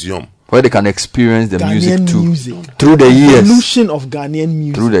Museum, where they can experience the Ghanaian music through the The years. evolution of Ghanaian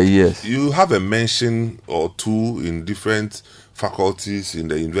music. Through the years. You have a mention or two in different faculties in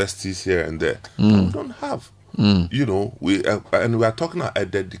the universities here and there. But we don't have. You know, we are talking about a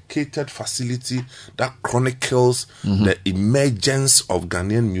dedicated facility that chronicles the emergence of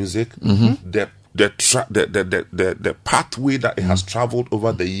Ghanaian music, the pathway that it has traveled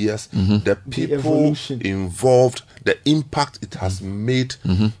over the years, the people involved, the impact it has made,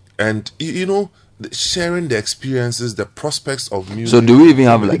 and you know, sharing the experiences, the prospects of music. So do we even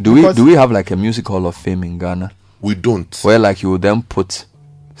have like do we have like a music hall of fame in Ghana? We don't. Where like you would then put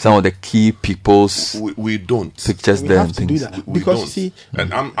some of the key people's we don't pictures We there have and to do things. that. We Because don't. you see,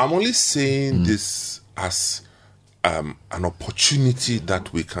 And I'm only saying this as an opportunity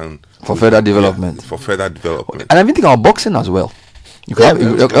that we can For further development. For further development. And I'm thinking about boxing as well. You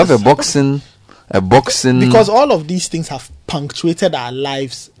can have a boxing. because all of these things have punctuated our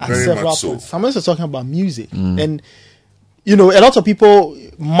lives at Very several much so. points. Someone's talking about music, and you know, a lot of people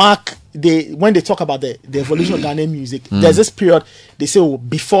when they talk about the evolution of Ghanaian music, there's this period they say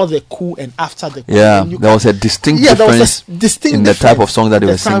before the coup and after the coup. Yeah, And you there was a distinct there was difference a distinct in the type of song that they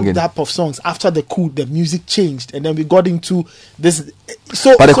the were singing. type of songs after the coup, the music changed, and then we got into this.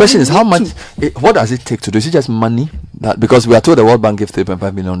 So, But the so question we is, how need much? to- What does it take to do? Is it just money? Because we are told the World Bank gave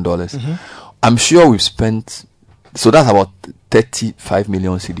 $3.5 million. I'm sure we've spent. So that's about 35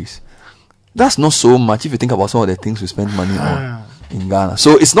 million cedis. That's not so much if you think about some of the things we spend money on in Ghana.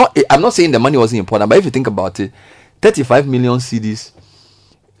 So it's not. I'm not saying the money wasn't important, but if you think about it, 35 million cedis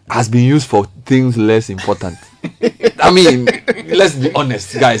has been used for things less important. I mean, let's be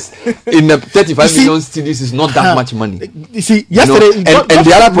honest, guys. In the 35 million cedis is not that much money. You see, yesterday, and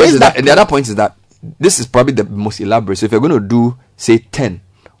the other point is that, and the other point is that this is probably the most elaborate. So if you're going to do, say, 10,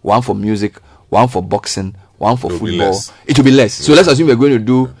 one for music, one for boxing, one for football, it will be less. So let's assume we're going to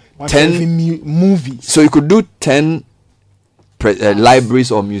do 10 movies. So you could do 10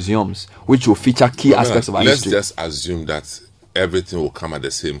 libraries or museums which will feature key aspects of our let's history. just assume that everything will come at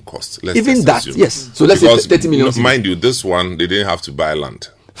the same cost. Let's Even just that, assume. yes. So let's say Because 30 million. Mind you, this one they didn't have to buy land.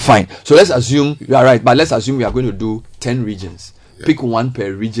 Fine. So let's assume you are right, but let's assume we are going to do 10 regions. Pick one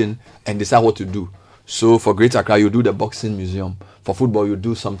per region and decide what to do. So for Greater Accra, you do the boxing museum. For football, you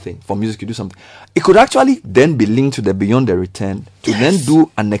do something. For music, you do something. It could actually then be linked to the Beyond the Return to then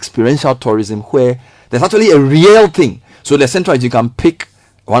do an experiential tourism where there's actually a real thing. So the central, you can pick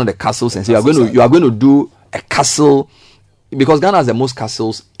one of the castles and say you are going to do a castle, because Ghana has the most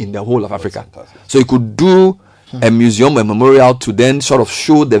castles in the whole of Africa. So you could do a museum, a memorial to then sort of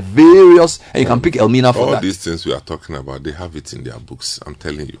show the various, and you can pick Elmina for all that. these things we are talking about, they have it in their books. I'm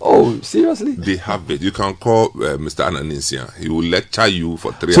telling you. Oh, seriously? They have it. You can call Mr. Ananisia. He will lecture you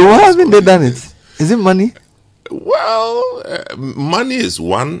for 3 So hours. why haven't they done it? Is it money? Well, money is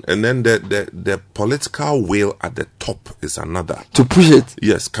one, and then the political will at the top is another. To push it?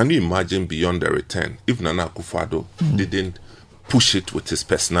 Yes. Can you imagine Beyond the Return if Nana Akufo-Addo didn't push it with his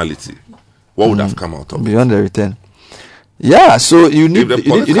personality? What would have come out of Beyond the Return? Yeah, so you need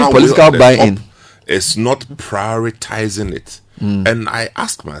political buy-in. It's not prioritizing it. And I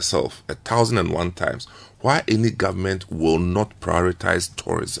ask myself 1,001 times, why any government will not prioritize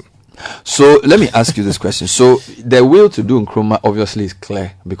tourism? So let me ask you this question. So the will to do Nkrumah obviously is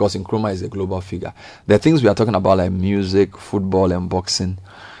clear because Nkrumah is a global figure. The things we are talking about like music, football and boxing,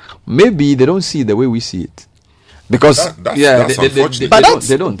 maybe they don't see it the way we see it. Because that's unfortunate.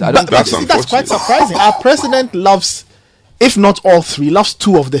 They don't. I don't think That's quite surprising. Our president loves, if not all three, loves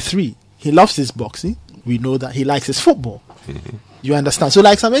two of the three. He loves his boxing. We know that he likes his football. You understand? So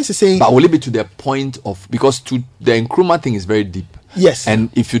like someone is saying, but will it be to the point of, because the Nkrumah thing is very deep. Yes. And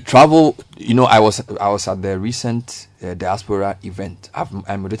if you travel, I was at the recent diaspora event.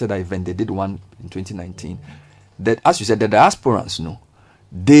 I moderated that event. They did one in 2019. That, as you said, the diasporans,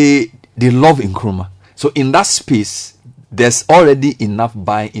 they love Nkrumah. So in that space, there's already enough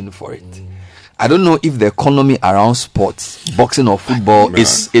buy-in for it. I don't know if the economy around sports, boxing or football,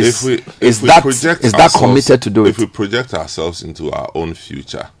 is that committed to do it. If we project ourselves into our own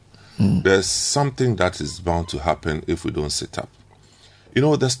future, there's something that is bound to happen if we don't sit up.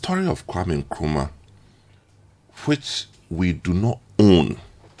 The story of Kwame Nkrumah, which we do not own,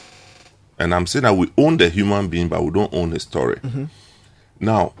 and I'm saying that we own the human being, but we don't own his story.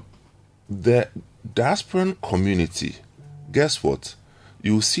 Now, the diasporan community, guess what?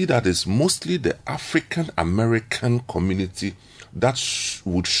 You see that it's mostly the African American community that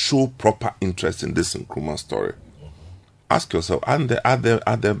would show proper interest in this Nkrumah story. Ask yourself, are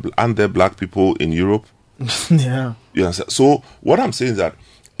there black people in Europe? Yeah. You understand? So what I'm saying is that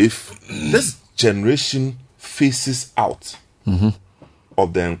if this generation faces out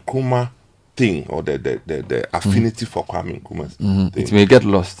of the Nkrumah thing, or the affinity for Kwame Nkrumah's thing, it may get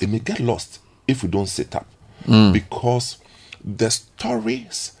lost. It may get lost if we don't sit up. Because the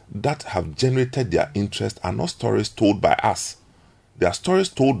stories that have generated their interest are not stories told by us. They are stories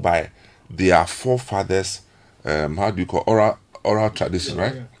told by their forefathers. How do you call oral tradition,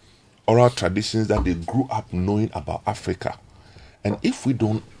 right? Yeah. Oral traditions that they grew up knowing about Africa. And if we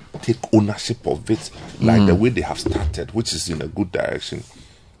don't take ownership of it like the way they have started, which is in a good direction,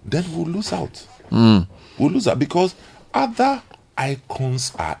 then we'll lose out. We'll lose out because other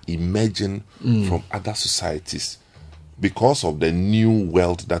icons are emerging from other societies because of the new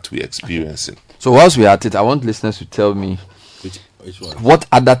world that we're experiencing. So whilst we're at it, I want listeners to tell me which one? What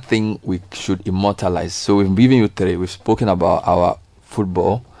other thing we should immortalize. So we've given you three. We've spoken about our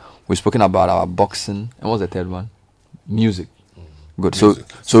football. We've spoken about our boxing. And what's the third one? Music. Good. Music.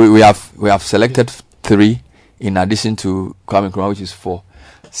 So we have selected three in addition to Kwame Nkrumah, which is 4.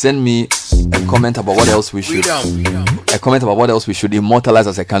 Send me a comment about what else we should. A comment about what else we should immortalize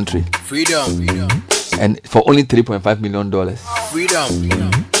as a country. Freedom. And for only $3.5 million.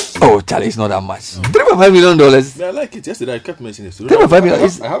 Freedom. Oh, Charlie, it's not that much. $3.5 million. Yeah, I like it. Yesterday I kept mentioning it. $3.5 million.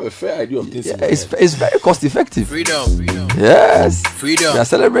 I have a fair idea of things. Yeah, it's very cost effective. Freedom. Yes. Freedom. We are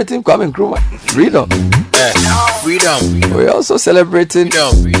celebrating Kwame Nkrumah. Freedom. Freedom. We're also celebrating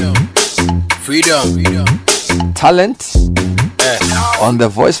Freedom. Talent on the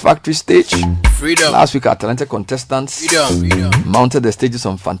Voice Factory stage. Freedom. Last week, our talented contestants mounted the stages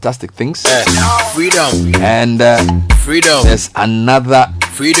on fantastic things. Freedom. And freedom. There's another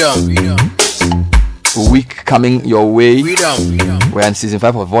week coming your way. We're in season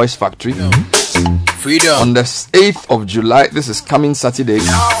 5 of Voice Factory. Freedom. On the 8th of July, this is coming Saturday.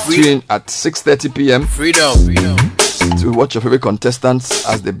 Tune in at 6:30 p.m. To watch your favorite contestants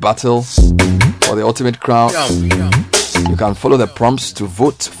as they battle for the ultimate crown. You can follow the prompts to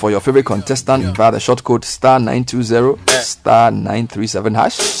vote for your favorite contestant via the short code *920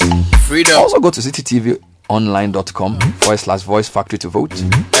 *937#. Freedom. Also go to citytvonline.com/Voice Factory to vote.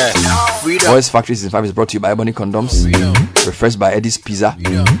 Voice Factory Season 5 is brought to you by Ebony Condoms, refreshed by Eddie's Pizza,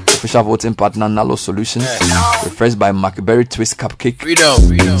 official voting partner Nalo Solutions, refreshed by McBerry Twist Cupcake,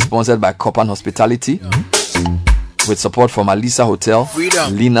 sponsored by Copan Hospitality, with support from Alisa Hotel,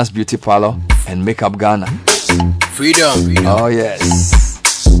 Lina's Beauty Parlor, and Makeup Ghana. Freedom. Oh yes.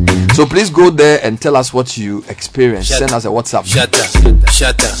 So please go there and tell us what you experienced. Send us a WhatsApp. Shut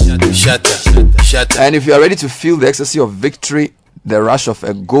up. And if you are ready to feel the ecstasy of victory, the rush of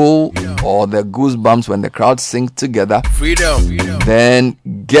a goal, or the goosebumps when the crowd sing together, then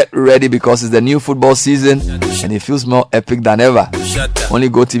get ready, because it's the new football season and it feels more epic than ever. Only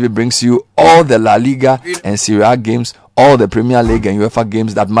GoTV brings you all the La Liga and Serie A games, all the Premier League and UEFA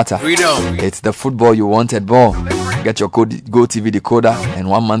games that matter. It's the football you wanted more. Get your GoTV decoder and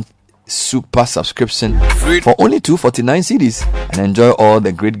 1 month super subscription for only 249 cedis and enjoy all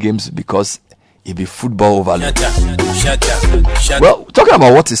the great games, because it be football overload. Well, talking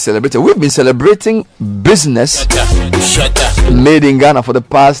about what is celebrated, we've been celebrating business made in Ghana for the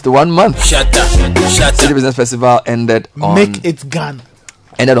past 1 month. City Business Festival ended on Make it Ghana.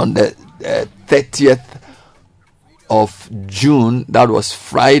 Ended on the 30th of June. That was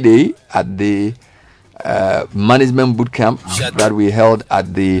Friday at the management boot camp that we held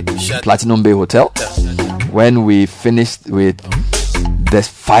at the Platinum Bay Hotel, when we finished with the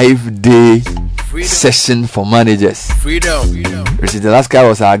 5-day session for managers. Richard, the last guy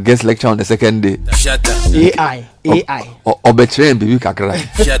was our guest lecturer on the second day. AI. Obetrain Bibi Kakra.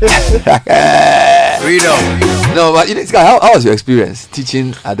 No, but how was your experience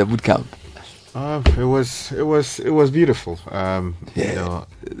teaching at the boot camp? It was beautiful. You know,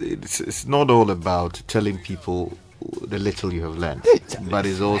 it's not all about telling people the little you have learned, but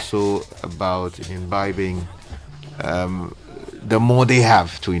it's also about imbibing the more they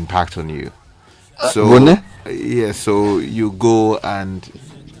have to impact on you. So so you go and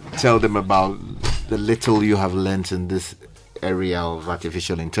tell them about the little you have learned in this area of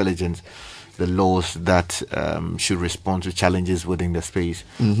artificial intelligence, the laws that should respond to challenges within the space,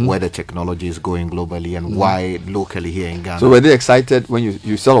 where the technology is going globally, and why locally here in Ghana. So were they excited when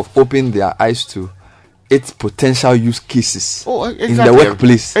you sort of opened their eyes to its potential use cases in the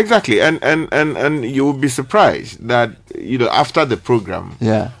workplace? Exactly, and you will be surprised that, you know, after the program,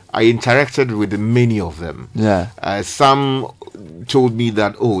 I interacted with many of them. Some told me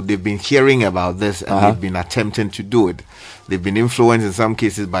that they've been hearing about this and they've been attempting to do it. they've been influenced in some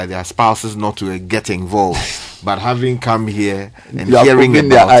cases by their spouses not to get involved. But having come here and hearing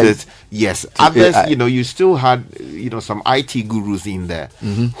about it, yes. Others, you still had, some IT gurus in there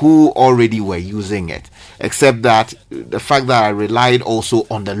who already were using it. Except that the fact that I relied also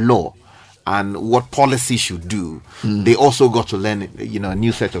on the law and what policy should do, they also got to learn, a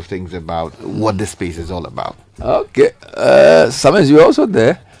new set of things about what this space is all about. Okay. Summers, you were also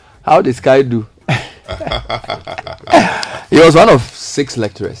there. How did Sky do? He was one of 6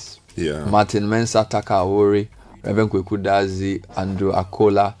 lecturers. Yeah. Martin Mensah, Taka Awori, Reverend Kweku Dazi, Andrew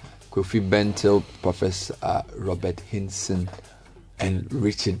Akola, Kofi Bentil, Professor Robert Hinson, and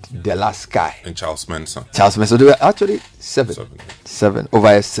Richard Delasky. And Charles Manson. So there were actually 7 over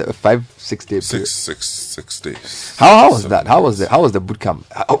a 5-6 day period. 6 days. How was that? How was the boot camp?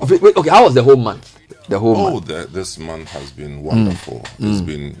 Okay, how was the whole month? This month has been wonderful. It's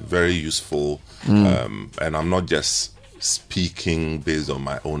been very useful, and I'm not just speaking based on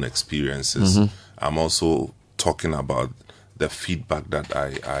my own experiences. I'm also talking about the feedback that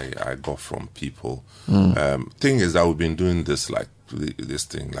I got from people. Thing is that we've been doing this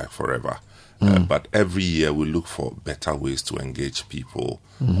thing forever. But every year we look for better ways to engage people,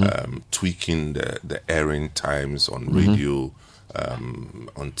 tweaking the airing times on radio,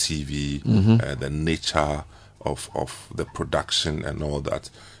 on TV, the nature of the production and all that,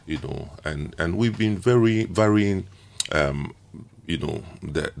 and we've been very varying, the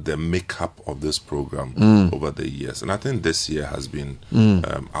makeup of this program over the years. And I think this year has been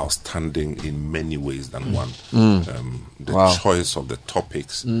outstanding in many ways than one. The choice of the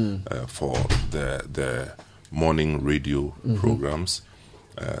topics for the morning radio programs,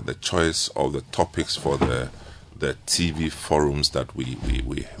 the choice of the topics for the TV forums that we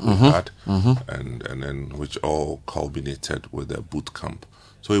had, and then which all culminated with the boot camp.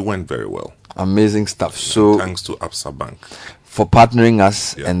 So it went very well. Amazing stuff. So thanks to Absa Bank for partnering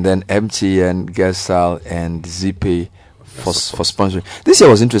us, and then MTN, Gersal, and ZPay for sponsoring. This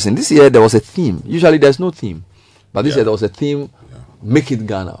year was interesting. This year there was a theme. Usually there's no theme, but this year there was a theme. Make it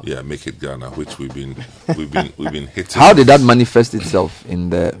Ghana. Yeah, make it Ghana, which we've been hitting. How did that manifest itself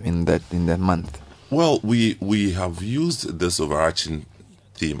in the month? Well, we have used this overarching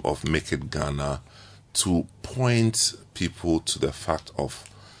theme of Make It Ghana to point people to the fact of,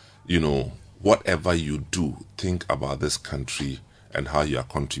 whatever you do, think about this country and how you are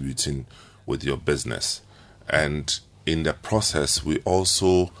contributing with your business. And in the process, we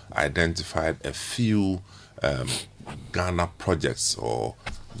also identified a few Ghana projects or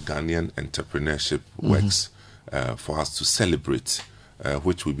Ghanaian entrepreneurship works for us to celebrate.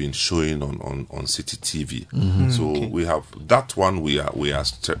 Which we've been showing on Citi TV. So we have that one. We are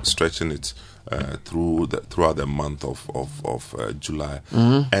stretching it throughout the month of July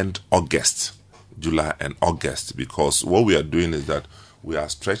and August. July and August, because what we are doing is that we are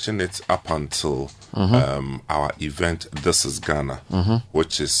stretching it up until our event. This is Ghana,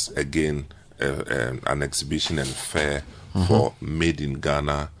 which is again an exhibition and fair for made in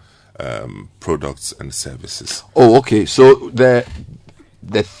Ghana products and services. Oh, okay. So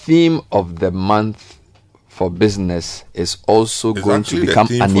the theme of the month for business is also going to become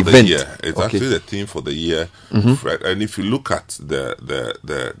an event. It's actually the theme for the year. And if you look at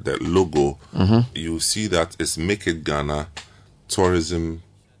the logo, you see that it's Make It Ghana, tourism,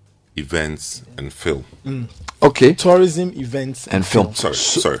 events, and film. Okay. Tourism, events, and film.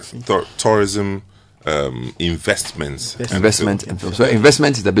 Sorry. Tourism, investments. Investment and film. So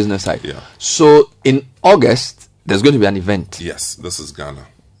investment is the business side. Yeah. So in August, there's going to be an event. Yes, This is Ghana.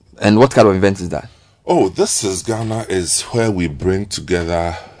 And what kind of event is that? Oh, This is Ghana is where we bring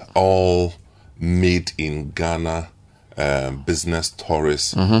together all made in Ghana business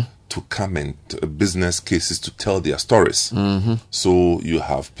tourists to come and business cases to tell their stories. So you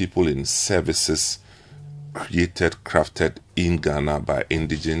have people in services created, crafted in Ghana by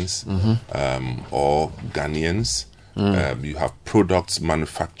indigenes or Ghanaians. You have products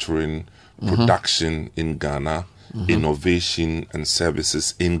manufacturing, production in Ghana, innovation and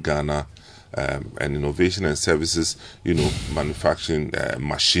services in Ghana, and innovation and services, manufacturing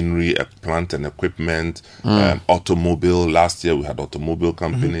machinery, plant and equipment, automobile. Last year we had automobile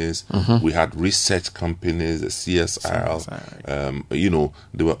companies, we had research companies, the CSIL,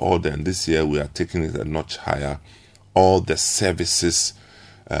 they were all there. And this year we are taking it a notch higher. All the services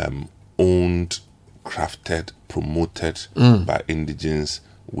owned, crafted, promoted by indigenes.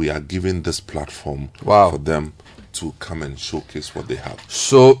 We are giving this platform for them to come and showcase what they have.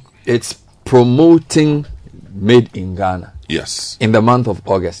 So it's promoting Made in Ghana. Yes. In the month of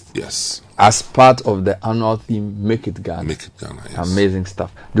August. Yes. As part of the annual theme, Make It Ghana. Make It Ghana, yes. Amazing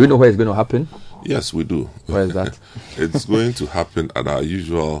stuff. Do you know where it's going to happen? Yes, we do. Where is that? It's going to happen at our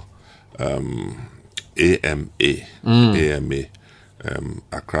usual AMA,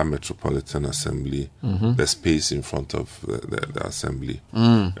 Accra Metropolitan Assembly, the space in front of the assembly.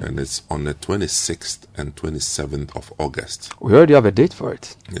 And it's on the 26th and 27th of August. We already have a date for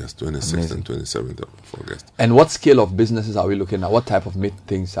it. Yes, 26th and 27th of August. And what scale of businesses are we looking at? What type of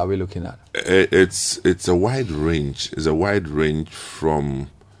things are we looking at? It's a wide range. It's a wide range from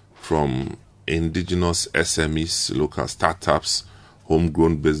indigenous SMEs, local startups,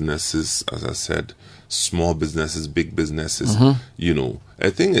 homegrown businesses, as I said, small businesses, big businesses. You know,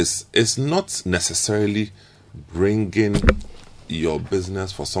 I think it's not necessarily bringing your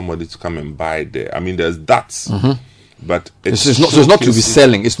business for somebody to come and buy there. I mean, there's that, but it's not to be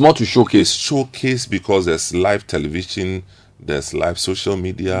selling. It's more to showcase. It's showcase because there's live television, there's live social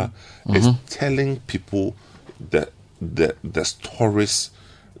media. It's telling people the stories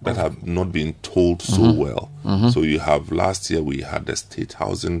that have not been told so well. So you have, last year we had the State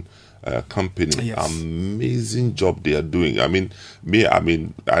Housing company. Amazing job they are doing. I mean,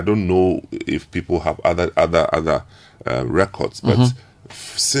 I don't know if people have other records, but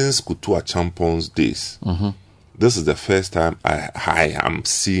since Kutua Champon's days, this is the first time I am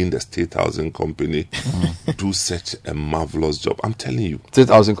seeing the State Housing Company do such a marvelous job. I'm telling you. State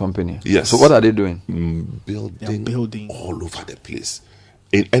Housing Company? Yes. So what are they doing? Building all over the place.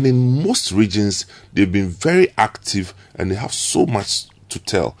 And in most regions, they've been very active and they have so much to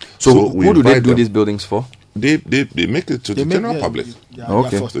tell. So who do they do these buildings for? They make it to the general public.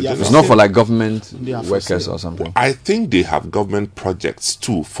 Okay. It's not for like government workers or something. I think they have government projects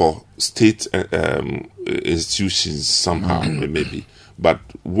too for state institutions somehow, maybe. But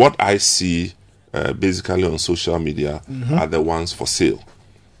what I see basically on social media are the ones for sale.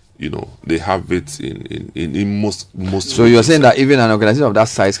 You know, they have it in most. So you're saying that even an organization of that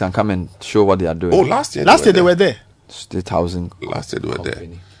size can come and show what they are doing? Oh, last year they were there. State Housing. Last year they were there.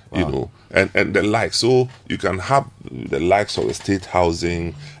 Wow. You know, and the like. So you can have the likes of the State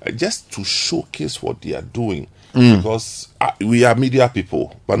Housing just to showcase what they are doing. Because we are media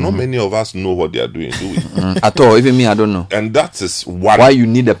people, but not many of us know what they are doing, do we? At all, even me, I don't know. And that is why you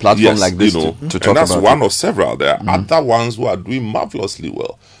need a platform like this, you know, to talk about. And that's about one it. of several. There are other ones who are doing marvelously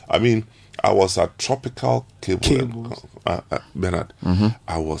well. I mean, I was at Tropical Cable, Bernard.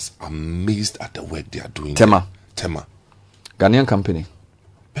 I was amazed at the work they are doing. Tema. Ghanaian company.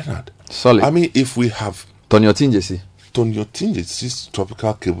 Bernard. Solid. I mean, if we have Tonyo Tinjesi's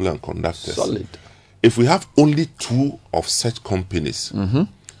Tropical Cable and Conductors. Solid. If we have only 2 of such companies,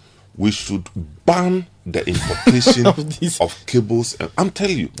 we should ban the importation of cables. And I'm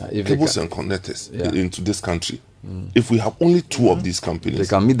telling you, cables and connectors into this country. If we have only 2 of these companies, they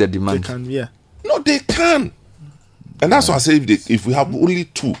can meet the demand. No, they can. And that's why I say if we have only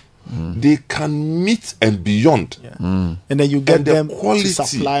 2, they can meet and beyond. And then you get them to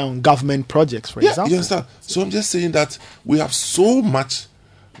supply on government projects, for example. You understand? So I'm just saying that we have so much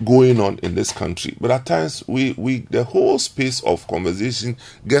going on in this country, but at times we the whole space of conversation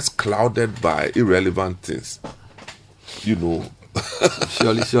gets clouded by irrelevant things. You know.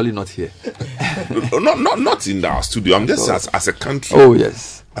 surely not here. not in our studio. I'm just as a country. Oh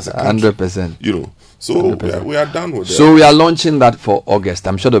yes, as a country, 100%. You know, so we are done with that. So we are launching that for August.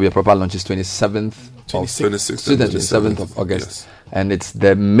 I'm sure there'll be a proper launch. It's 27th, 26th, and 27th of August, and it's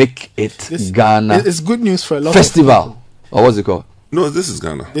the Make It Ghana. It's good news for a lot festival. of people. Or what's it called? No, this is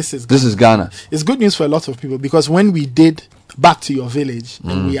Ghana. This is Ghana. It's good news for a lot of people because when we did Back to Your Village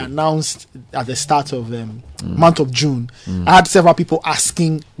and we announced at the start of month of June, I had several people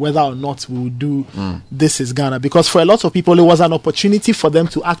asking whether or not we would do This is Ghana, because for a lot of people it was an opportunity for them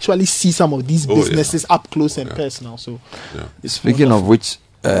to actually see some of these businesses up close and personal. So speaking of which,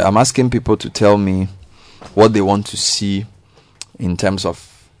 I'm asking people to tell me what they want to see in terms of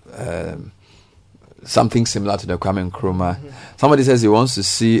something similar to the Kwame Nkrumah. Somebody says he wants to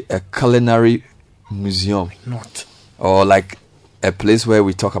see a culinary museum. Or like a place where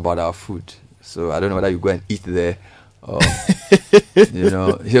we talk about our food. So I don't know whether you go and eat there or, you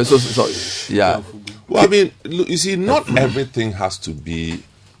know. Yeah. Well, I mean, look, you see, not everything has to be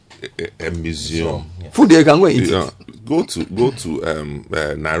a museum. Food you can go and eat. Go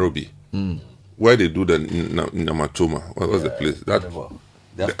to Nairobi, where they do the Namatoma. What was the place? They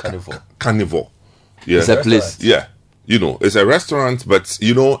have Carnival. Carnival. Yeah. It's a place. Yeah. You know, it's a restaurant, but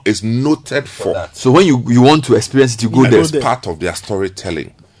you know, it's noted for that. So when you want to experience it, you go there. It's part of their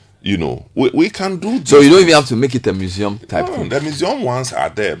storytelling. You know, we can do this. So you don't even have to make it a museum type thing. The museum ones are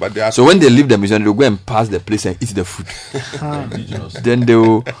there, but they are. So when they leave the museum, they'll go and pass the place and eat the food. Then they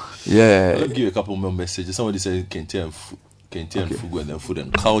will, I'll give you a couple more messages. Somebody said Kente and food. Kente and Fugu, and then food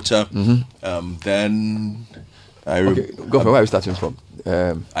and culture. Then go for where are we starting from?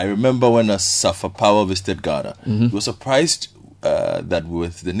 I remember when Safa Power visited Ghana. He was surprised that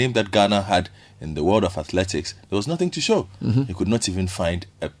with the name that Ghana had in the world of athletics, there was nothing to show. He could not even find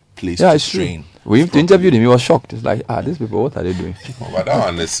a place to train. We interviewed him, he was shocked. It's like, these people, what are they doing? But that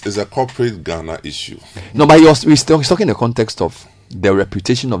one is a corporate Ghana issue. No, but he's talking in the context of the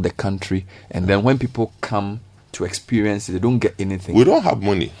reputation of the country, and then when people come to experience it, they don't get anything. We don't have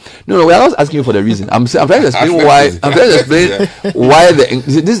money. No, we are not asking you for the reason. I'm trying to explain why. I'm trying to explain why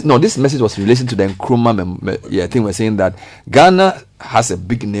this message was in relation to the Nkrumah. I think we're saying that Ghana has a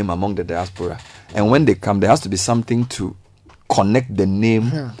big name among the diaspora, and when they come, there has to be something to connect the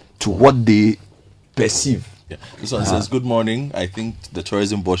name to what they perceive. Yeah. This one says, good morning. I think the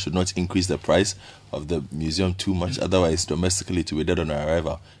tourism board should not increase the price of the museum too much. Otherwise, domestically, to be dead on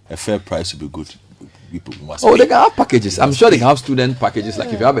arrival, a fair price would be good. People must they can have packages. I'm sure they can have student packages.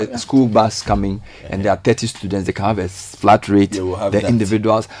 Like if you have a school bus coming and there are 30 students, they can have a flat rate. We'll have the that.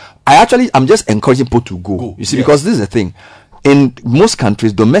 Individuals. I'm just encouraging people to go. You see, because this is the thing. In most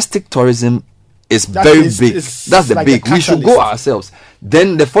countries, domestic tourism is very big. That's the big. We should go ourselves.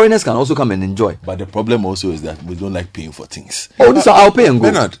 Then the foreigners can also come and enjoy. But the problem also is that we don't like paying for things. I'll pay and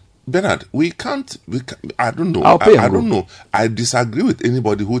go. Bernard, we can't. I don't know. I don't know. I disagree with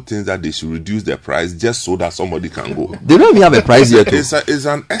anybody who thinks that they should reduce their price just so that somebody can go. They don't even have a price yet. It's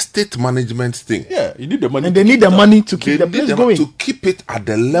an estate management thing. Yeah, you need the money. And they need the money to keep the place going. To keep it at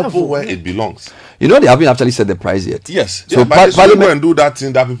the level where it belongs. You know, they haven't actually set the price yet. Yes. So but they go and do that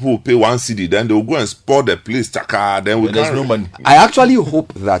thing that people will pay 1 cedi, then they'll go and spoil the place. Then there's no money. I actually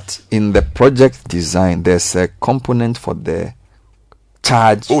hope that in the project design, there's a component for the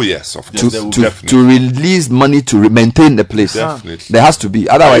charge. Oh yes, of course. To to release money to maintain the place. Definitely. There has to be.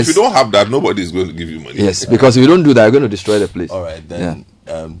 Otherwise, if you don't have that, nobody is going to give you money. Yes, because if you don't do that, you're going to destroy the place. All right, then.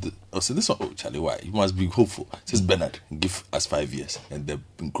 So this one, Charlie, why? You must be hopeful. It says Bernard, give us 5 years, and the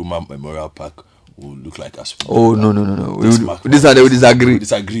Nkrumah Memorial Park will look like us. Oh no! We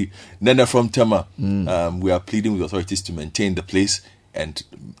disagree. Then from Tema, we are pleading with authorities to maintain the place and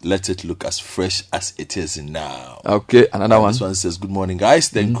let it look as fresh as it is now. Okay, another one. This one says, good morning, guys.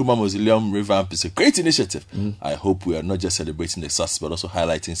 The Nkrumah Mausoleum revamp is a great initiative. I hope we are not just celebrating the success, but also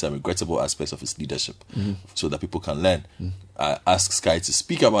highlighting some regrettable aspects of its leadership so that people can learn. I asked Sky to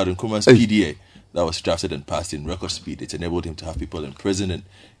speak about Nkrumah's PDA that was drafted and passed in record speed. It enabled him to have people in prison, and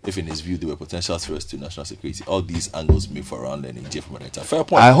if in his view there were potential threats to national security, all these angles make for around learning. Fair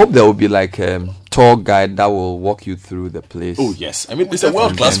point. I hope there will be like a tour guide that will walk you through the place. Oh yes, I mean it's a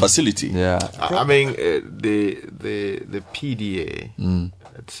world-class facility. Yeah, I mean the PDA.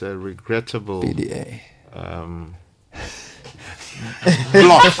 It's a regrettable PDA.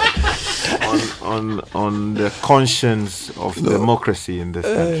 Blot on the conscience of democracy in this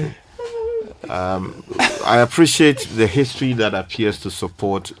country. I appreciate the history that appears to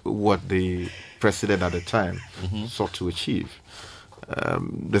support what the president at the time sought to achieve.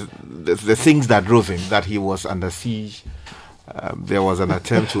 The things that drove him, that he was under siege. There was an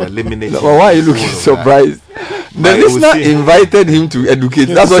attempt to eliminate him. Why are you looking surprised? The listener invited him to educate.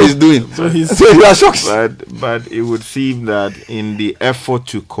 That's what he's doing. So you are shocked. But it would seem that in the effort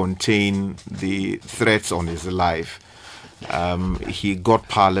to contain the threats on his life, he got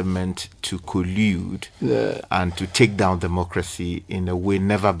Parliament to collude and to take down democracy in a way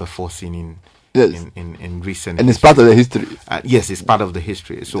never before seen in recent. And it's part of the history. Yes, it's part of the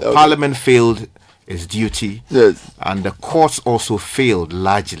history. So Parliament failed its duty, and the courts also failed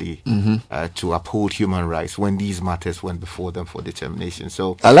largely to uphold human rights when these matters went before them for determination.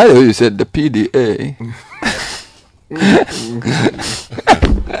 So I like the way you said the PDA.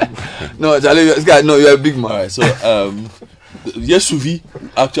 No, Charlie, this guy, no, you're a big man. All right, so Yesuvi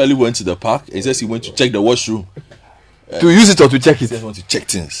actually went to the park. He says he went to check the washroom. To use it or to check it? He says he wants to check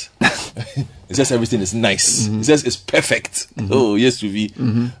things. He says everything is nice. He says it's perfect. Oh, Yesuvi.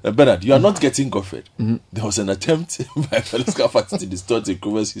 Bernard, you are not getting Godfred. There was an attempt by Felix Kafat to distort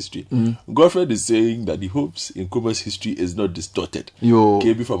Nkrumah's history. Godfred is saying that he hopes Nkrumah's history is not distorted.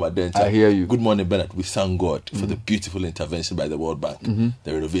 KB from Adenta. I hear you. Good morning, Bernard. We thank God for the beautiful intervention by the World Bank,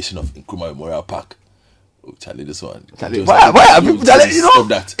 the renovation of Nkrumah Memorial Park. Oh, Charlie, this one. Charlie, why are people, Charlie, you know,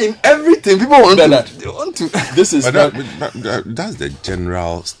 that in everything people want to. This is that's the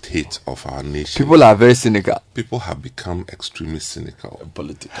general state of our nation. People are very cynical. People have become extremely cynical and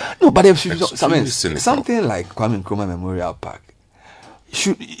political. No, but there should be something like Kwame Nkrumah Memorial Park.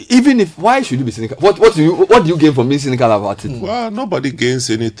 Why should you be cynical? What do you gain from being cynical about it? Well, nobody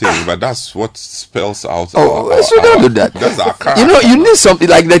gains anything, but that's what spells out. Oh, I should not do that. That's our car. You need something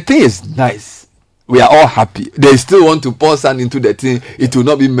like the thing is nice. we are all happy. They still want to pour sand into the thing. It will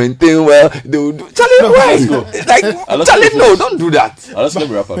not be maintained well. They will do. Charlie, why? Charlie, no, don't do that. Let's let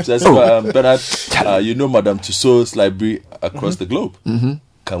me wrap up. Says, Bernard, you know Madame Tussauds library across the globe.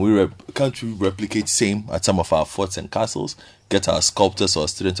 Can't we replicate same at some of our forts and castles? Get our sculptors or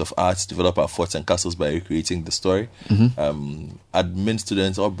students of arts develop our forts and castles by recreating the story. Admin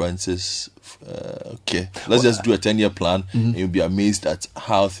students or branches. Okay, let's just do a 10-year plan, and you'll be amazed at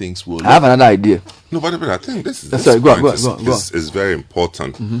how things will. I have another idea. No, but I think this is very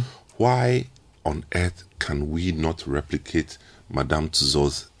important. Why on earth can we not replicate Madame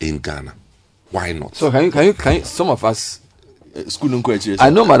Tussauds in Ghana? Why not? So can you some of us. I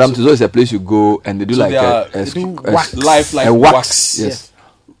know Madame Tussauds is a place you go and they do like a wax. Yes.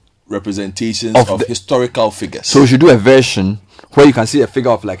 Representations of historical figures. So we should do a version where you can see a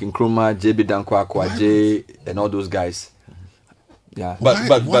figure of like Nkrumah, JB Dankwa, Kwaje, and all those guys. Yeah. But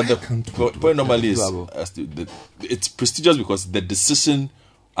the point normally is it's prestigious because the decision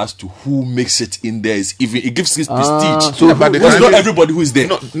as to who makes it in there is even it gives it prestige. So but it's not everybody who is there.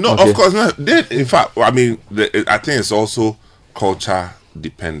 No, okay. Of course not. In fact, I mean, I think it's also culture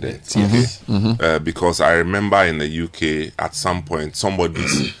dependent. Because I remember in the UK at some point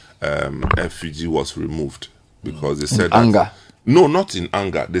somebody's effigy was removed because they said anger. No, not in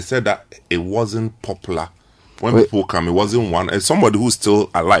anger. They said that it wasn't popular when people come. It wasn't one. And somebody who's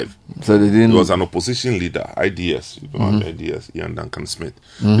still alive. So they didn't. It was an opposition leader. IDS, IDS, Ian Duncan Smith.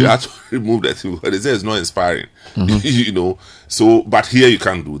 They actually removed that because they say it's not inspiring. You know. So, but here you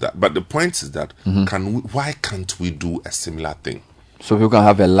can't do that. But the point is that why can't we do a similar thing? So people can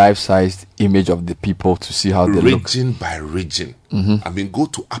have a life-sized image of the people to see how they look. Region by region. I mean, go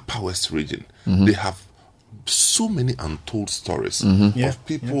to Upper West region. They have so many untold stories of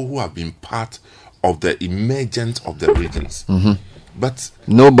people who have been part of the emergence of the regions. But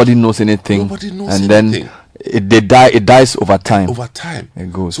nobody knows anything. Then it dies over time. Over time.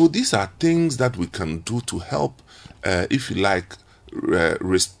 It goes. So these are things that we can do to help, if you like,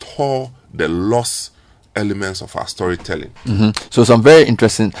 restore the lost elements of our storytelling. So some very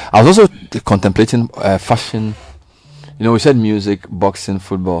interesting. I was also contemplating fashion. You know, we said music, boxing,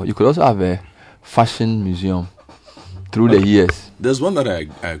 football. You could also have a fashion museum through the years. There's one that I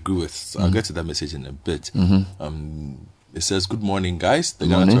agree with. So I'll get to that message in a bit. It says, "Good morning, guys. The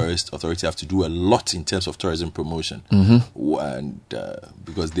Ghana Tourist Authority have to do a lot in terms of tourism promotion, and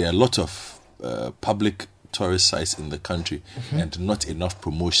because there are a lot of public tourist sites in the country and not enough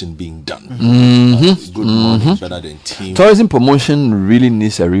promotion being done." Good morning, better than team. Tourism promotion really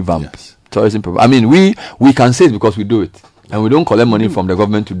needs a revamp. Yes. I mean, we can say it because we do it. And we don't collect money from the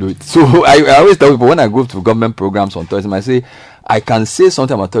government to do it. So I always tell people when I go to government programs on tourism, I say, I can say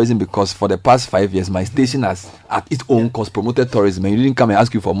something about tourism because for the past 5 years, my station has at its own cost promoted tourism and you didn't come and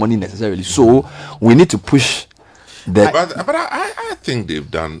ask you for money necessarily. So we need to push that. But I think they've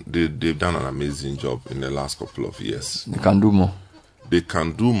done an amazing job in the last couple of years. They can do more. They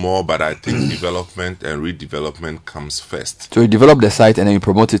can do more, but I think development and redevelopment comes first. So you develop the site and then you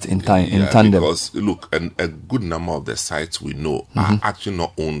promote it in tandem. Because look, a good number of the sites we know are actually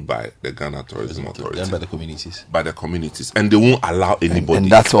not owned by the Ghana Tourism Authority. They're by the communities. By the communities, and they won't allow anybody. And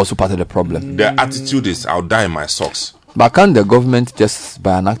that's also part of the problem. Their attitude is, "I'll die in my socks." But can't the government just,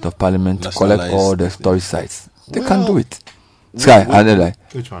 by an act of parliament, collect all the tourist sites? They can't do it. Sky,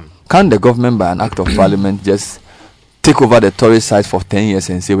 which one? Can't the government, by an act of parliament, just take over the tourist sites for 10 years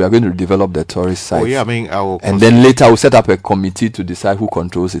and say we are going to develop the tourist sites? Oh yeah, I mean, and then later we'll set up a committee to decide who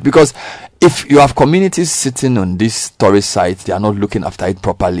controls it. Because if you have communities sitting on these tourist sites, they are not looking after it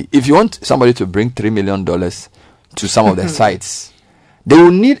properly. If you want somebody to bring $3 million to some of the sites, they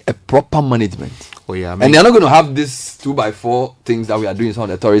will need a proper management. Oh yeah, I mean, and they're not going to have these 2x4 things that we are doing on some of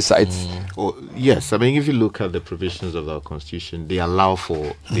the tourist sites. Oh yes, I mean, if you look at the provisions of our constitution, they allow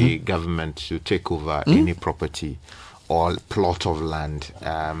for the government to take over any property or plot of land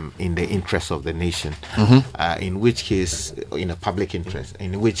in the interest of the nation, in which case, in a public interest,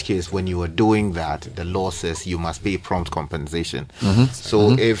 in which case, when you are doing that, the law says you must pay prompt compensation.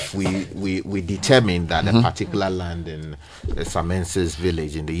 So if we determine that a particular land in Samensis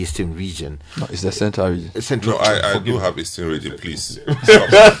village in the eastern region... No, it's the central region. I do have eastern region, please.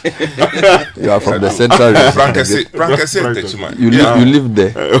 You are from the central region. You live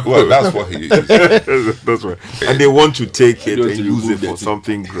there. Well, that's what he is. That's right. And they want to take it and use it for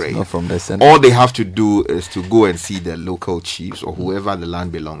something great. Not from the center. All they have to do is to go and see the local chiefs or whoever the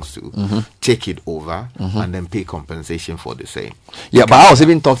land belongs to, take it over, and then pay compensation for the same. Yeah, but I was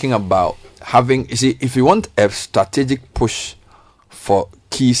even talking about having, you see, if you want a strategic push for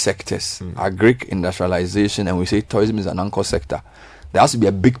key sectors, agric industrialization, and we say tourism is an anchor sector, there has to be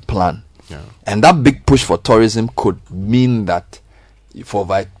a big plan And that big push for tourism could mean that for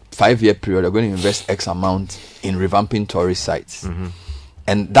a 5-year period, they're going to invest X amount in revamping tourist sites.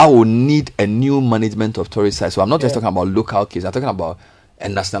 And that will need a new management of tourist sites. So I'm not just talking about local cases, I'm talking about a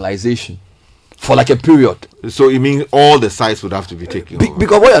nationalization for like a period. So you mean all the sites would have to be taken over?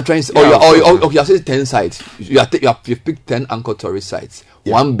 Because what you're trying to say, you're saying 10 sites. You've picked 10 anchor tourist sites.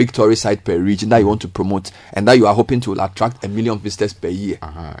 One big tourist site per region that you want to promote, and that you are hoping to attract 1 million visitors per year.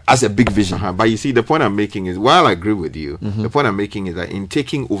 As a big vision. But you see, the point I'm making is, while I agree with you, the point I'm making is that in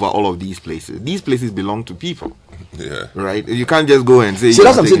taking over all of these places belong to people. Yeah. Right? You can't just go and say... See,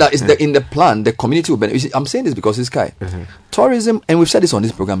 that's what I'm saying, that it's in the plan, the community will benefit. You see, I'm saying this because this guy, tourism, and we've said this on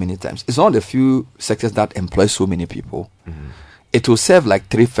this program many times, it's one of the few sectors that employ so many people. It will serve like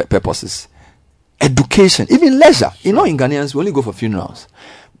 3 purposes. Education, even leisure. You know, in Ghanaians, we only go for funerals.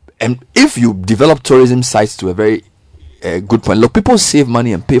 And if you develop tourism sites to a very good point, look, people save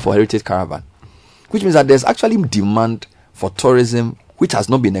money and pay for heritage caravan, which means that there's actually demand for tourism which has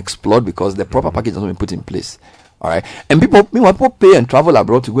not been explored because the proper package has not been put in place. All right, and meanwhile, people pay and travel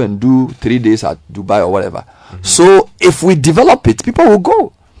abroad to go and do 3 days at Dubai or whatever. So if we develop it, people will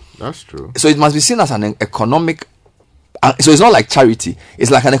go. That's true. So it must be seen as an economic. So it's not like charity; it's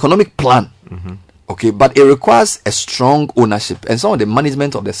like an economic plan. Okay, but it requires a strong ownership, and some of the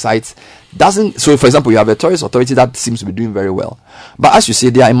management of the sites doesn't. So, for example, you have a tourist authority that seems to be doing very well, but as you say,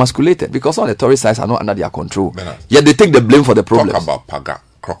 they are emasculated because some of the tourist sites are not under their control. Yet they take the blame for the problem. Talk about Paga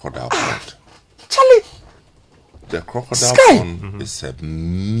Crocodile Pond. Charlie, the Crocodile Pond is a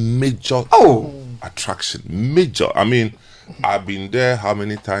major attraction. Major. I mean, I've been there how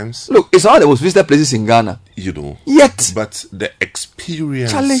many times? Look, it's one of the most visited places in Ghana. You know. Yet, but the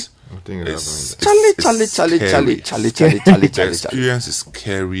experience. Charlie. The experience is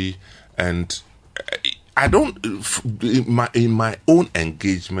scary, and I don't. In my own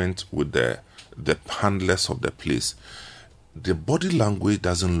engagement with the handlers of the place, the body language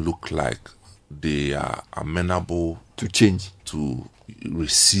doesn't look like they are amenable to change, to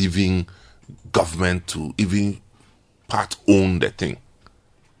receiving government to even part own the thing.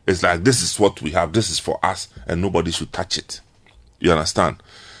 It's like, this is what we have, this is for us, and nobody should touch it. You understand?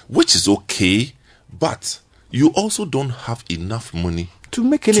 Which is okay, but you also don't have enough money to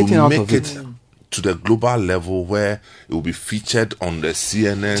make anything out of it to the global level where it will be featured on the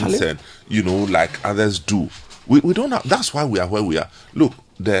CNNs and, you know, like others do. We don't have. That's why we are where we are. Look,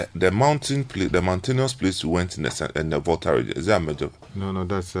 the mountainous place we went in the Volta region, is that a major? No,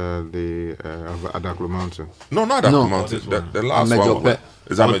 that's the Adaklu Mountain. No, not Adaklu Mountain. The last one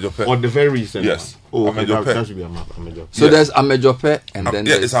is Amejope. Or the very recent. Yes. Oh, Amejope. That should be Amejope. So there's Amejope, and then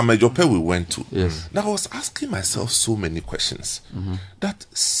it's Amejope we went to. Yes. Now I was asking myself so many questions. That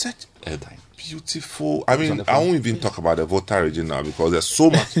such a beautiful. I mean, I won't even talk about the Volta region now because there's so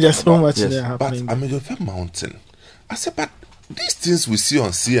much. There's so much there happening. But Amejope Mountain, I said, but these things we see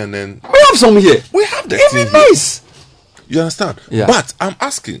on CNN, we have some here. We have the thing nice. You understand? Yeah. But I'm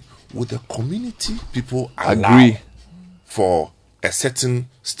asking, would the community people agree for a certain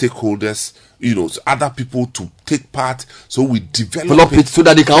stakeholders, you know, other people to take part, so we develop it so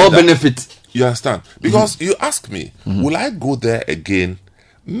that they can all benefit? You understand? Because you ask me, will I go there again?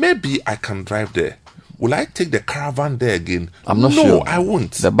 Maybe I can drive there. Will I take the caravan there again? I'm not sure. No, I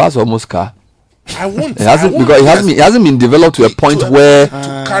won't. The bus almost car. I won't. Because it hasn't been developed to a point where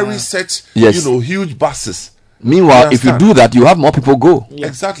to carry such huge buses. Meanwhile, if you do that, you have more people go. Yeah.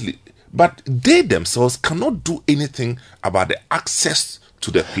 Exactly. But they themselves cannot do anything about the access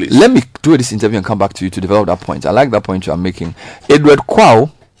to the place. Let me do this interview and come back to you to develop that point. I like that point you are making. Edward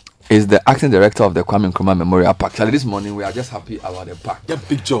Kwao is the acting director of the Kwame Nkrumah Memorial Park. Charlie, this morning we are just happy about the park. Yeah,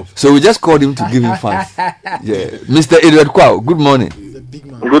 big job. So we just called him to give him funds. Yeah, Mr. Edward Kwao, good morning.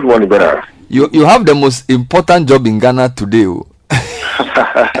 Good morning, brother. You have the most important job in Ghana today.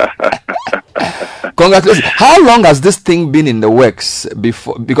 Congratulations. How long has this thing been in the works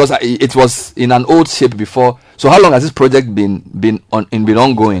before? Because it was in an old shape before. So how long has this project been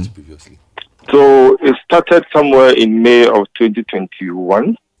ongoing? So it started somewhere in May of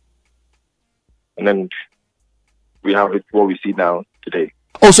 2021, and then we have it what we see now today.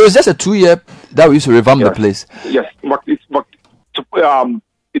 Oh, so it's just a 2-year that we used to revamp the place. Yes, but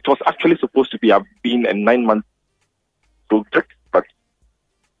it was actually supposed to be been a 9-month project, but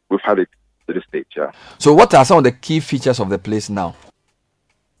we've had it to this stage. Yeah. So what are some of the key features of the place now?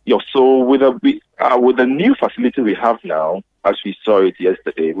 Yeah. So with the new facility we have now, as we saw it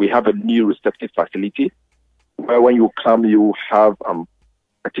yesterday, we have a new receptive facility where when you come, you have a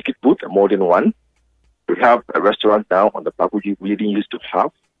ticket booth, a modern one. We have a restaurant now on the back, which we didn't used to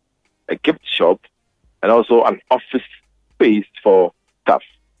have, a gift shop, and also an office space for staff.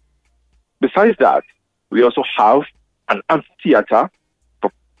 Besides that, we also have an amphitheater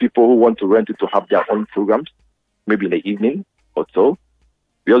for people who want to rent it to have their own programs, maybe in the evening or so.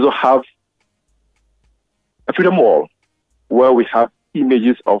 We also have a Freedom Wall where we have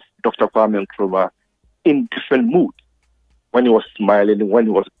images of Dr. Kwame Nkrumah in different moods. When he was smiling, when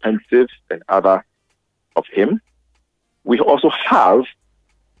he was pensive, and other of him. We also have,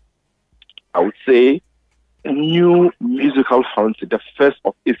 I would say, a new musical fountain, the first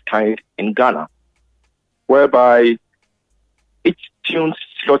of its kind in Ghana, whereby each tune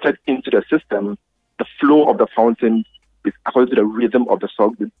slotted into the system, the flow of the fountain is according to the rhythm of the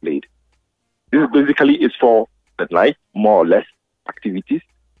song being played. This basically is for the night, more or less, activities.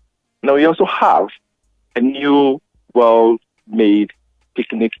 Now we also have a new, well-made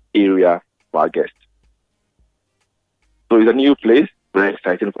picnic area for our guests. So it's a new place, very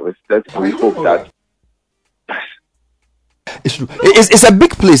exciting for visitors. We hope that. It's a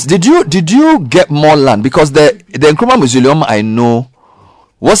big place. Did you get more land? Because the Nkrumah Mausoleum I know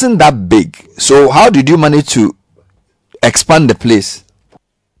wasn't that big. So how did you manage to expand the place?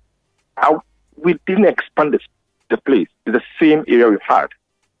 We didn't expand the place. It's the same area we've had.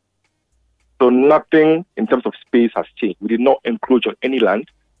 So nothing in terms of space has changed. We did not encroach on any land.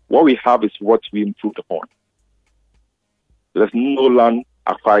 What we have is what we improved upon. There's no land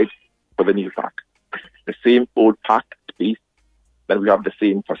acquired for the new park. The same old park space, that we have the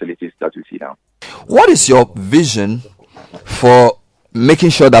same facilities that we see now. What is your vision for making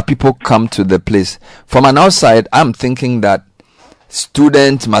sure that people come to the place? From an outside, I'm thinking that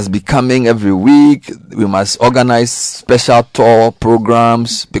students must be coming every week. We must organize special tour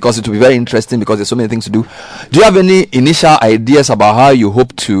programs because it will be very interesting because there's so many things to do. Do you have any initial ideas about how you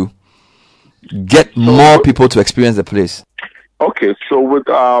hope to get more people to experience the place? Okay, so with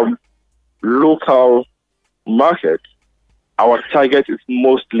local markets, our target is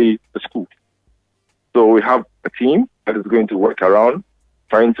mostly the school. So we have a team that is going to work around,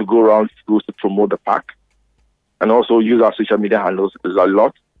 trying to go around schools to promote the park, and also use our social media handles a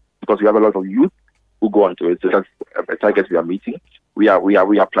lot because we have a lot of youth who go onto it. So that's a target we are meeting. We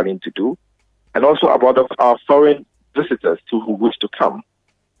are planning to do, and also about our foreign visitors who wish to come.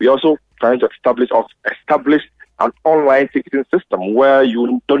 We also trying to establish an online ticketing system where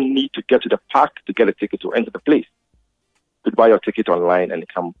you don't need to get to the park to get a ticket to enter the place. You could buy your ticket online and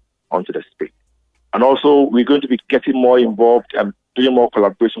come onto the space. And also, we're going to be getting more involved and doing more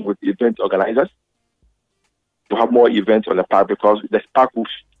collaboration with event organizers to have more events on the park because the park will,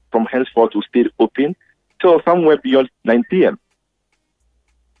 from henceforth, will stay open till somewhere beyond 9 p.m.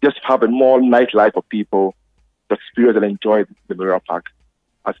 Just have a more nightlife for people to experience and enjoy the Memorial Park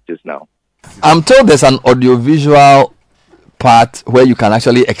as it is now. I'm told there's an audiovisual part where you can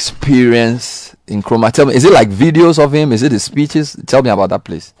actually experience Nkrumah. Tell me, is it like videos of him? Is it his speeches? Tell me about that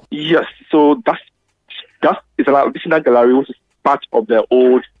place. Yes, so that is an additional gallery which is part of the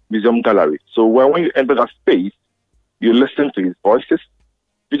old museum gallery. So when you enter that space, you listen to his voices,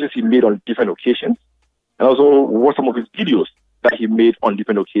 speeches he made on different occasions, and also what some of his videos that he made on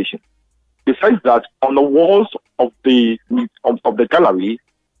different occasions. Besides that, on the walls of the gallery,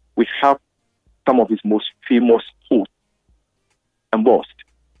 we have some of his most famous quotes embossed.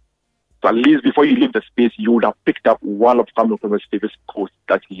 So at least before you leave the space, you would have picked up one of Kwame Nkrumah's favorite quotes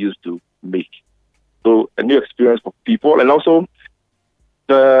that he used to make. So a new experience for people. And also,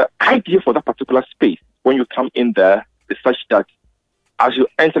 the idea for that particular space, when you come in there, is such that as you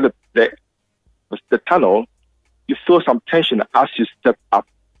enter the tunnel, you feel some tension as you step up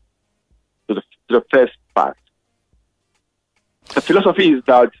to the first part. The philosophy is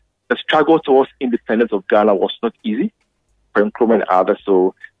that the struggle towards independence of Ghana was not easy for Nkrumah and others,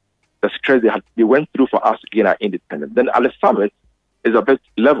 so the stress they went through for us to gain our independence. Then at the summit is a bit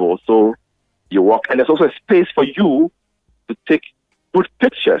level, so you walk, and there's also a space for you to take good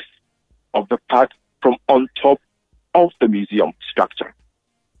pictures of the park from on top of the museum structure,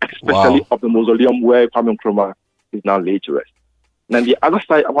 especially of the mausoleum where Kwame Nkrumah is now laid to rest. And then the other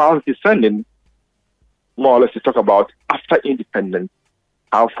side, while descending, more or less to talk about after independence,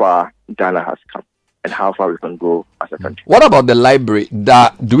 how far Ghana has come and how far we can go as a country. What about the library?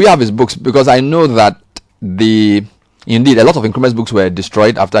 Do we have his books? Because I know that indeed a lot of Nkrumah's books were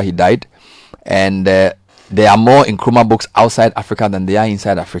destroyed after he died, and there are more Nkrumah books outside Africa than there are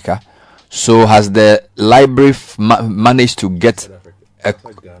inside Africa. So has the library managed to get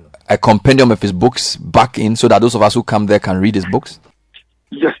a compendium of his books back in so that those of us who come there can read his books?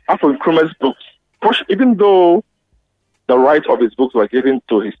 Yes, after Nkrumah's books, even though the rights of his books were given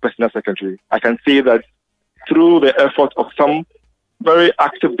to his personal secretary, I can say that through the effort of some very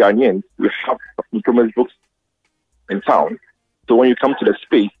active Ghanaians, we have Nkrumah's books in town. So when you come to the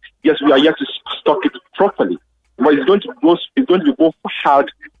space, yes, we are yet to stock it properly. But it's going to be both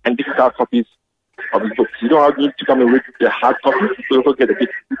hard and digital copies of his books. You don't need to come and read the hard copy, you also get a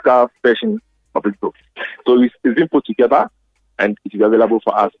digital version of his book. So it's been put together and it is available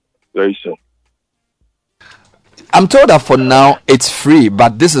for us very soon. I'm told that for now it's free,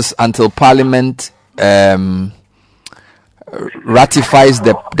 but this is until Parliament ratifies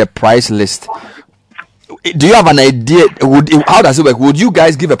the price list. Do you have an idea? How does it work? Would you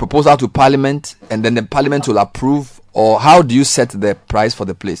guys give a proposal to Parliament and then the Parliament will approve, or how do you set the price for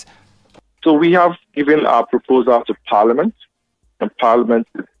the place? So we have given our proposal to Parliament, and Parliament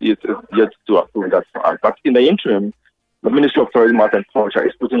is yet to approve that for us. But in the interim, the Ministry of Tourism, Arts and Culture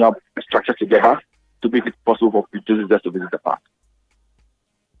is putting up a structure together to make it possible for visitors to visit the park.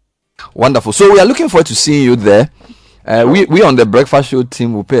 Wonderful. So we are looking forward to seeing you there. We on the breakfast show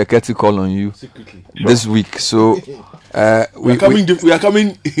team will pay a courtesy call on you this week. So we are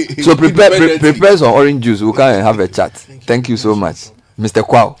coming. So prepare some orange juice. We'll come and have a chat. Thank you so much, Mr.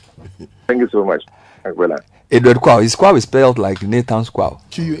 Kwao. Thank you so much. Edward Kwao. His Kwao is spelled like Nathan's Kwao.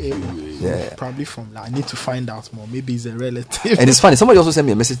 QUA. Yeah. Probably from. I need to find out more. Maybe he's a relative. And it's funny. Somebody also sent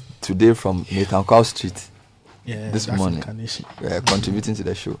me a message today from Nathan Kwao Street. Yeah, this morning, contributing to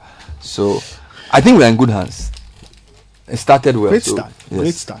the show. So I think we're in good hands. It started well. Great so, start. Yes.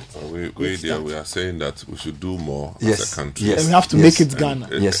 Great start. We are saying that we should do more yes. as a country. Yes. And we have to make it Ghana.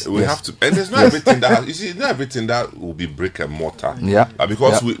 Yes. We have to. And there's not everything that you see. Not everything that will be brick and mortar. Yeah.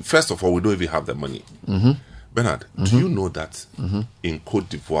 Because we, first of all, we don't even have the money. Mm-hmm. Bernard, do you know that in Cote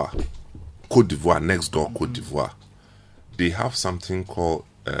d'Ivoire, next door Cote d'Ivoire, they have something called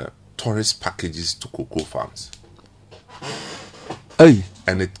tourist packages to cocoa farms. Hey.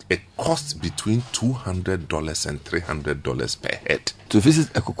 And it costs between $200 and $300 per head to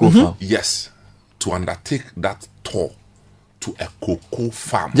visit a cocoa farm. Yes, to undertake that tour to a cocoa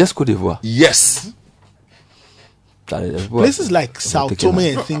farm. Just Cote d'Ivoire. Yes. Places like Sao Tome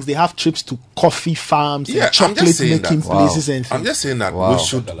and things, they have trips to coffee farms and chocolate making places and things. I'm just saying that we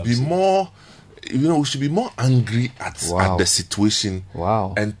should be more, we should be more angry at the situation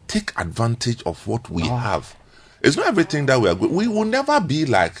and take advantage of what we have. It's not everything that we are good. We will never be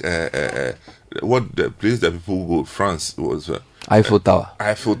like what the place that people go. France was Eiffel Tower.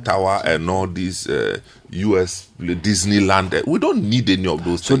 Eiffel Tower and all these US Disneyland. We don't need any of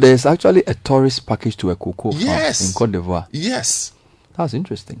those. So there's actually a tourist package to a cocoa farm in Cote d'Ivoire. Yes, that's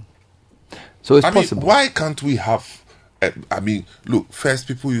interesting. So it's possible. Why can't we have? Look. First,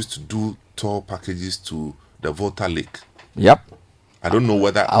 people used to do tour packages to the Volta Lake. Yep. I don't know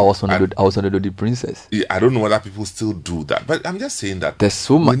whether I was on the Dodi Princess. I don't know whether people still do that, but I'm just saying that there's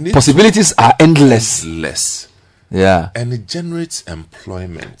so much possibilities are endless. Yeah, and it generates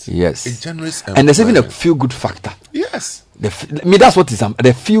employment. Yes, it generates employment. And there's even a feel good factor. Yes, that's what is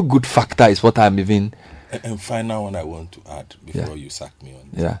the feel good factor is what I'm even. And final one I want to add before you sack me on.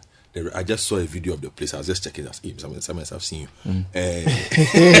 Yeah. I just saw a video of the place. I was just checking as some I've seen you.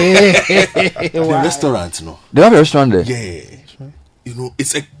 The restaurant, no. They have a restaurant there. Yeah.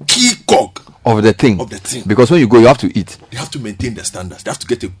 It's a key cog of the thing. Because when you go, you have to eat. They have to maintain the standards. They have to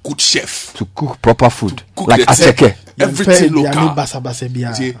get a good chef to cook proper food, like Acheke. Everything local.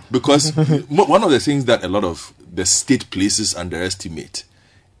 Because one of the things that a lot of the state places underestimate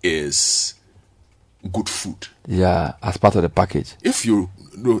is good food. Yeah, as part of the package.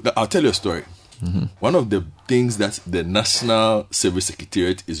 I'll tell you a story. One of the things that the National Service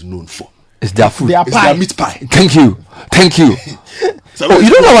Secretariat is known for is their food. It's their meat pie. Thank you. You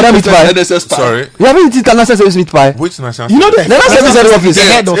don't know what that meat pie? NSS pie. Sorry. You haven't eaten the National Service meat pie? Which National? You know the National Service office.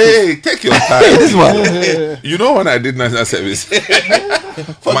 Hey, take your time. This one. You know when I did National Service?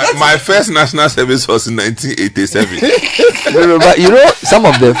 my first National Service was in 1987. But some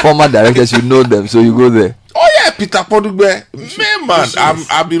of the former directors, you know them, so you go there. Oh yeah, Peter Podugbe. Man,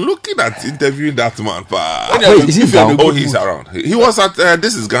 I've been looking at interviewing that man. Wait, is he down? Oh, he's around. He was at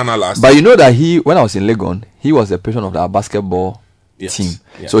This Is Ghana last. But you know that when I was in Legon, he was the president of our basketball team.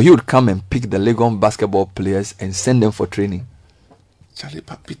 Yes. So he would come and pick the Legon basketball players and send them for training. Charlie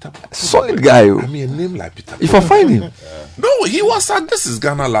Peter. Solid guy. I mean, a name like Peter. If I find him. No, he was at This Is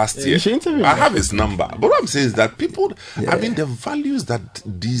Ghana last year. I have his number. But what I'm saying is that people, the values that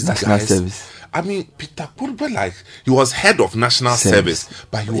these National guys. Service. Peter Podbe, he was head of National Service,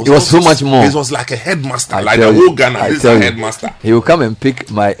 but he was so much more. He was like a headmaster, the whole Ghana is a headmaster. He will come and pick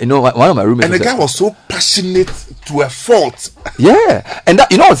one of my roommates. And the guy was so passionate to a fault. Yeah, and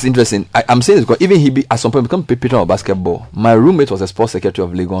that, what's interesting? I'm saying this because even he at some point become patron of basketball. My roommate was a sports secretary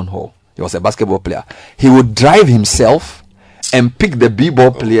of Legon Hall. He was a basketball player. He would drive himself and pick the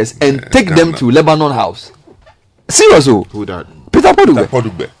b-ball players and take them to Lebanon House. Seriously? Who that? Peter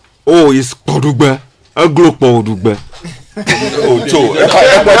Podugbe. Oh, it's Podugbe. A glow Podugbe. Oh, Joe.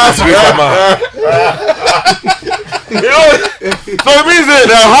 So it means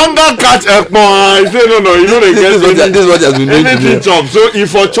the hunger catch a boy. Say no, you know they get this is what has been doing today. Chop. So if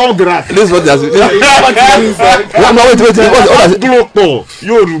for chop grass, this is what has been. Wait.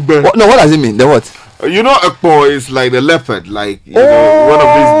 What does it mean? The what? You know, a paw is like the leopard, like you know, one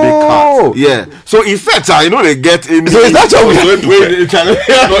of these big cats. Yeah. So in fact, you know they get in. So it's not your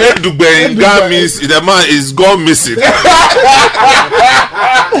God means the man is gone missing.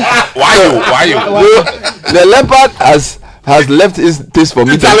 Why you? The leopard has left his taste for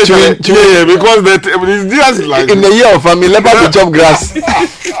meat. Yeah, because it's just like in the year of famine, leopard will chop grass.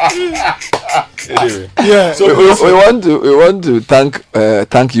 Anyway. Yeah. So we want to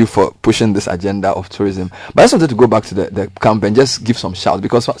thank you for pushing this agenda of tourism. But I just wanted to go back to the camp and just give some shouts,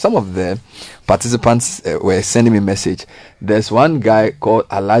 because some of the participants were sending me a message. There's one guy called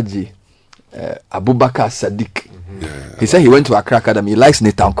Alaji Abubakar Sadiq. Yeah. He said he went to Accra Academy. He likes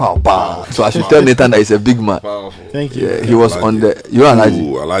Nathan Kwao. So I should tell Nathan that he's a big man. Powerful. Thank you. Yeah, he was Alaji. on the. You know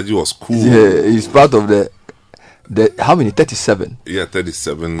Alaji? Alaji was cool. Yeah, he's part of the how many? 37. Yeah,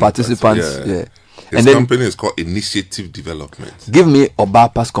 37 participants. Yeah. His and then, company is called Initiative Development. Give me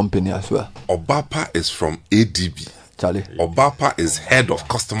Obapa's company as well. Obapa is from ADB. Charlie. Obapa is head of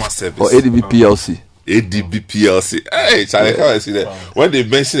customer service. Or ADB PLC. ADB PLC. Hey, Charlie, come and see that. When they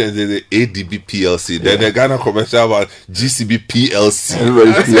mention it, the ADB PLC, then the Ghana commercial about GCB PLC.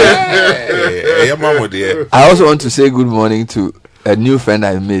 I also want to say good morning to a new friend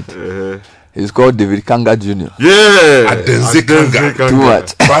I made. He's called David Kanga Jr. Yeah. Adenze Kanga. Too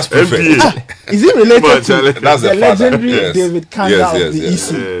much. Is it related to that's the legendary yes. David Kanga of the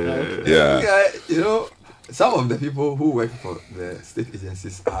EC? Yeah. You know, some of the people who work for the state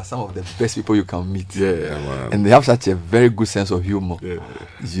agencies are some of the best people you can meet. Yeah, man. And they have such a very good sense of humor. Yeah.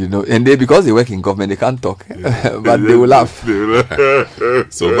 You know, and because they work in government, they can't talk, but they will laugh.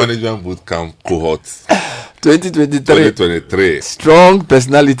 So management bootcamp cohorts 2023. Strong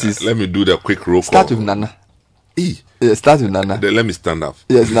personalities. Let me do the quick roll call. Start with Nana. Yeah, start with Nana. Then let me stand up.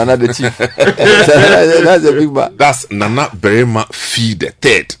 Yes, Nana the chief. That's a big man. That's Nana Berema Fee the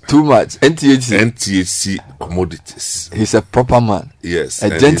third. Too much. NTHC Commodities. He's a proper man. Yes.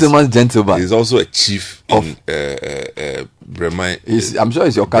 A gentleman's gentleman. He's also a chief in Brema. I'm sure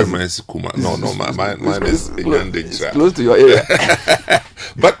it's your cousin. Brema Sikuma. No, mine is it's close to your area.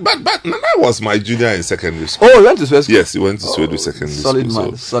 But Nana was my junior in secondary school. Oh, he went to Swedish school? Yes, he went to Swedish secondary solid school.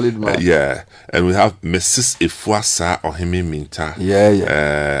 Man, solid man. Yeah. And we have Mrs. Efuasa Ohimi Minta.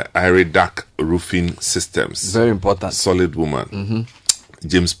 Yeah. Iridac Roofing Systems. Very important. Solid woman. Mm-hmm.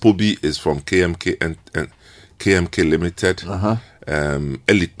 James Poby is from KMK and KMK Limited.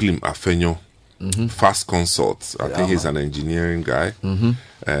 Eli Klim Afenyo. Fast Consults. I think he's an engineering guy.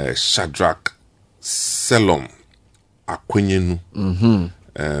 Shadrach Selom Akwenyenu.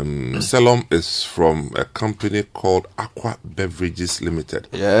 Selom is from a company called Aqua Beverages Limited.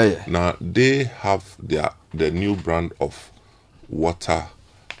 Yeah. Now they have the new brand of water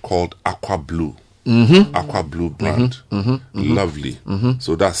called Aqua Blue. Aqua Blue brand. Lovely.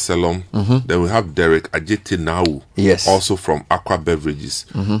 So that's Selom. Then we have Derek Ajete Nau. Yes. Also from Aqua Beverages.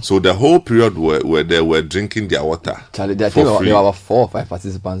 So the whole period where they were drinking their water. Charlie, I think there were 4 or 5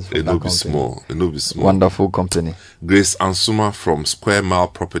 participants from that company. It will be small. Wonderful company. Grace Ansuma from Square Mile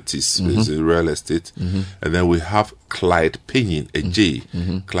Properties is in real estate. And then we have Clyde Payne, a J.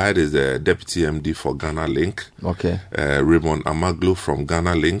 Clyde is the deputy MD for Ghana Link. Okay. Raymond Amaglo from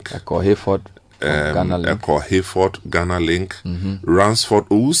Ghana Link. Echo Hayford. Ghana Link, Ransford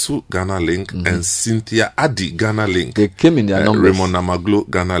Owusu Ghana Link, and Cynthia Adi Ghana Link. They came in their numbers. Raymond Amaglo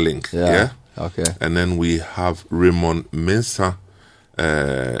Ghana Link. Yeah. Okay. And then we have Raymond Mensah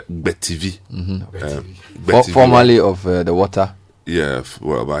Betivi. Formerly of the water. Yeah,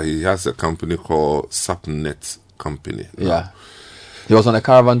 well, but he has a company called Sapnet Company. Yeah. He was on a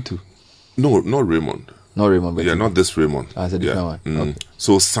caravan too. No, not Raymond. Not Raymond, but not this Raymond. That's a different one. Okay.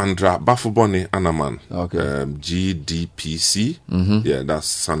 So Sandra Bafuboni Anaman, okay. GDPC. Yeah, that's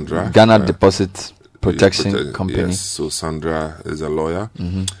Sandra. Ghana Deposit Protection Company. Yes, so Sandra is a lawyer.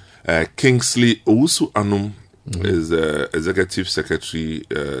 Kingsley Owusu Anum is executive secretary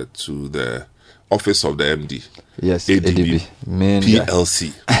to the office of the MD. Yes, ADB.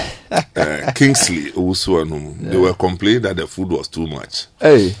 PLC. Kingsley Owusu Anum. They were complaining that the food was too much.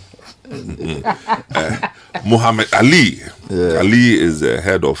 Hey. Muhammad Ali. Ali is the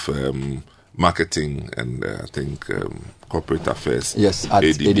head of marketing and I think corporate affairs. Yes, at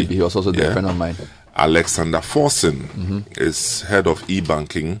ADB. He was also a friend of mine. Alexander Forsen is head of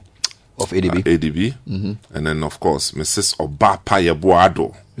e-banking of ADB. And then of course Mrs. Obapa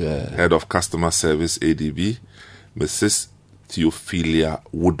Yabuado Head of Customer Service, ADB, Mrs. Theophilia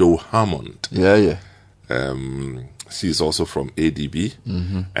Woodrow Hammond. She's also from ADB.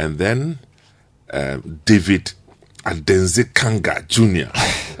 And then David Adenze Kanga Jr.,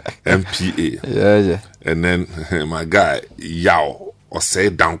 MPA. And then my guy, Yao Osei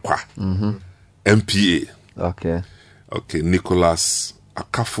Dankwa, MPA. Okay, Nicholas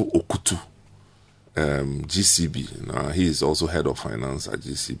Akafu Okutu, GCB. Now, he is also head of finance at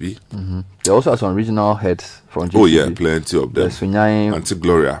GCB. They also have some regional heads from GCB. Oh, yeah, plenty of them. Auntie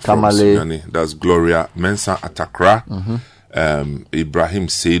Gloria from Sunyani. That's Gloria Mensah Atakra. Ibrahim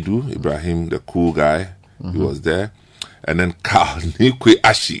Seidu, Ibrahim, the cool guy, he was there. And then Carl Nikwe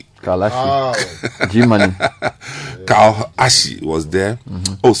Ashi. G-Money. Carl Ashi was there.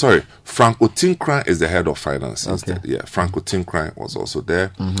 Oh, sorry. Frank Otinkran is the head of finance. Yeah, Frank Otinkran was also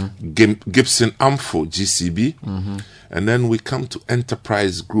there. Gibson Amfo, GCB. And then we come to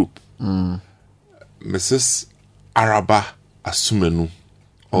Enterprise Group. Mrs. Araba Asumenu,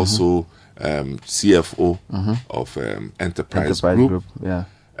 also CFO of Enterprise Group.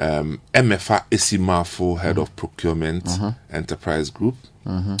 MFA Esimafo, head of procurement, Enterprise Group.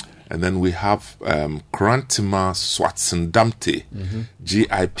 And then we have Krantima Swatsendamte,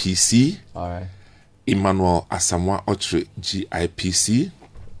 GIPC. Emmanuel Asamoah Otre, GIPC.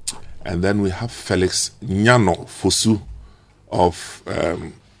 And then we have Felix Nyano Fosu of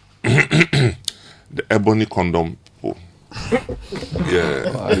the Ebony Condom. And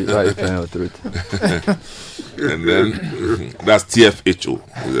then that's TFHO,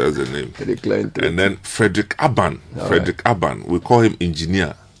 that's the name. And then Frederick Aban, we call him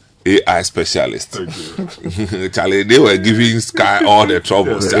engineer, AI specialist. Charlie, they were giving Sky all the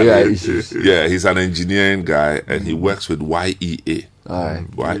troubles. Yeah, he's an engineering guy and he works with YEA.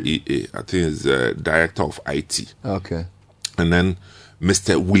 YEA, I think he's the director of IT. And then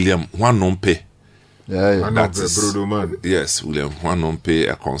Mr. William Wanompe. That is, yes, William Wanompe,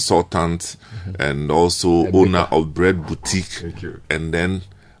 a consultant and also owner of Bread Boutique, and then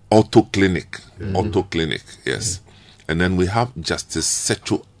Auto Clinic. Yes. And then we have Justice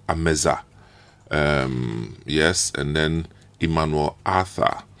Secho Ameza, yes, and then Emmanuel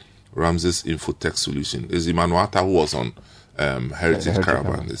Arthur, Ramses Infotech Solution. Is Emmanuel Arthur who was on Heritage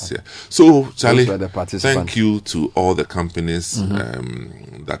Caravan this year. So, Charlie, thank you to all the companies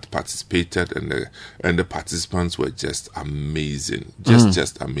that participated, and the participants were just amazing,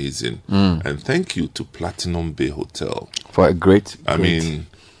 just amazing. And thank you to Platinum Bay Hotel for a great. I mean,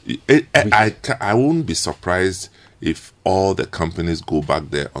 I won't be surprised if all the companies go back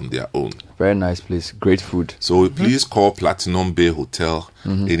there on their own. Very nice place, great food. So please call Platinum Bay Hotel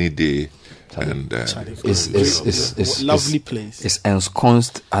any day. And it's lovely place. It's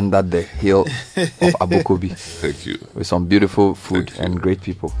ensconced under the hill of Abokobi. Thank you. With some beautiful food and great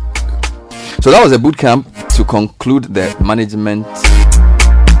people. So that was a boot camp to conclude the management,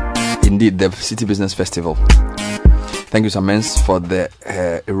 indeed the City Business Festival. Thank you, Samens, for the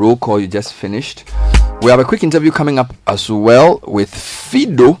roll call you just finished. We have a quick interview coming up as well with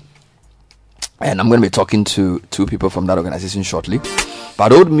Fido, and I'm going to be talking to two people from that organization shortly.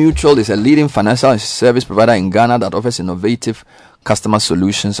 But Old Mutual is a leading financial service provider in Ghana that offers innovative customer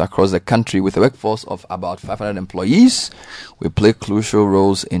solutions across the country. With a workforce of about 500 employees, we play crucial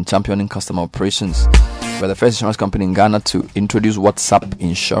roles in championing customer operations. We're the first insurance company in Ghana to introduce WhatsApp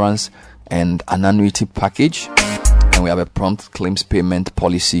insurance and an annuity package, and we have a prompt claims payment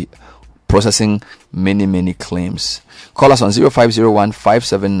policy, processing many claims. Call us on 0501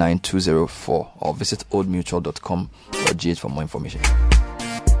 579 204 or visit oldmutual.com.gh for more information.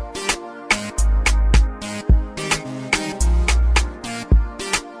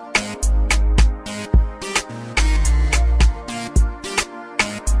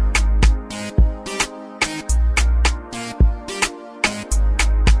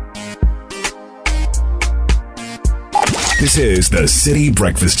 This is the City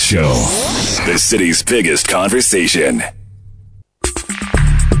Breakfast Show, the city's biggest conversation.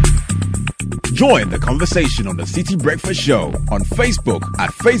 Join the conversation on the City Breakfast Show on Facebook at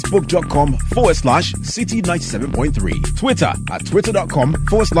facebook.com/City97.3, Twitter at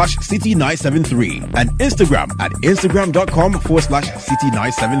twitter.com/City973, and Instagram at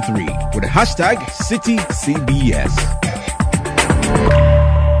instagram.com/City973 with the hashtag CityCBS.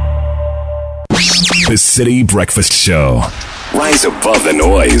 The City Breakfast Show. Rise above the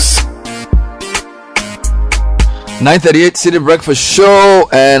noise. 9:38 City Breakfast Show,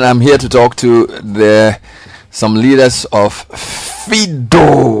 and I'm here to talk to some leaders of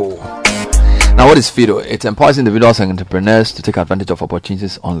Fido. Now, what is Fido? It empowers individuals and entrepreneurs to take advantage of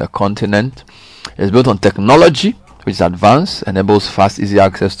opportunities on the continent. It's built on technology, which is advanced, enables fast, easy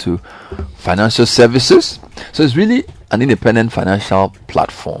access to financial services. So it's really an independent financial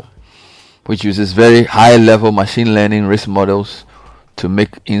platform which uses very high-level machine learning risk models to make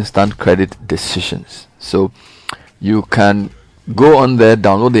instant credit decisions. So you can go on there,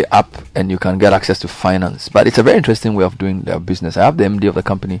 download the app, and you can get access to finance. But it's a very interesting way of doing their business. I have the MD of the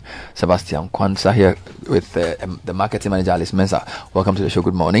company, Sebastian Kwanza, here with the marketing manager, Alice Mensah. Welcome to the show.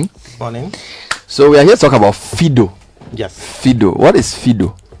 Good morning. Morning. So we are here to talk about Fido. Yes. Fido. What is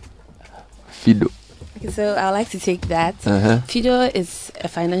Fido? Fido. So I would like to take that. Fido is a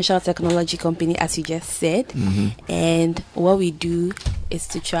financial technology company, as you just said, and what we do is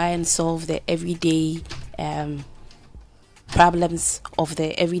to try and solve the everyday problems of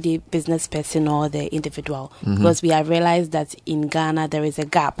the everyday business person or the individual. Because we have realized that in Ghana there is a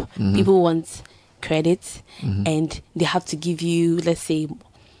gap. People want credit, and they have to give you, let's say,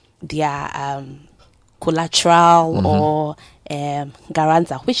 their collateral or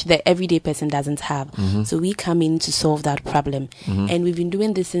guarantor, which the everyday person doesn't have. So we come in to solve that problem, and we've been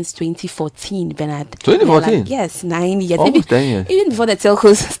doing this since 2014, Bernard. 2014? Like, yes, 9 years. Almost 10 years. Even before the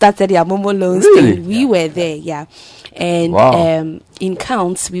telcos started their Momo loans thing, we were there, yeah. And in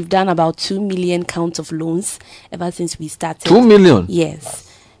counts, we've done about 2 million counts of loans ever since we started. 2 million? Yes.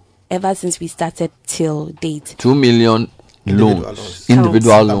 Ever since we started till date. 2 million loans.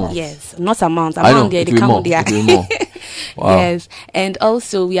 Individual loans. Yes, not amount. I know, Amount there, it they will count be there. more. It will be more. Wow. Yes, and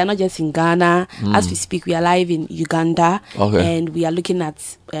also we are not just in Ghana. As we speak, we are live in Uganda, and we are looking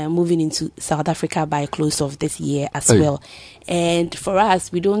at moving into South Africa by close of this year as well. And for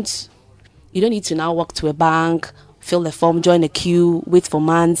us, you don't need to now walk to a bank, fill the form, join a queue, wait for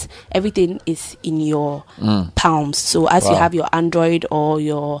months. Everything is in your palms. So as you have your Android or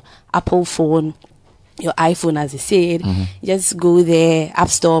your Apple phone, your iPhone, as I said, just go there, App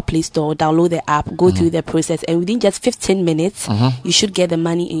Store, Play Store, download the app, go through the process, and within just 15 minutes, you should get the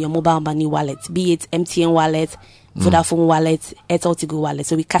money in your mobile money wallet, be it MTN wallet, Vodafone wallet, Airtel Tigo wallet.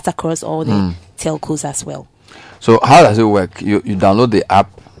 So we cut across all the telcos as well. So how does it work? You download the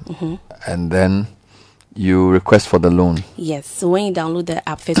app, and then you request for the loan. Yes. So when you download the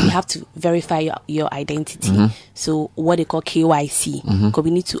app first, we have to verify your identity. So what they call KYC, because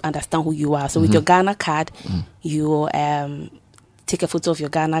we need to understand who you are. So with your Ghana card, you take a photo of your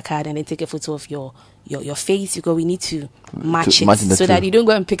Ghana card and then take a photo of your face, because we need to match it so that you don't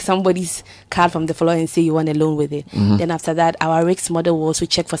go and pick somebody's card from the floor and say you want a loan with it. Then after that, our risk model will also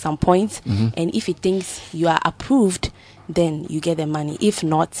check for some points, and if it thinks you are approved, then you get the money. If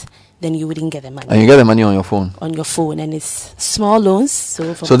not, then you wouldn't get the money. And you get the money on your phone? On your phone, and it's small loans.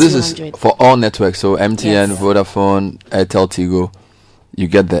 So this is for all networks. So MTN, Vodafone, Airtel, Tigo, you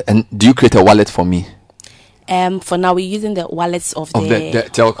get the. And do you create a wallet for me? For now, we're using the wallets of the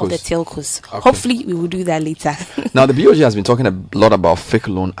telcos. Of the telcos. Okay. Hopefully, we will do that later. Now, the BOG has been talking a lot about fake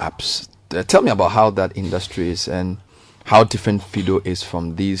loan apps. Tell me about how that industry is and how different Fido is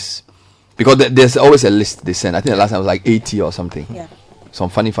from these. Because there's always a list they send. I think the last time was like 80 or something. Yeah. Some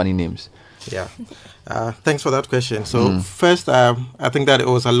funny names. Yeah. Thanks for that question. So first, I think that it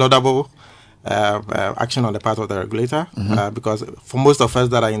was a laudable action on the part of the regulator, because for most of us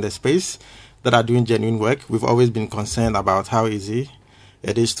that are in the space that are doing genuine work, we've always been concerned about how easy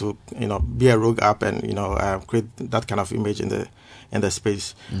it is to be a rogue app and create that kind of image in the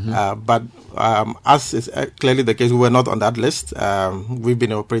space. But as is clearly the case, we were not on that list. We've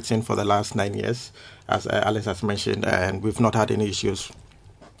been operating for the last 9 years, as Alex has mentioned, and we've not had any issues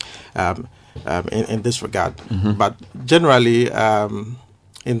in this regard. But generally,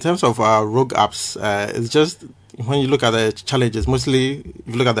 in terms of rogue apps, it's just when you look at the challenges, mostly if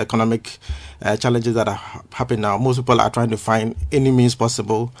you look at the economic challenges that are happening now, most people are trying to find any means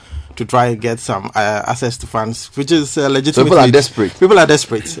possible to try and get some access to funds, which is legitimate. So people are desperate. People are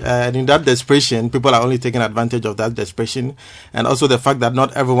desperate. And in that desperation, people are only taking advantage of that desperation. And also the fact that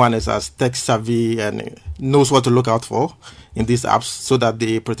not everyone is as tech savvy and knows what to look out for in these apps so that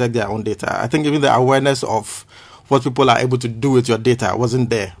they protect their own data. I think even the awareness of what people are able to do with your data wasn't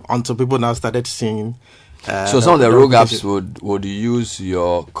there until people now started seeing. So some of the rogue apps would use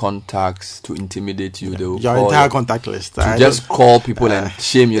your contacts to intimidate you. They will your call entire contact list. To just call people and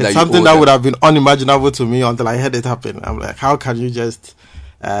shame you. It's like something that would have been unimaginable to me until I heard it happen. I'm like, how can you just?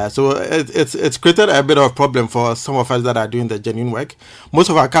 So it's created a bit of a problem for some of us that are doing the genuine work. Most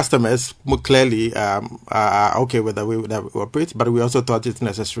of our customers clearly are okay with the way that we operate, but we also thought it's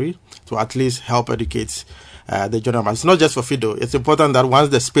necessary to at least help educate the general mass. It's not just for Fido. It's important that once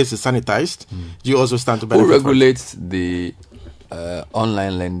the space is sanitized, you also stand to benefit. Who regulates the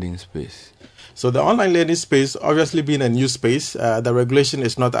online lending space? So the online learning space, obviously being a new space, the regulation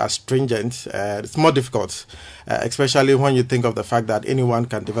is not as stringent. It's more difficult, especially when you think of the fact that anyone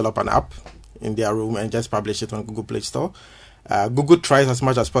can develop an app in their room and just publish it on Google Play Store. Google tries as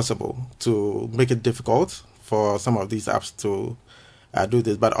much as possible to make it difficult for some of these apps to do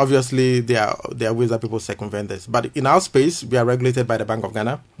this. But obviously, there are ways that people circumvent this. But in our space, we are regulated by the Bank of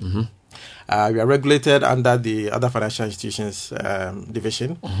Ghana. Mm-hmm. We are regulated under the other financial institutions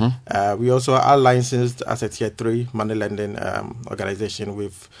division. Mm-hmm. We also are licensed as a Tier 3 money lending organization.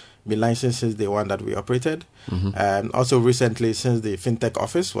 We've been licensed since the one that we operated. Mm-hmm. And also recently, since the FinTech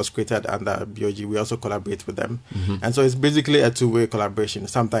office was created under BOG, we also collaborate with them. Mm-hmm. And so it's basically a two-way collaboration.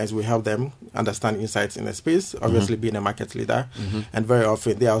 Sometimes we help them understand insights in the space, obviously being a market leader. Mm-hmm. And very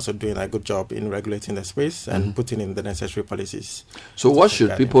often, they're also doing a good job in regulating the space and Mm-hmm. putting in the necessary policies. So what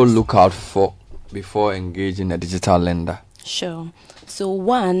should people look out for before engaging a digital lender? Sure. So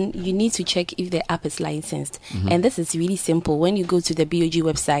one, you need to check if the app is licensed. Mm-hmm. And this is really simple. When you go to the BOG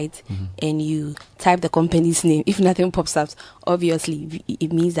website and you type the company's name, if nothing pops up, obviously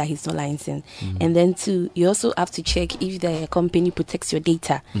it means that he's not licensed. And then two, you also have to check if the company protects your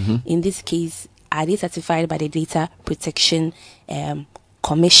data. In this case, are they certified by the Data Protection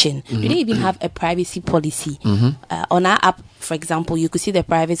Commission? Do they even have a privacy policy? On our app, for example, you could see the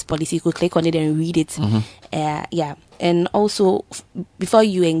privacy policy. You could click on it and read it. Yeah. And also, before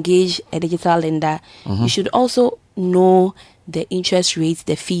you engage a digital lender, you should also know the interest rates,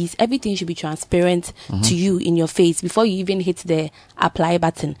 the fees. Everything should be transparent to you in your face before you even hit the apply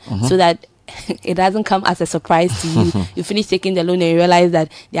button, so that it doesn't come as a surprise to you. You finish taking the loan and you realize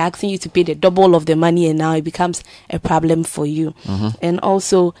that they're asking you to pay the double of the money, and now it becomes a problem for you. And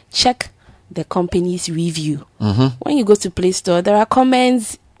also check the company's review. When you go to Play Store, there are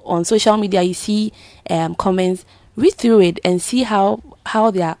comments on social media. You see comments. Read through it and see how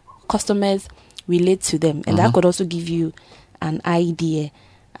their customers relate to them, and that could also give you an idea.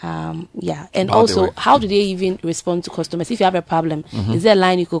 And also, how do they even respond to customers? If you have a problem, is there a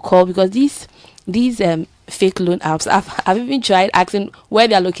line you could call? Because these fake loan apps, I've even tried asking where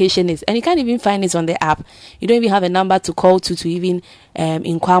their location is, and you can't even find it on the app. You don't even have a number to call to even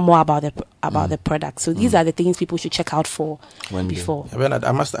inquire more about the product. So these are the things people should check out for before. Bernard,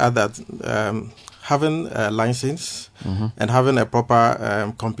 I must add that having a license and having a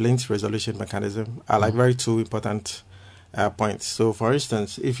proper complaint resolution mechanism are like very two important points. So, for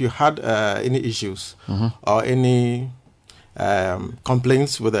instance, if you had any issues or any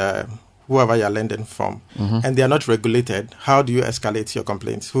complaints with whoever you're lending from, and they are not regulated, how do you escalate your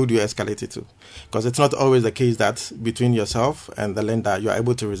complaints? Who do you escalate it to? Because it's not always the case that between yourself and the lender, you are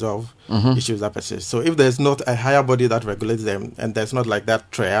able to resolve issues that persist. So if there's not a higher body that regulates them, and there's not like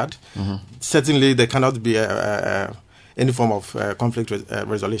that triad, certainly there cannot be any form of conflict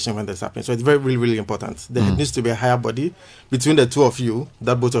resolution when this happens. So it's very, really, really important. There needs to be a higher body between the two of you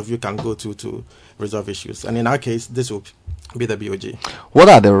that both of you can go to resolve issues. And in our case, this will be the BOG. What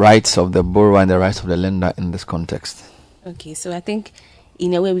are the rights of the borrower and the rights of the lender in this context? Okay, so I think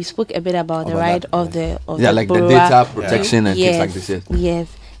in a way we spoke a bit about the right of the like borrower. the data protection and things like this. Yes.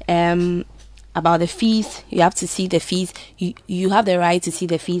 About the fees, you have to see the fees. You have the right to see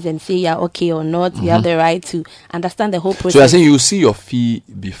the fees and say you're okay or not. You have the right to understand the whole process. So you're saying you see your fee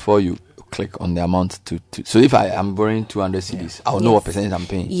before you click on the amount to so if I am borrowing 200 cedis, I'll know what percentage I'm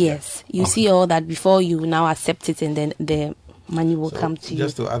paying. Yes, you see all that before you now accept it, and then the money will come to you.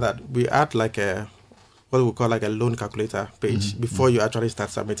 Just to add that, we add like what we call like a loan calculator page before you actually start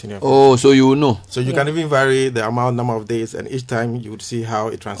submitting your Oh, so you will know. So you can even vary the number of days, and each time you would see how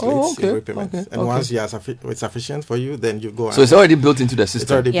it translates in repayment. And once it's sufficient for you, then you go. So it's already built into the system.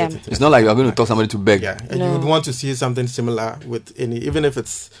 It's already built into It's not like you're going to tell somebody to beg. Yeah, and you would want to see something similar with even if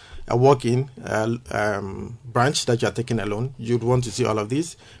it's a walk-in branch that you're taking a loan, you'd want to see all of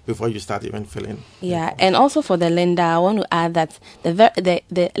these before you start even filling. Yeah, and also for the lender, I want to add that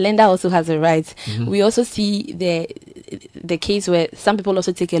the lender also has a right. We also see the case where some people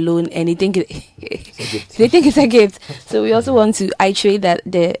also take a loan and they think it's a gift. So we also want to iterate that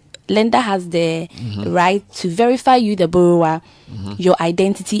the lender has the right to verify you, the borrower, your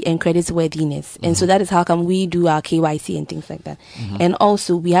identity and credit worthiness. And so that is how come we do our KYC and things like that. And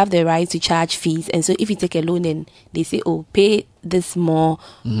also we have the right to charge fees. And so if you take a loan and they say, oh, pay this more,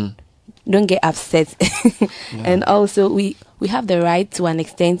 don't get upset. And also we have the right to an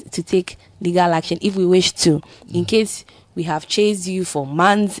extent to take legal action if we wish to, in case we have chased you for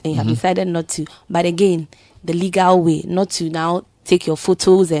months and you have decided not to. But again, the legal way, not to now take your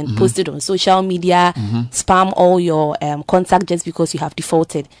photos and post it on social media, spam all your contact just because you have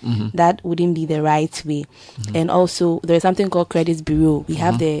defaulted. That wouldn't be the right way. And also, there is something called credit bureau. We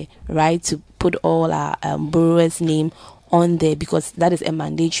have the right to put all our borrowers' name on there because that is a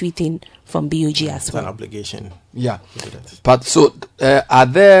mandatory thing from BOG as well. It's an obligation. Yeah. But so, are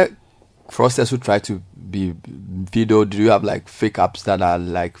there fraudsters who try to be Fido? Do you have like fake apps that are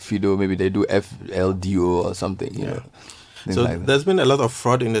like Fido? Maybe they do FLDO or something, you know? So Like there's been a lot of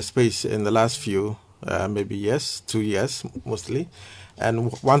fraud in the space in the last few, maybe years, 2 years mostly.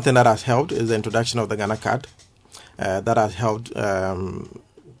 And one thing that has helped is the introduction of the Ghana card. That has helped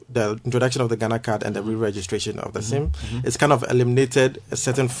the introduction of the Ghana card and the re-registration of the SIM. It's kind of eliminated a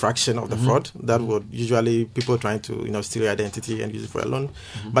certain fraction of the fraud that would usually people trying to steal your identity and use it for a loan.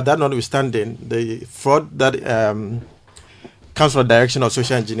 But that notwithstanding, the fraud that comes from the direction of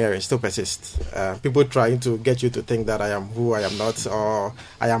social engineering still persists. People trying to get you to think that I am who I am not, or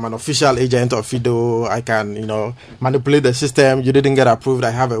I am an official agent of Fido. I can, manipulate the system. You didn't get approved.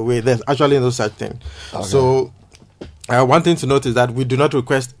 I have a way. There's actually no such thing. Okay. So one thing to note is that we do not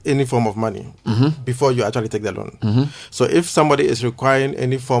request any form of money before you actually take the loan. So if somebody is requiring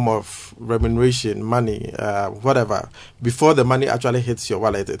any form of remuneration, money, whatever, before the money actually hits your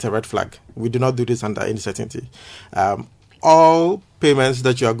wallet, it's a red flag. We do not do this under any certainty. All payments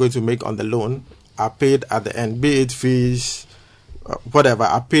that you are going to make on the loan are paid at the end, be it fees, whatever,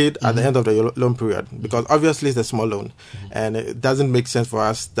 are paid at the end of the loan period, because obviously it's a small loan and it doesn't make sense for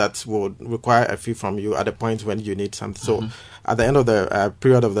us that would require a fee from you at the point when you need something. So at the end of the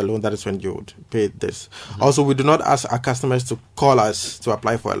period of the loan, that is when you would pay this. Also, we do not ask our customers to call us to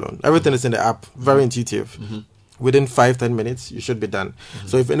apply for a loan. Everything is in the app, very intuitive. Within 5-10 minutes, you should be done.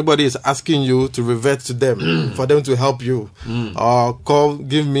 So if anybody is asking you to revert to them for them to help you, or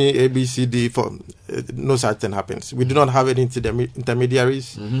give me ABCD, no such thing happens. We do not have any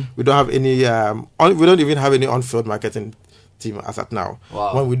intermediaries. We don't have any. We don't even have any on-field marketing team as at now.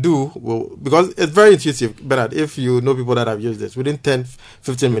 Wow. When we do, because it's very intuitive, Bernard. If you know people that have used this, within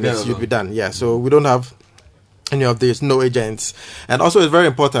 10-15 minutes, you'd be done. Yeah. So we don't have any of these, no agents. And also it's very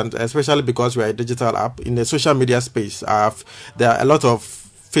important, especially because we are a digital app in the social media space. There are a lot of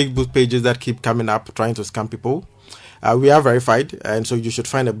Facebook pages that keep coming up trying to scam people. We are verified, and so you should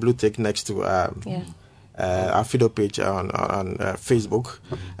find a blue tick next to our Fido page on Facebook.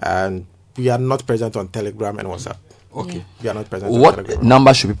 And we are not present on Telegram and WhatsApp. Okay. We are not present on What Telegram.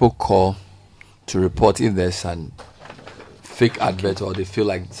 number should people call to report if there's an fake advert or they feel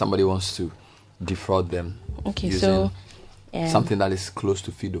like somebody wants to defraud them? Okay, so something that is close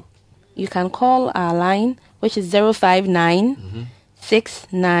to Fido. You can call our line, which is 059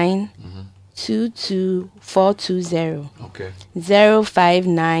 69 22420. Okay.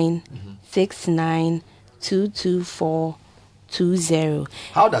 059 69 22420.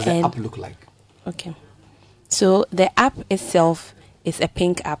 How does the app look like? Okay. So the app itself is a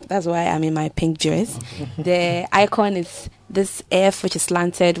pink app. That's why I'm in my pink dress. The icon is this F, which is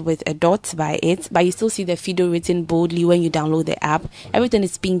slanted with a dot by it, but you still see the Fido written boldly when you download the app. Everything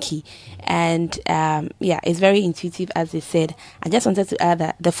is pinky, and it's very intuitive, as they said. I just wanted to add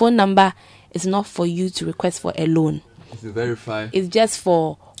that the phone number is not for you to request for a loan. It's to verify. It's just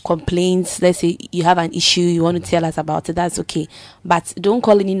for complaints. Let's say you have an issue, you want to tell us about it, that's okay. But don't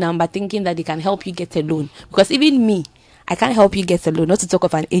call any number thinking that they can help you get a loan, because even me, I can't help you get a loan, not to talk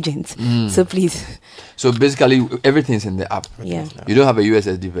of an agent. So please. So basically, everything's in the app. Yeah. You don't have a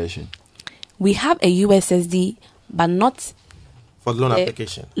USSD version? We have a USSD, but not for loan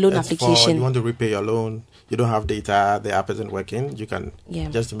application. Loan It's application. You want to repay your loan, you don't have data, the app isn't working, you can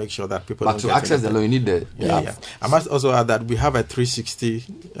just to make sure that people But don't to get access the anything. loan, you need the app. Yeah. I must also add that we have a 360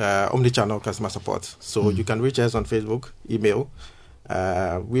 omni-channel customer support. So you can reach us on Facebook, email.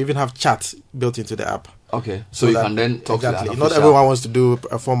 We even have chat built into the app. Okay, so you can then talk to exactly. an Not official. everyone wants to do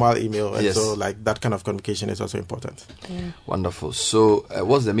a formal email, and Yes. so like that kind of communication is also important. Wonderful. So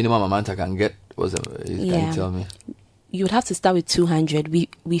what's the minimum amount I can get? Can you tell me? You would have to start with 200.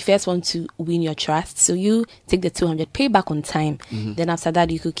 We first want to win your trust, so you take the 200, pay back on time. Then after that,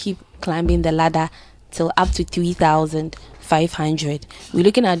 you could keep climbing the ladder till up to 3,500. We're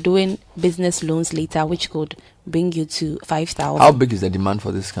looking at doing business loans later, which could bring you to 5,000. How big is the demand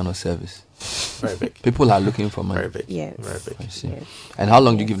for this kind of service? Very big. People are looking for money. Very big. Yes. Very big. I see. And how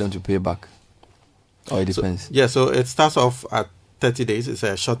long do you give them to pay back? Or it depends. So it starts off at 30 days. It's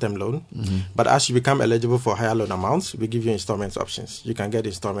a short-term loan. But as you become eligible for higher loan amounts, we give you installments options. You can get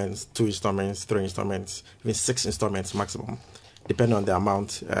installments, 2 installments, 3 installments, even 6 installments maximum, depending on the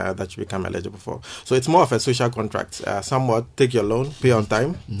amount that you become eligible for. So it's more of a social contract. Somewhat take your loan, pay on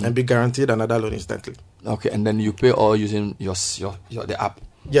time, and be guaranteed another loan instantly. Okay, and then you pay all using your the app.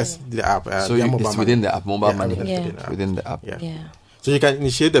 Yes, the app. So it's within the app, mobile money. Within the app. Yeah. So you can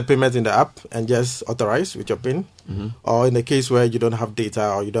initiate the payment in the app and just authorize with your PIN. Or in the case where you don't have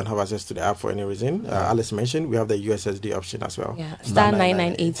data or you don't have access to the app for any reason, Alice mentioned, we have the USSD option as well. Yeah, star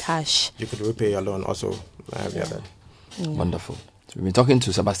 998 hash. You could repay your loan also via that. Wonderful. So we've been talking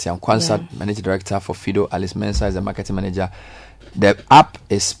to Sebastian Kwansat, Managing Director for Fido. Alice Mensah is the Marketing Manager. The app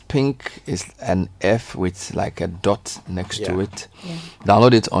is pink, is an F with like a dot next to it. Yeah.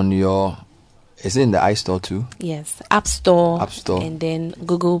 Download it on your... Is it in the iStore too? Yes, App Store. App Store. And then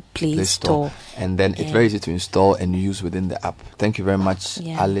Google Play Store. And then it's very easy to install and use within the app. Thank you very much,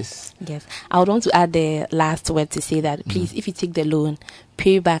 Alice. Yes. I would want to add the last word to say that, please, if you take the loan,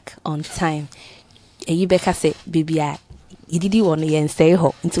 pay back on time. You better say, baby, you didn't want to say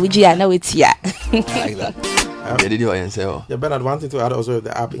ho. Into which I know it's like that. Bernard, one thing to add also with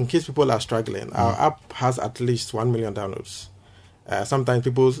the app, in case people are struggling, our app has at least 1 million downloads. Sometimes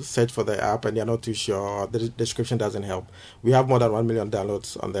people search for the app and they're not too sure, the description doesn't help. We have more than 1 million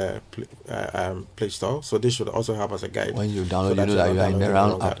downloads on the Play Store, so this should also help as a guide. When you download, you know that you are in the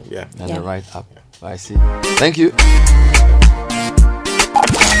round app, the right app. I see. Thank you.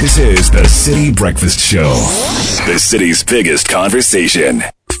 This is the City Breakfast Show, the city's biggest conversation.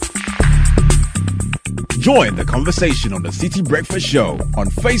 Join the conversation on the City Breakfast Show on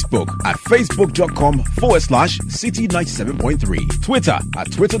Facebook at facebook.com/City97.3, Twitter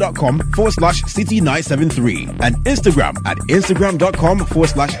at twitter.com/City973, and Instagram at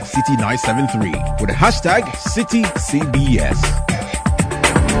instagram.com/City973 with the hashtag CityCBS.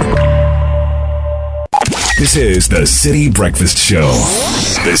 This is the City Breakfast Show,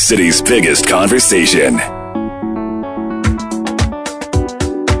 the city's biggest conversation.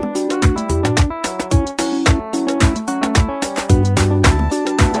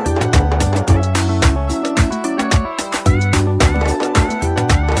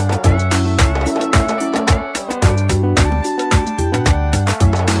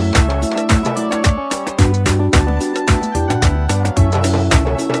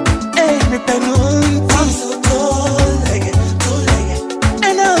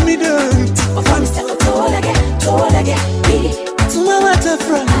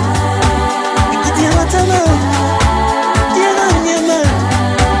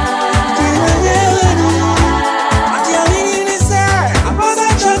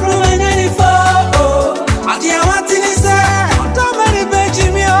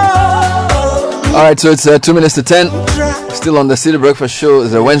 Alright, so it's 2 minutes to 10. Still on the City Breakfast Show.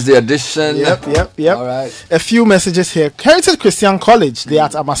 It's a Wednesday edition. Yep. Alright. A few messages here. Heritage Christian College, they are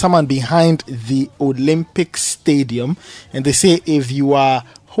at Amasaman behind the Olympic Stadium. And they say if you are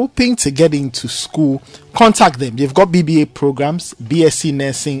hoping to get into school, contact them. They've got BBA programs, BSc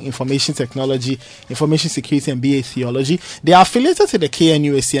Nursing, Information Technology, Information Security, and BA Theology. They are affiliated to the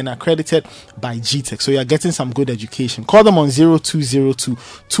KNUSC and accredited by GTech. So you are getting some good education. Call them on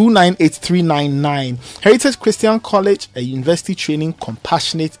 0202-298-399. Heritage Christian College, a university training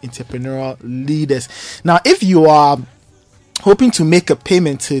compassionate entrepreneurial leaders. Now, if you are hoping to make a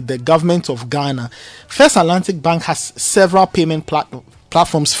payment to the government of Ghana, First Atlantic Bank has several payment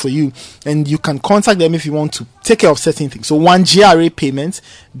platforms for you, and you can contact them if you want to take care of certain things. So, one, GRA payments,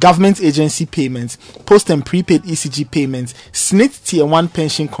 government agency payments, post and prepaid ECG payments, SNIT Tier 1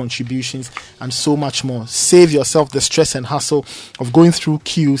 pension contributions, and so much more. Save yourself the stress and hassle of going through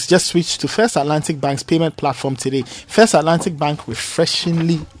queues. Just switch to First Atlantic Bank's payment platform today. First Atlantic Bank,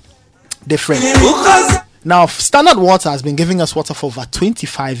 refreshingly different. Now, Standard Water has been giving us water for over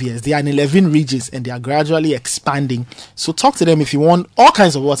 25 years. They are in 11 regions and they are gradually expanding. So talk to them if you want all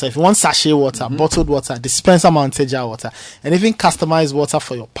kinds of water. If you want sachet water, bottled water, dispenser mounted jar water, and even customized water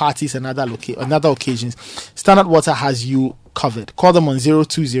for your parties and other occasions, Standard Water has you covered. Call them on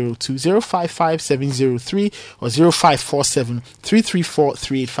 0202-055-703 or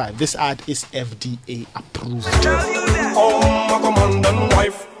 0547-334-385. This ad is FDA approved.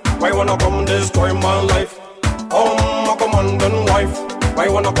 Why wanna come destroy my life? Oh, my commandant wife. Why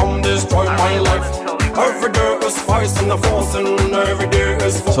wanna come destroy my life? Every day is fights and the force, and every day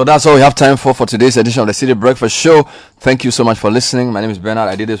is. So that's all we have time for today's edition of the City Breakfast Show. Thank you so much for listening. My name is Bernard.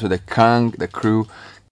 I did this with the crew.